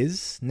what it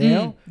is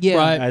now,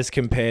 as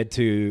compared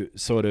to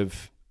sort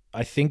of,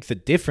 I think the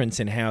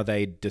difference in how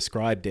they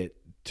described it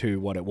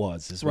to what it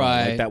was as well.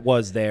 Like, that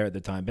was there at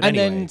the time. But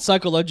anyway. Then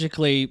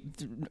psychologically,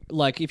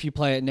 like if you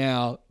play it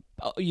now,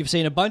 you've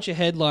seen a bunch of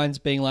headlines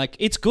being like,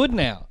 it's good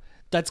now.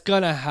 That's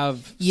going to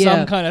have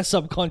some kind of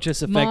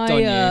subconscious effect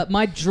on you.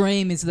 My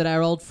dream is that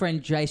our old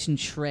friend Jason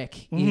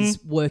Schreck is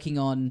working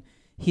on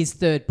his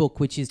third book,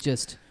 which is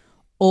just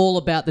all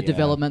about the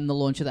development and the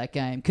launch of that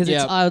game. Because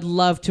I would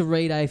love to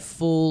read a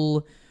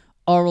full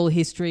oral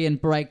history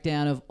and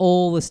breakdown of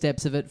all the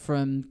steps of it,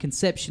 from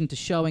conception to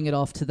showing it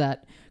off to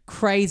that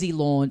crazy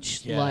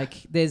launch.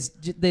 Like there's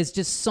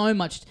just so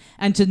much,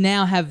 and to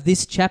now have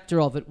this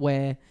chapter of it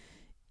where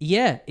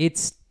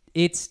it's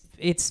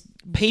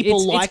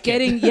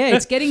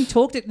it's getting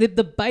talked.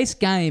 The base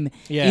game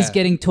is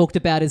getting talked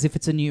about as if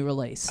it's a new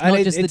release, not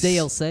just the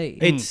DLC.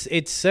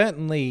 It's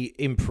certainly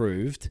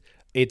improved.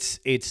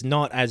 It's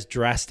not as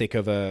drastic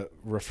of a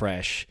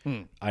refresh,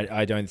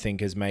 I don't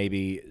think, as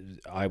maybe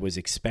I was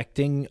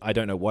expecting. I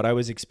don't know what I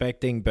was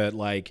expecting, but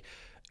like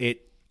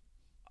it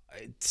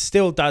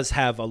still does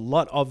have a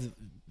lot of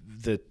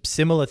the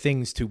similar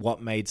things to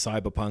what made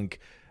Cyberpunk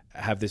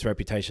have this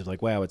reputation of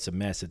like, wow, it's a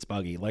mess, it's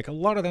buggy. Like a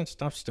lot of that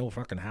stuff's still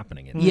fucking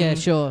happening in Yeah,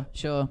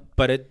 sure.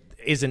 But it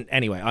isn't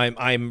anyway.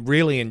 I'm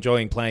really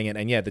enjoying playing it,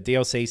 and yeah, the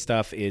DLC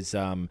stuff is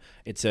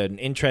it's an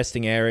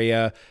interesting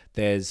area.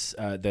 There's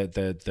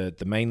the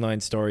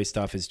mainline story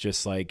stuff is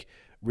just like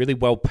really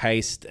well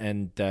paced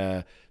and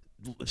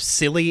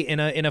silly in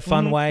a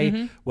fun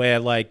way, where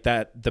like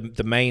that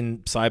the main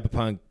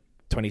Cyberpunk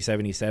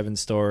 2077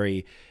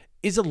 story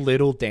is a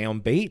little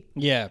downbeat.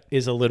 Yeah.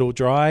 Is a little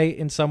dry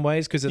in some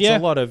ways because it's a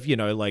lot of,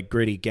 like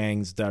gritty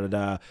gangs,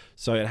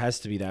 so it has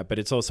to be that. But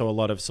it's also a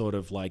lot of sort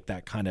of like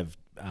that kind of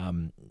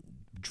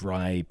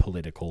dry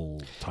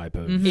political type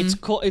of...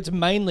 It's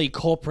mainly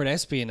corporate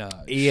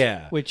espionage.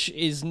 Yeah. Which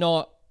is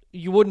not...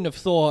 You wouldn't have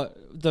thought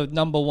the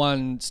number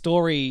one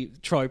story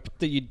trope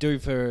that you'd do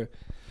for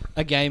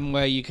a game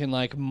where you can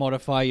like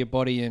modify your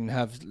body and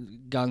have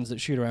guns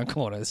that shoot around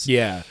corners.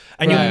 Yeah.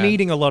 And you're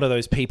meeting a lot of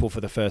those people for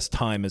the first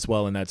time as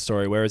well in that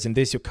story. Whereas in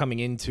this, you're coming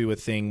into a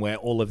thing where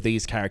all of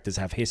these characters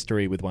have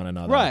history with one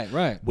another.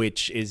 Right.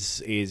 Which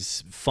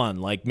is fun.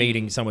 Like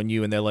meeting someone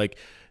new and they're like,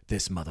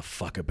 this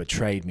motherfucker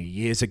betrayed me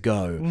years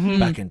ago,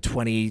 back in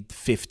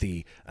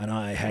 2050, and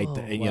I hate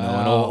that, and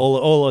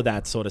all of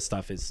that sort of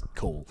stuff is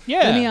cool.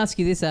 Yeah. Let me ask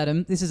you this,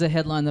 Adam. This is a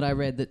headline that I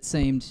read that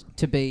seemed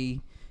to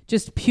be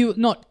just pure,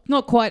 not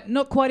quite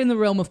in the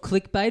realm of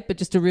clickbait, but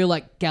just a real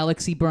like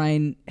galaxy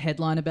brain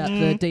headline about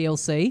the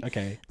DLC.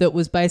 Okay. That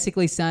was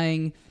basically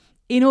saying,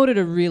 in order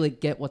to really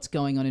get what's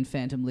going on in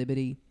Phantom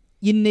Liberty,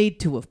 you need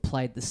to have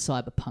played the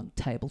Cyberpunk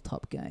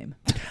tabletop game.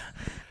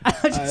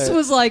 I just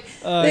was like,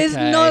 there's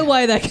no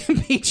way that can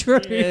be true.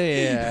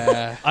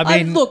 Yeah. I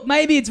mean, look,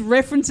 maybe it's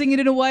referencing it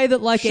in a way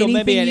that like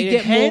anything you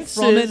get more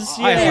from it.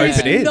 I hope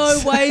it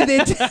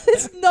is.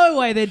 There's no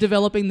way they're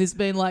developing this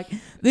being like,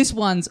 this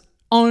one's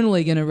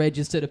only going to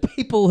register to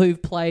people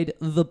who've played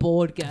the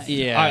board game.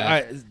 Yeah.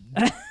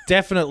 I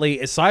definitely,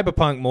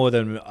 Cyberpunk, more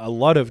than a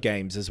lot of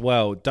games as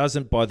well,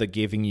 doesn't bother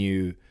giving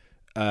you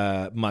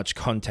much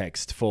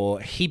context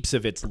for heaps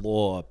of its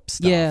lore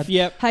stuff. Yeah.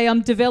 Yep. Hey,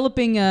 I'm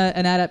developing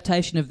an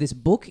adaptation of this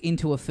book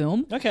into a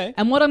film. Okay.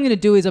 And what I'm going to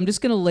do is I'm just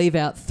going to leave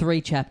out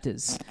 3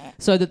 chapters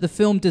so that the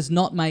film does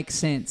not make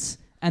sense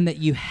and that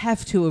you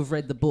have to have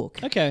read the book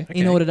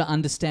in order to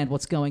understand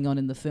what's going on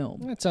in the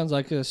film. That sounds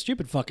like a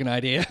stupid fucking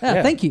idea.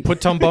 Thank you.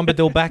 Put Tom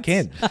Bombadil back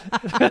in.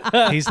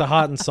 He's the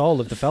heart and soul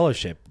of the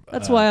Fellowship.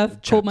 That's why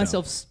I've called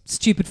myself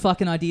Stupid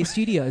Fucking Idea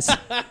Studios.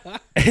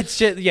 It's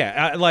just,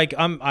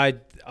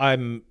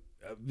 I'm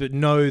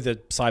know the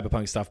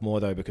Cyberpunk stuff more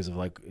though because of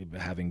like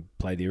having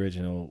played the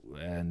original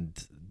and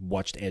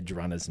watched Edge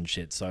Runners and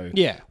shit. So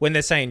when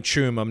they're saying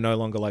Choom, I'm no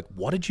longer like,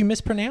 what did you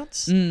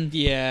mispronounce?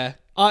 Yeah.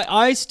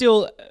 I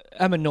still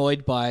am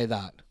annoyed by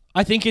that.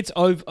 I think it's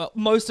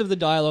most of the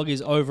dialogue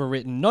is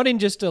overwritten, not in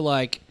just a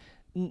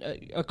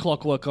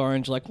Clockwork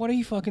Orange, like, what are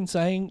you fucking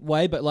saying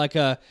way, but like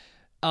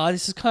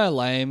this is kind of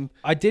lame.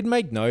 I did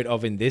make note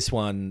of in this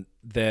one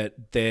that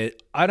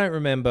I don't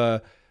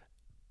remember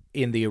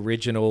in the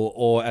original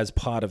or as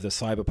part of the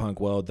Cyberpunk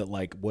world that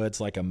like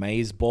words like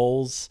amaze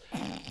balls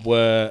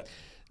were...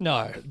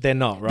 No, they're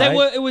not, right? They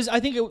were. It was. I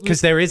think it was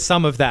because there is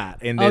some of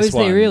that in this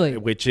one. Is there really?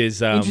 Which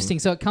is interesting.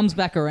 So it comes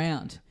back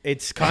around.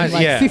 It's kind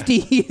of 50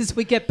 years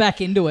we get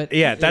back into it.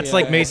 Yeah, that's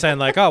like me saying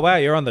like, "Oh wow,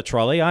 you're on the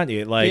trolley, aren't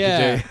you?" Like,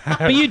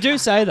 but you do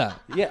say that.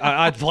 Yeah,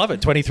 I'd love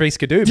it. 23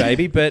 skidoo,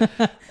 baby. But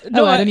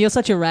no, Adam, you're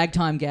such a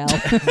ragtime gal.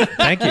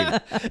 Thank you.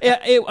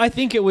 I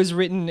think it was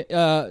written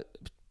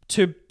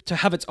to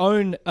have its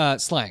own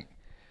slang.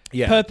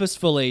 Yeah.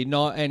 Purposefully,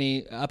 not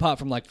any, apart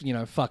from like,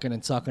 fucking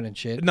and sucking and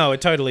shit. No, it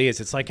totally is.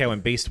 It's like how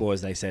in Beast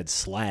Wars they said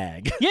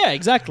slag. Yeah,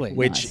 exactly.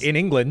 Which in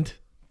England,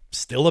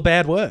 still a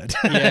bad word.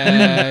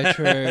 Yeah,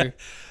 true.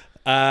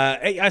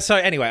 So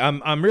anyway,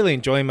 I'm really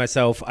enjoying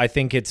myself. I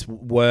think it's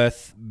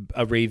worth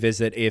a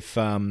revisit if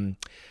I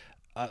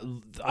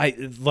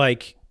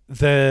like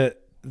the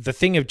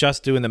thing of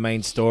just doing the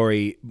main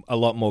story a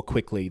lot more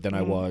quickly than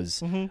I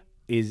was.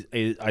 Is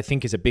I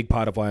think is a big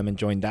part of why I'm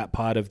enjoying that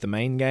part of the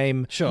main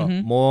game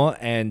more,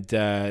 and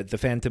the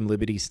Phantom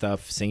Liberty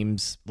stuff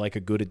seems like a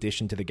good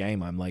addition to the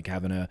game. I'm like I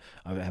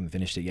haven't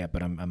finished it yet,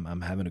 but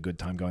I'm having a good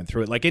time going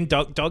through it. Like in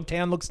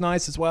Dogtown looks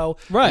nice as well.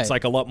 Right, it's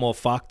like a lot more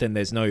fucked, and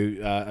there's no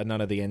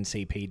none of the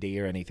NCPD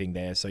or anything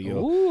there. So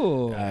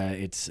you're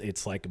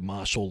it's like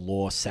martial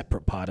law,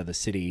 separate part of the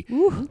city.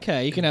 Ooh,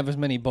 okay, you can have as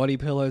many body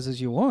pillows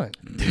as you want,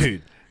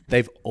 dude.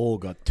 They've all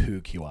got 2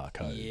 QR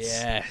codes.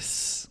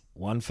 Yes.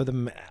 One for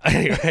the...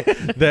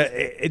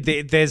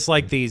 Anyway, there's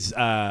like these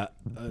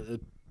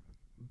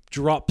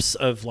drops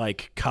of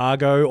like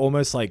cargo,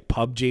 almost like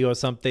PUBG or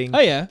something. Oh,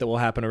 yeah. That will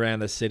happen around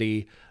the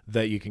city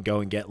that you can go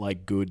and get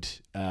like good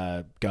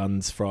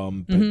guns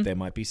from, but there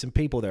might be some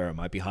people there. It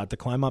might be hard to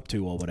climb up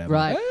to or whatever.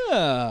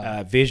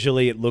 Right.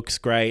 Visually, it looks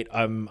great.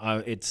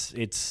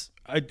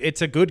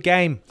 It's a good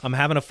game. I'm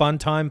having a fun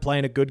time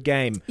playing a good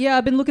game. Yeah,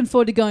 I've been looking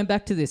forward to going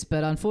back to this,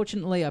 but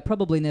unfortunately, I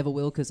probably never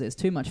will because there's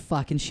too much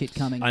fucking shit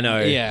coming. I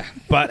know. Yeah,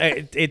 but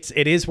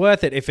it is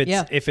worth it if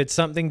it's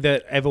something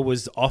that ever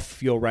was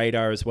off your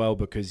radar as well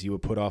because you were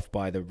put off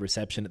by the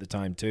reception at the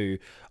time too.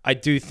 I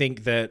do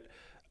think that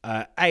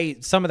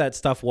some of that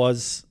stuff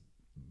was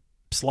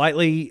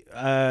slightly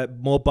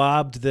more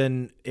barbed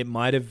than it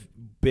might have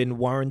been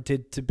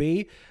warranted to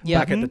be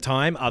back at the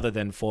time, other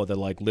than for the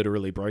like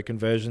literally broken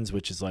versions,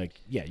 which is like,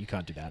 yeah, you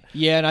can't do that.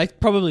 Yeah, and I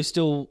probably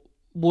still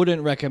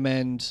wouldn't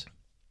recommend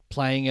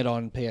playing it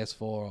on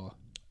PS4 or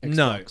Xbox.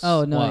 No.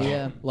 Oh, no,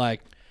 yeah. Like,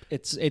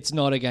 it's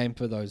not a game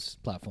for those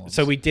platforms.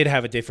 So we did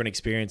have a different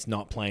experience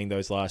not playing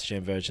those last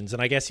gen versions,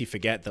 and I guess you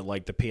forget that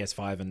like the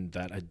PS5 and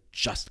that had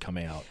just come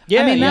out.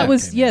 Yeah, I mean that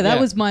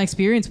was my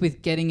experience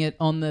with getting it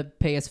on the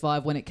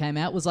PS5 when it came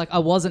out. Was like I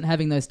wasn't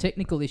having those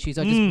technical issues.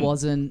 I just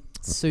wasn't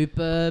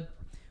super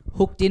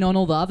hooked in on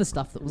all the other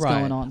stuff that was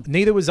going on.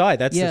 Neither was I.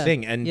 That's the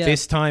thing. And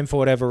this time, for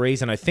whatever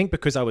reason, I think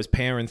because I was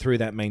powering through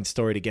that main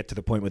story to get to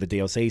the point where the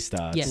DLC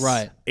starts. Yes.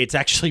 Right. It's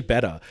actually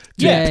better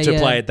to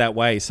play it that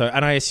way. So,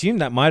 and I assume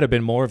that might have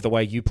been more of the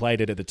way you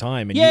played it at the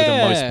time, and you were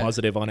the most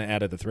positive on it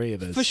out of the three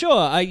of us. For sure.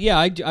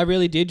 I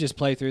really did just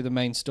play through the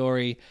main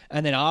story,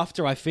 and then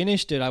after I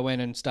finished it, I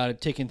went and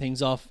started ticking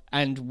things off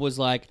and was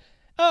like,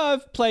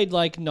 I've played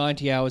like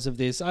 90 hours of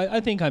this.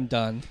 I think I'm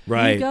done.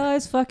 Right. You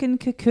guys, fucking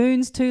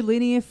Cocoon's too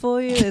linear for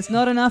you. There's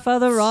not enough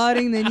other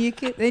writing. Then you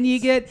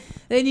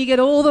get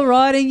all the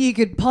writing you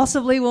could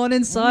possibly want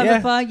in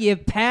Cyberpunk. You're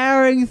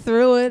powering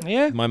through it.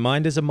 Yeah. My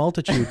mind is a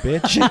multitude,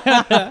 bitch.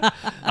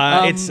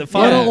 It's a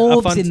lot of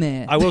orbs fun in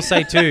there. I will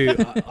say too,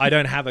 I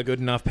don't have a good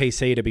enough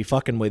PC to be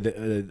fucking with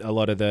a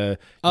lot of the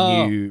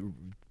new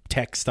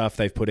tech stuff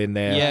they've put in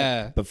there.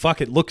 Yeah. But fuck,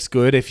 it looks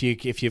good if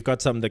you've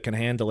got something that can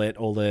handle it,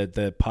 all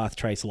the path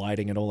trace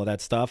lighting and all of that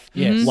stuff.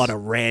 Yes. A lot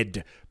of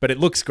red. But it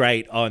looks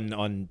great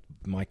on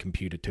my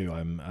computer too.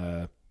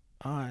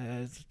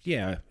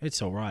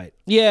 It's all right.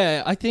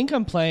 Yeah, I think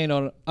I'm playing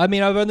on... I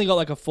mean, I've only got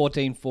like a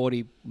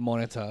 1440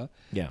 monitor,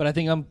 but I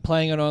think I'm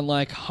playing it on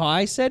like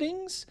high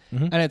settings,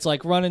 and it's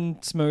like running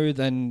smooth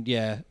and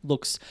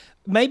looks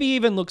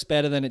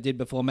better than it did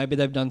before. Maybe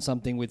they've done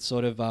something with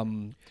sort of...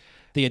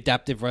 the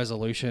adaptive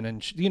resolution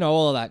and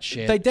all of that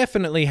shit. They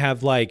definitely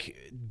have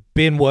like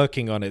been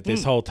working on it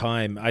this whole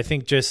time. I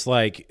think just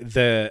like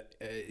the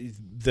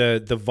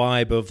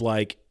vibe of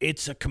like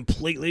it's a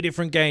completely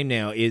different game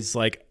now is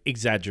like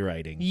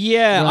exaggerating.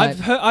 Yeah,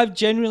 Right. I've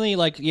genuinely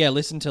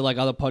listened to like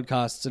other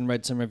podcasts and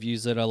read some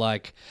reviews that are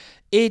like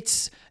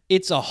it's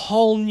a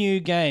whole new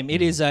game.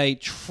 It is a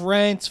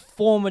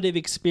transformative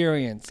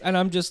experience, and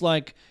I'm just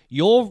like,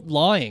 you're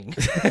lying.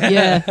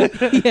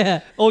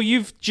 Yeah. Or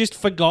you've just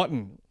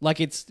forgotten. Like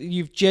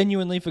you've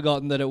genuinely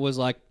forgotten that it was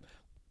like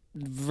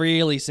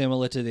really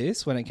similar to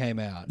this when it came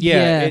out.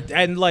 Yeah.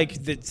 And like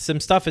some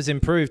stuff has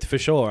improved for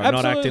sure. I'm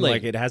not acting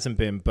like it hasn't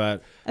been,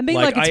 but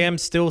I am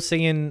still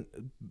seeing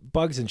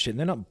bugs and shit. And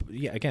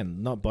they're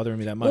not bothering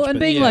me that much. Well, and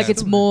being like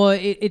it's more,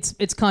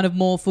 it's kind of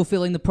more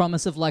fulfilling the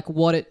promise of like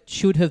what it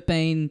should have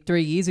been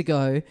 3 years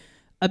ago.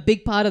 A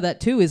big part of that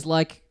too is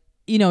like,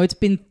 it's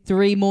been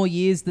 3 more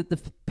years that the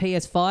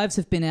PS5s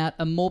have been out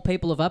and more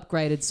people have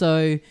upgraded.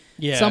 So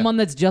someone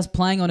that's just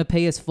playing on a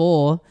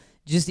PS4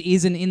 just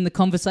isn't in the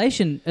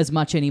conversation as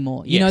much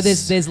anymore.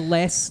 There's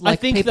less like I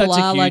think people that's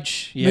are like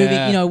huge,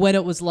 moving, when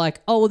it was like,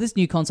 oh, well, this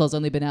new console's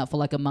only been out for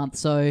like a month.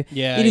 So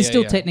it is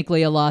still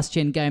technically a last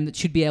gen game that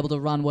should be able to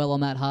run well on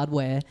that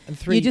hardware. And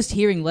you're just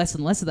hearing less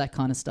and less of that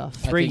kind of stuff.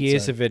 3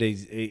 years of it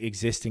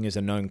existing as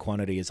a known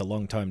quantity is a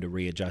long time to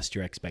readjust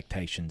your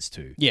expectations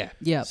to.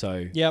 Yeah.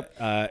 So,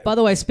 by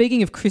the way,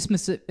 speaking of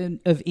Christmas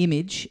of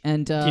image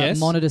and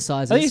monitor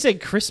sizes. I think you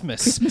said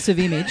Christmas of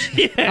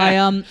image.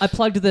 I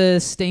plugged the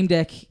Steam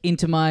Deck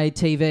into my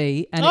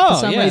TV and it for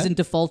some reason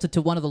defaulted to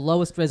one of the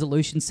lowest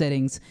resolution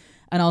settings,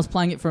 and I was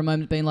playing it for a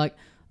moment being like,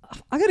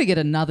 I gotta get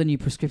another new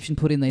prescription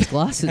put in these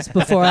glasses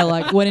before I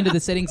like went into the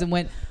settings and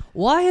went,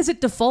 why has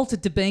it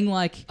defaulted to being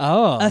like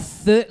a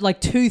third,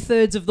 like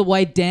 2/3 of the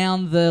way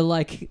down the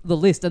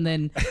list, and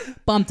then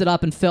bumped it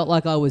up and felt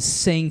like I was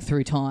seeing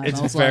through time. It's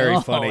I was very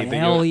like, funny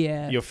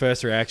that your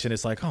first reaction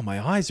is like, oh, my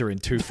eyes are in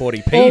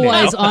 240p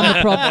Always, now. I'm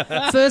the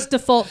problem. First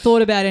default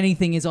thought about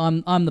anything is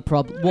I'm the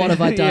problem. What have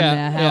I done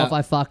now? How have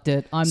I fucked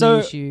it? I'm the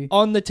issue.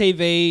 On the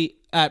TV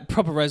at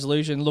proper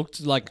resolution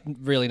looked like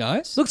really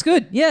nice. Looks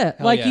good, yeah.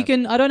 Hell you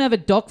can. I don't have a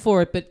dock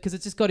for it, but because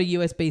it's just got a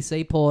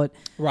USB-C port,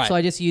 right? So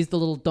I just use the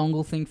little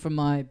dongle thing from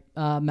my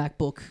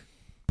MacBook,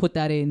 put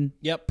that in,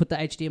 put the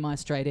HDMI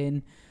straight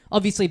in.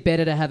 Obviously,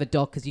 better to have a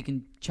dock because you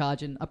can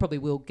charge, and I probably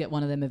will get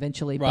one of them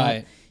eventually.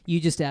 Right. But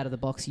you just out of the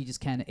box, you just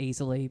can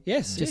easily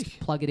just sick.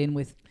 plug it in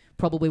with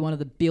probably one of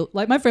the built.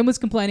 Like my friend was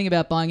complaining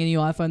about buying a new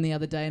iPhone the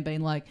other day and being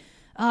like,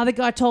 the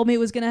guy told me it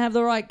was going to have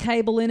the right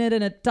cable in it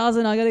and it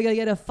doesn't. I got to go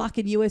get a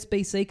fucking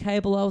USB-C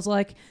cable. I was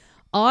like,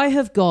 I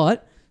have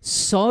got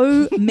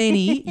so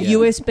many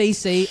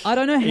USB-C. I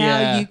don't know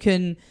how you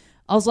can.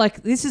 I was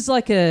like, this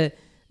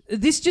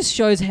just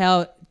shows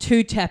how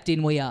too tapped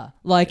in we are.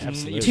 Like,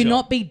 to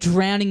not be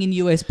drowning in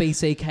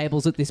USB-C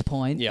cables at this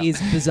point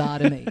is bizarre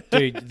to me.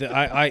 Dude,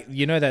 I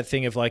you know that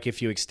thing of like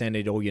if you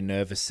extended all your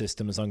nervous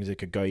system, as long as it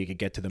could go, you could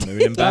get to the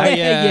moon and back?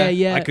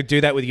 Yeah. I could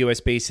do that with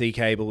USB-C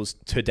cables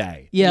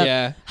today.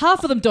 Yeah.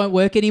 Half of them don't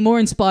work anymore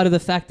in spite of the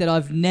fact that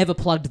I've never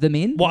plugged them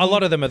in. Well, a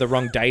lot of them are the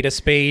wrong data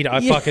speed.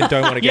 I fucking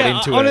don't want to get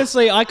into it.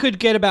 Honestly, I could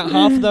get about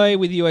half the way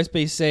with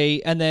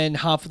USB-C and then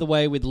half of the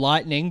way with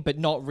Lightning, but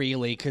not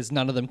really because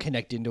none of them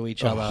connect into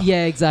each other.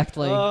 Yeah,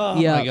 exactly. Oh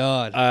my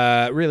God.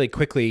 Really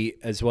quickly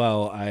as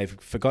well, I've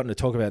forgotten to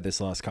talk about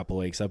this last couple of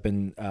weeks. I've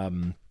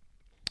been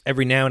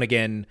every now and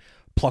again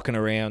plocking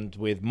around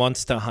with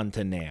Monster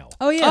Hunter now.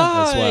 Oh,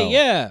 yeah. As well.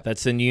 Yeah.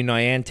 That's a new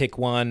Niantic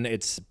one.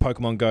 It's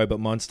Pokemon Go, but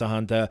Monster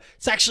Hunter.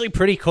 It's actually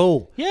pretty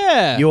cool.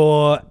 Yeah.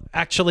 You're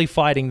actually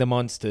fighting the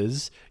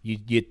monsters.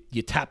 You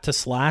tap to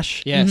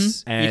slash.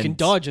 Yes. And you can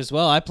dodge as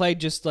well. I played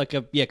just like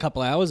a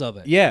couple hours of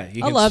it. Yeah.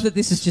 I love that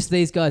this is just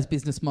these guys'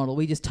 business model.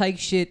 We just take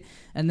shit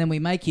and then we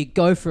make you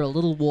go for a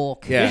little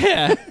walk.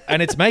 Yeah.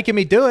 And it's making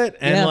me do it.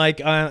 And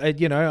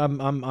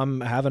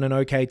I'm having an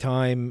okay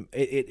time.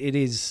 It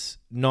is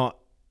not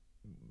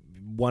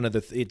one of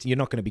the you're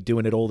not going to be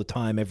doing it all the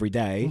time every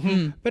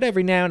day, but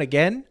every now and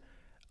again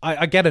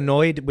I get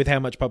annoyed with how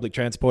much public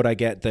transport I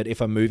get, that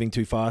if I'm moving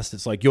too fast,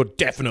 it's like, you're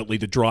definitely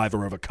the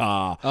driver of a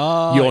car.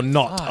 You're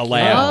not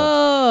allowed.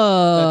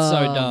 Oh, that's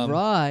so dumb.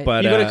 Right.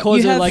 But you've got to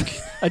cause like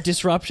a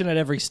disruption at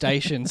every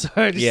station. So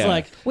it's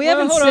like, we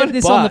haven't said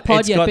this on the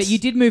pod yet, but you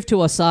did move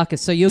to Osaka,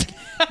 so you're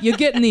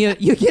getting the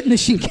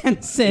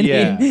Shinkansen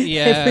in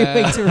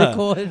every week to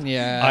record.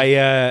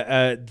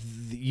 Yeah.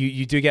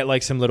 You do get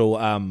like some little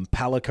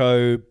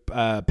Palico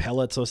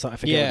pellets or something. I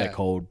forget what they're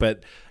called,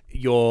 but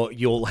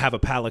you'll have a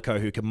Palico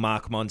who can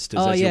mark monsters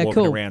as you're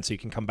walking around, so you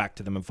can come back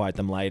to them and fight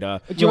them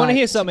later. Do you want to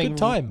hear something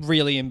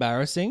really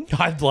embarrassing?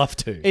 I'd love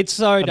to. It's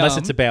so dumb. Unless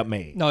it's about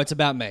me. No, it's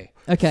about me.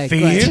 Okay, For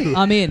great. you?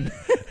 I'm in.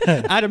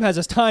 Adam has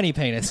a tiny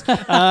penis.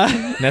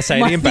 Now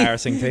say the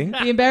embarrassing thing.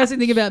 The embarrassing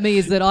thing about me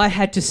is that I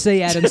had to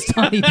see Adam's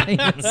tiny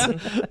penis.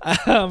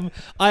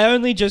 I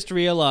only just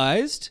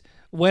realised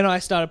when I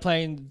started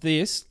playing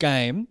this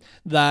game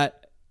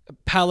that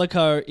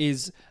Palico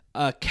is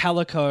a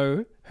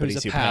calico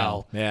who's a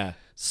pal. Yeah.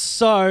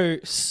 So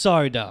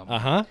dumb.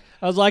 Uh-huh.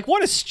 I was like,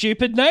 what a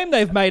stupid name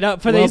they've made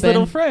up for these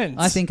little friends.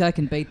 I think I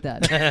can beat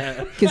that.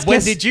 When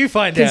did you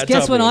find out, Because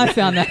guess when Tommy? I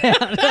found that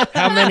out?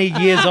 How many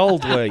years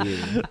old were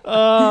you?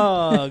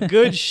 Oh,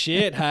 good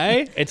shit,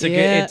 hey? It's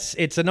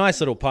it's a nice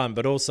little pun,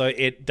 but also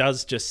it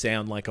does just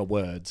sound like a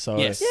word. So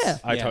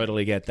I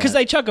totally get that. Because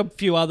they chuck a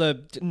few other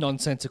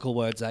nonsensical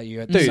words at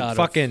you at the Dude, start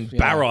fucking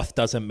Baroth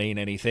doesn't mean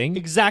anything.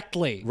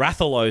 Exactly.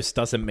 Rathalos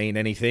doesn't mean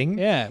anything.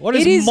 Yeah. What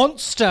does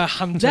Monster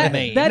Hunter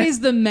mean? That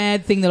is the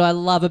mad thing that I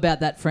love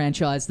about that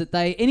franchise, that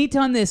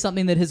anytime there's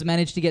something that has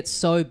managed to get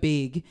so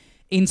big,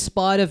 in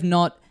spite of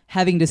not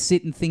having to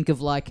sit and think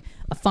of like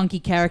a funky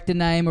character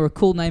name or a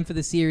cool name for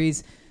the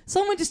series,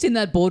 someone just in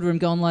that boardroom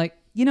going like,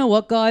 you know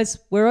what, guys,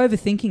 we're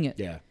overthinking it.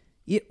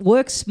 Yeah.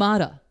 Work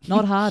smarter,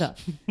 not harder.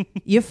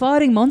 You're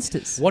fighting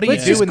monsters. What do you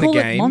do in the call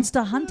it game?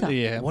 Monster Hunter.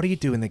 Yeah. What do you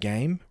do in the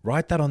game?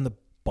 Write that on the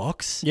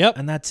box. Yep.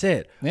 And that's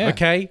it. Yeah.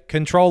 Okay.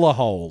 Controller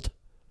hold.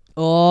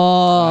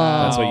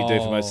 Oh. That's what you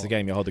do for most of the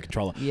game. You hold the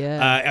controller.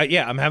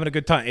 Yeah. I'm having a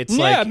good time. It's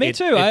me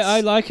too.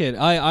 I like it.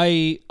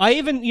 I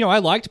even, I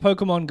liked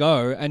Pokemon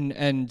Go,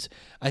 and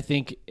I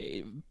think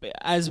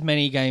as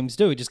many games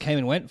do, it just came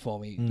and went for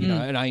me,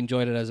 and I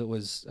enjoyed it as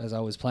I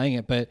was playing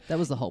it. But that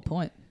was the whole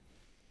point.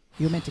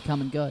 You were meant to come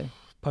and go.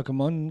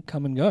 Pokemon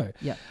come and go.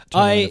 Yeah.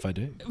 If I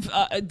do.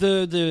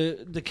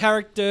 The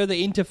character,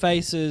 the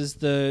interfaces,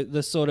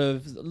 the sort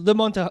of the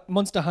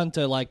Monster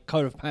Hunter like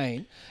coat of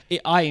paint,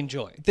 I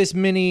enjoy. This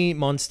mini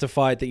monster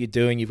fight that you're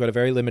doing, you've got a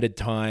very limited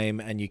time,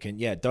 and you can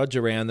dodge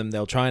around them.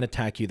 They'll try and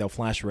attack you. They'll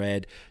flash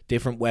red.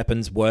 Different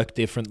weapons work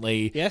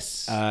differently.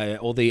 Yes.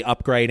 All the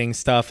upgrading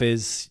stuff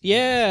is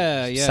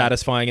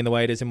satisfying in the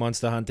way it is in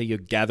Monster Hunter. You're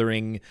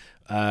gathering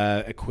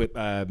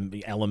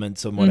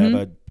elements and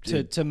whatever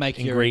to make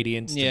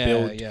ingredients to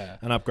build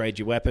and upgrade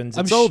your weapons.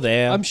 It's all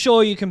there. I'm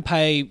sure you can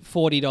pay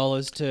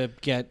 $40 to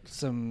get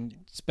some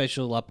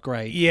special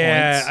upgrade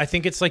points. I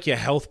think it's like your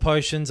health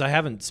potions. I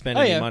haven't spent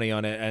any money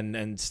on it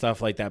and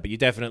stuff like that, but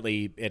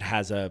it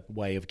has a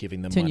way of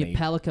giving them Turn money. your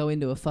Palico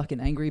into a fucking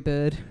Angry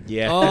Bird.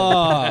 Yeah.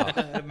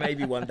 Oh.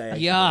 Maybe one day.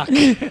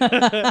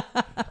 Yuck.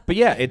 But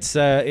yeah, it's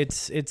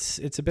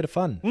a bit of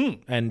fun.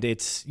 And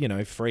it's,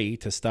 free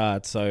to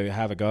start, so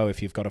have a go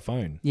if you've got a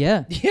phone.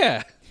 Yeah.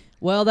 Yeah.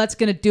 Well, that's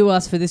going to do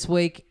us for this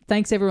week.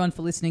 Thanks everyone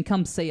for listening.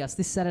 Come see us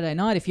this Saturday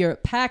night if you're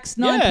at PAX,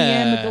 9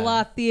 p.m. at the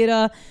La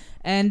Theatre.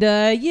 And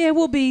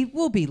we'll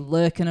be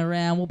lurking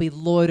around. We'll be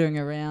loitering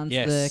around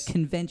the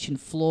convention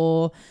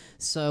floor.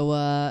 So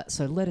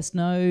let us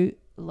know.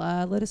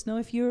 Let us know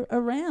if you're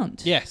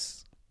around.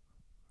 Yes.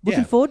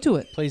 Looking forward to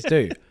it. Please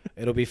do.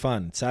 It'll be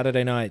fun.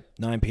 Saturday night,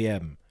 9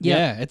 p.m.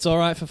 Yeah, it's all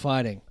right for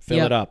fighting.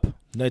 Fill it up.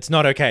 No, it's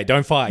not okay.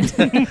 Don't fight.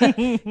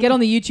 Get on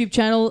the YouTube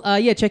channel.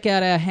 Check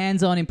out our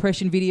hands-on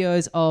impression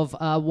videos of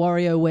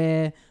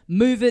WarioWare,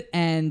 Move It,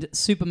 and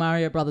Super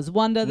Mario Brothers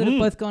Wonder that have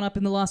both gone up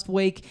in the last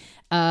week.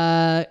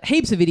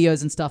 Heaps of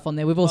videos and stuff on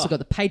there. We've also got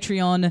the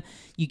Patreon.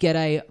 You get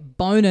a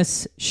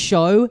bonus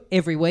show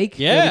every week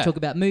where we talk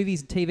about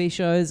movies and TV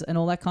shows and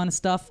all that kind of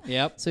stuff.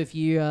 Yep. So if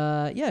you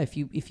want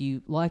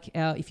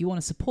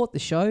to support the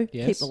show,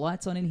 keep the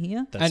lights on in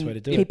here. That's the way to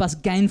do it. Keep us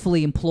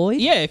gainfully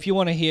employed. Yeah, if you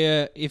want to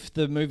hear if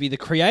the movie The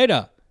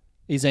Creator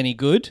is any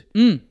good,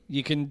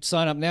 you can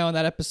sign up now and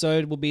that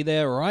episode will be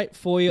there right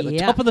for you at the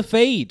top of the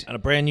feed. And a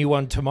brand new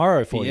one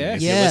tomorrow for you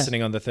if you're Yeah.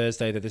 listening on the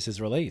Thursday that this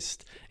is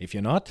released. If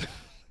you're not,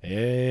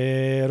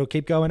 it'll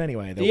keep going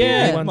anyway. There'll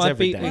be new ones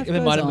every day.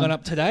 It might have gone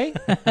up today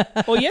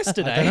or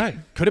yesterday. I don't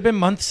know. Could have been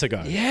months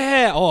ago.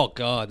 Yeah. Oh,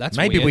 God. That's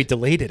Maybe weird. we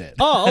deleted it.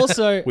 Oh,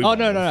 also... We oh, might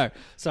no. have.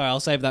 Sorry, I'll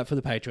save that for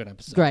the Patreon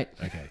episode. Great.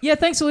 Okay. Yeah,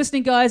 thanks for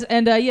listening, guys.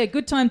 And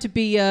good time to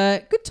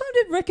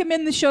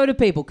recommend the show to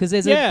people because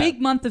there's a big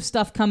month of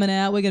stuff coming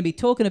out. We're going to be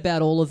talking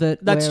about all of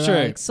it. That's true.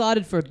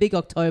 Excited for a big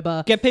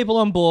October. Get people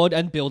on board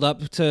and build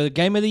up to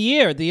Game of the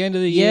Year at the end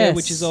of the year,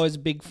 which is always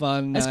big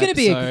fun. It's going to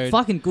be a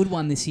fucking good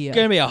one this year. It's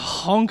going to be a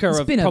honker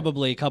of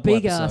probably a couple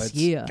big episodes. Ass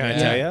year. Can I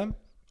tell you?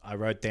 I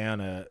wrote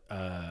down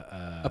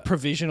a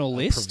provisional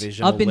list.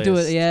 I've been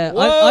doing it. Yeah,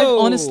 I've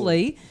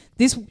honestly,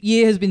 this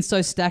year has been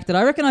so stacked that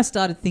I reckon I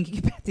started thinking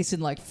about this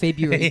in like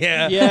February.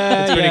 yeah,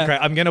 it's pretty crazy.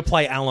 I'm gonna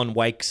play Alan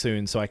Wake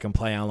soon, so I can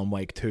play Alan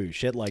Wake 2.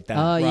 Shit like that.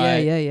 Oh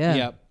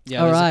yeah. Yeah,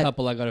 All there's right. a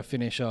couple I got to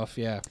finish off,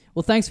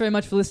 Well, thanks very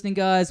much for listening,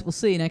 guys. We'll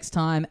see you next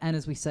time. And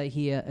as we say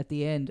here at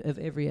the end of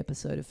every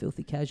episode of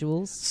Filthy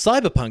Casuals,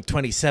 Cyberpunk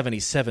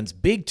 2077's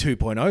big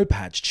 2.0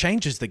 patch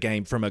changes the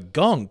game from a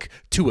gonk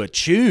to a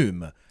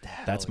tune.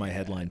 That's my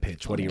headline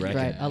pitch. What do you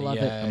reckon? great. I love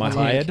it. Am I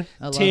hired?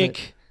 I love Tick.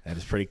 it. That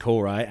is pretty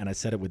cool, right? And I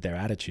said it with their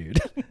attitude.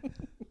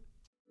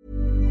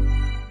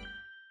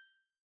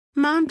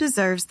 Mom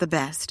deserves the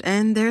best,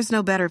 and there's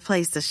no better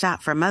place to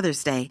shop for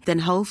Mother's Day than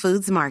Whole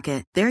Foods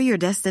Market. They're your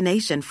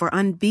destination for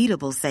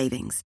unbeatable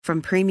savings,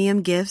 from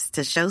premium gifts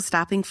to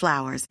show-stopping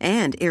flowers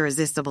and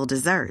irresistible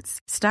desserts.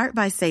 Start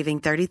by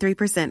saving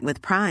 33%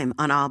 with Prime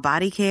on all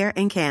body care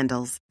and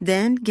candles.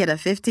 Then get a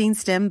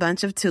 15-stem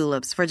bunch of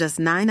tulips for just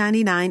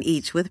 $9.99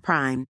 each with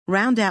Prime.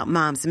 Round out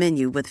Mom's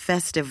menu with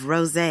festive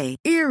rosé,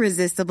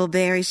 irresistible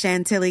berry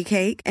chantilly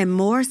cake, and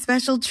more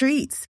special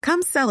treats.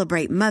 Come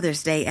celebrate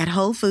Mother's Day at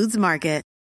Whole Foods Market.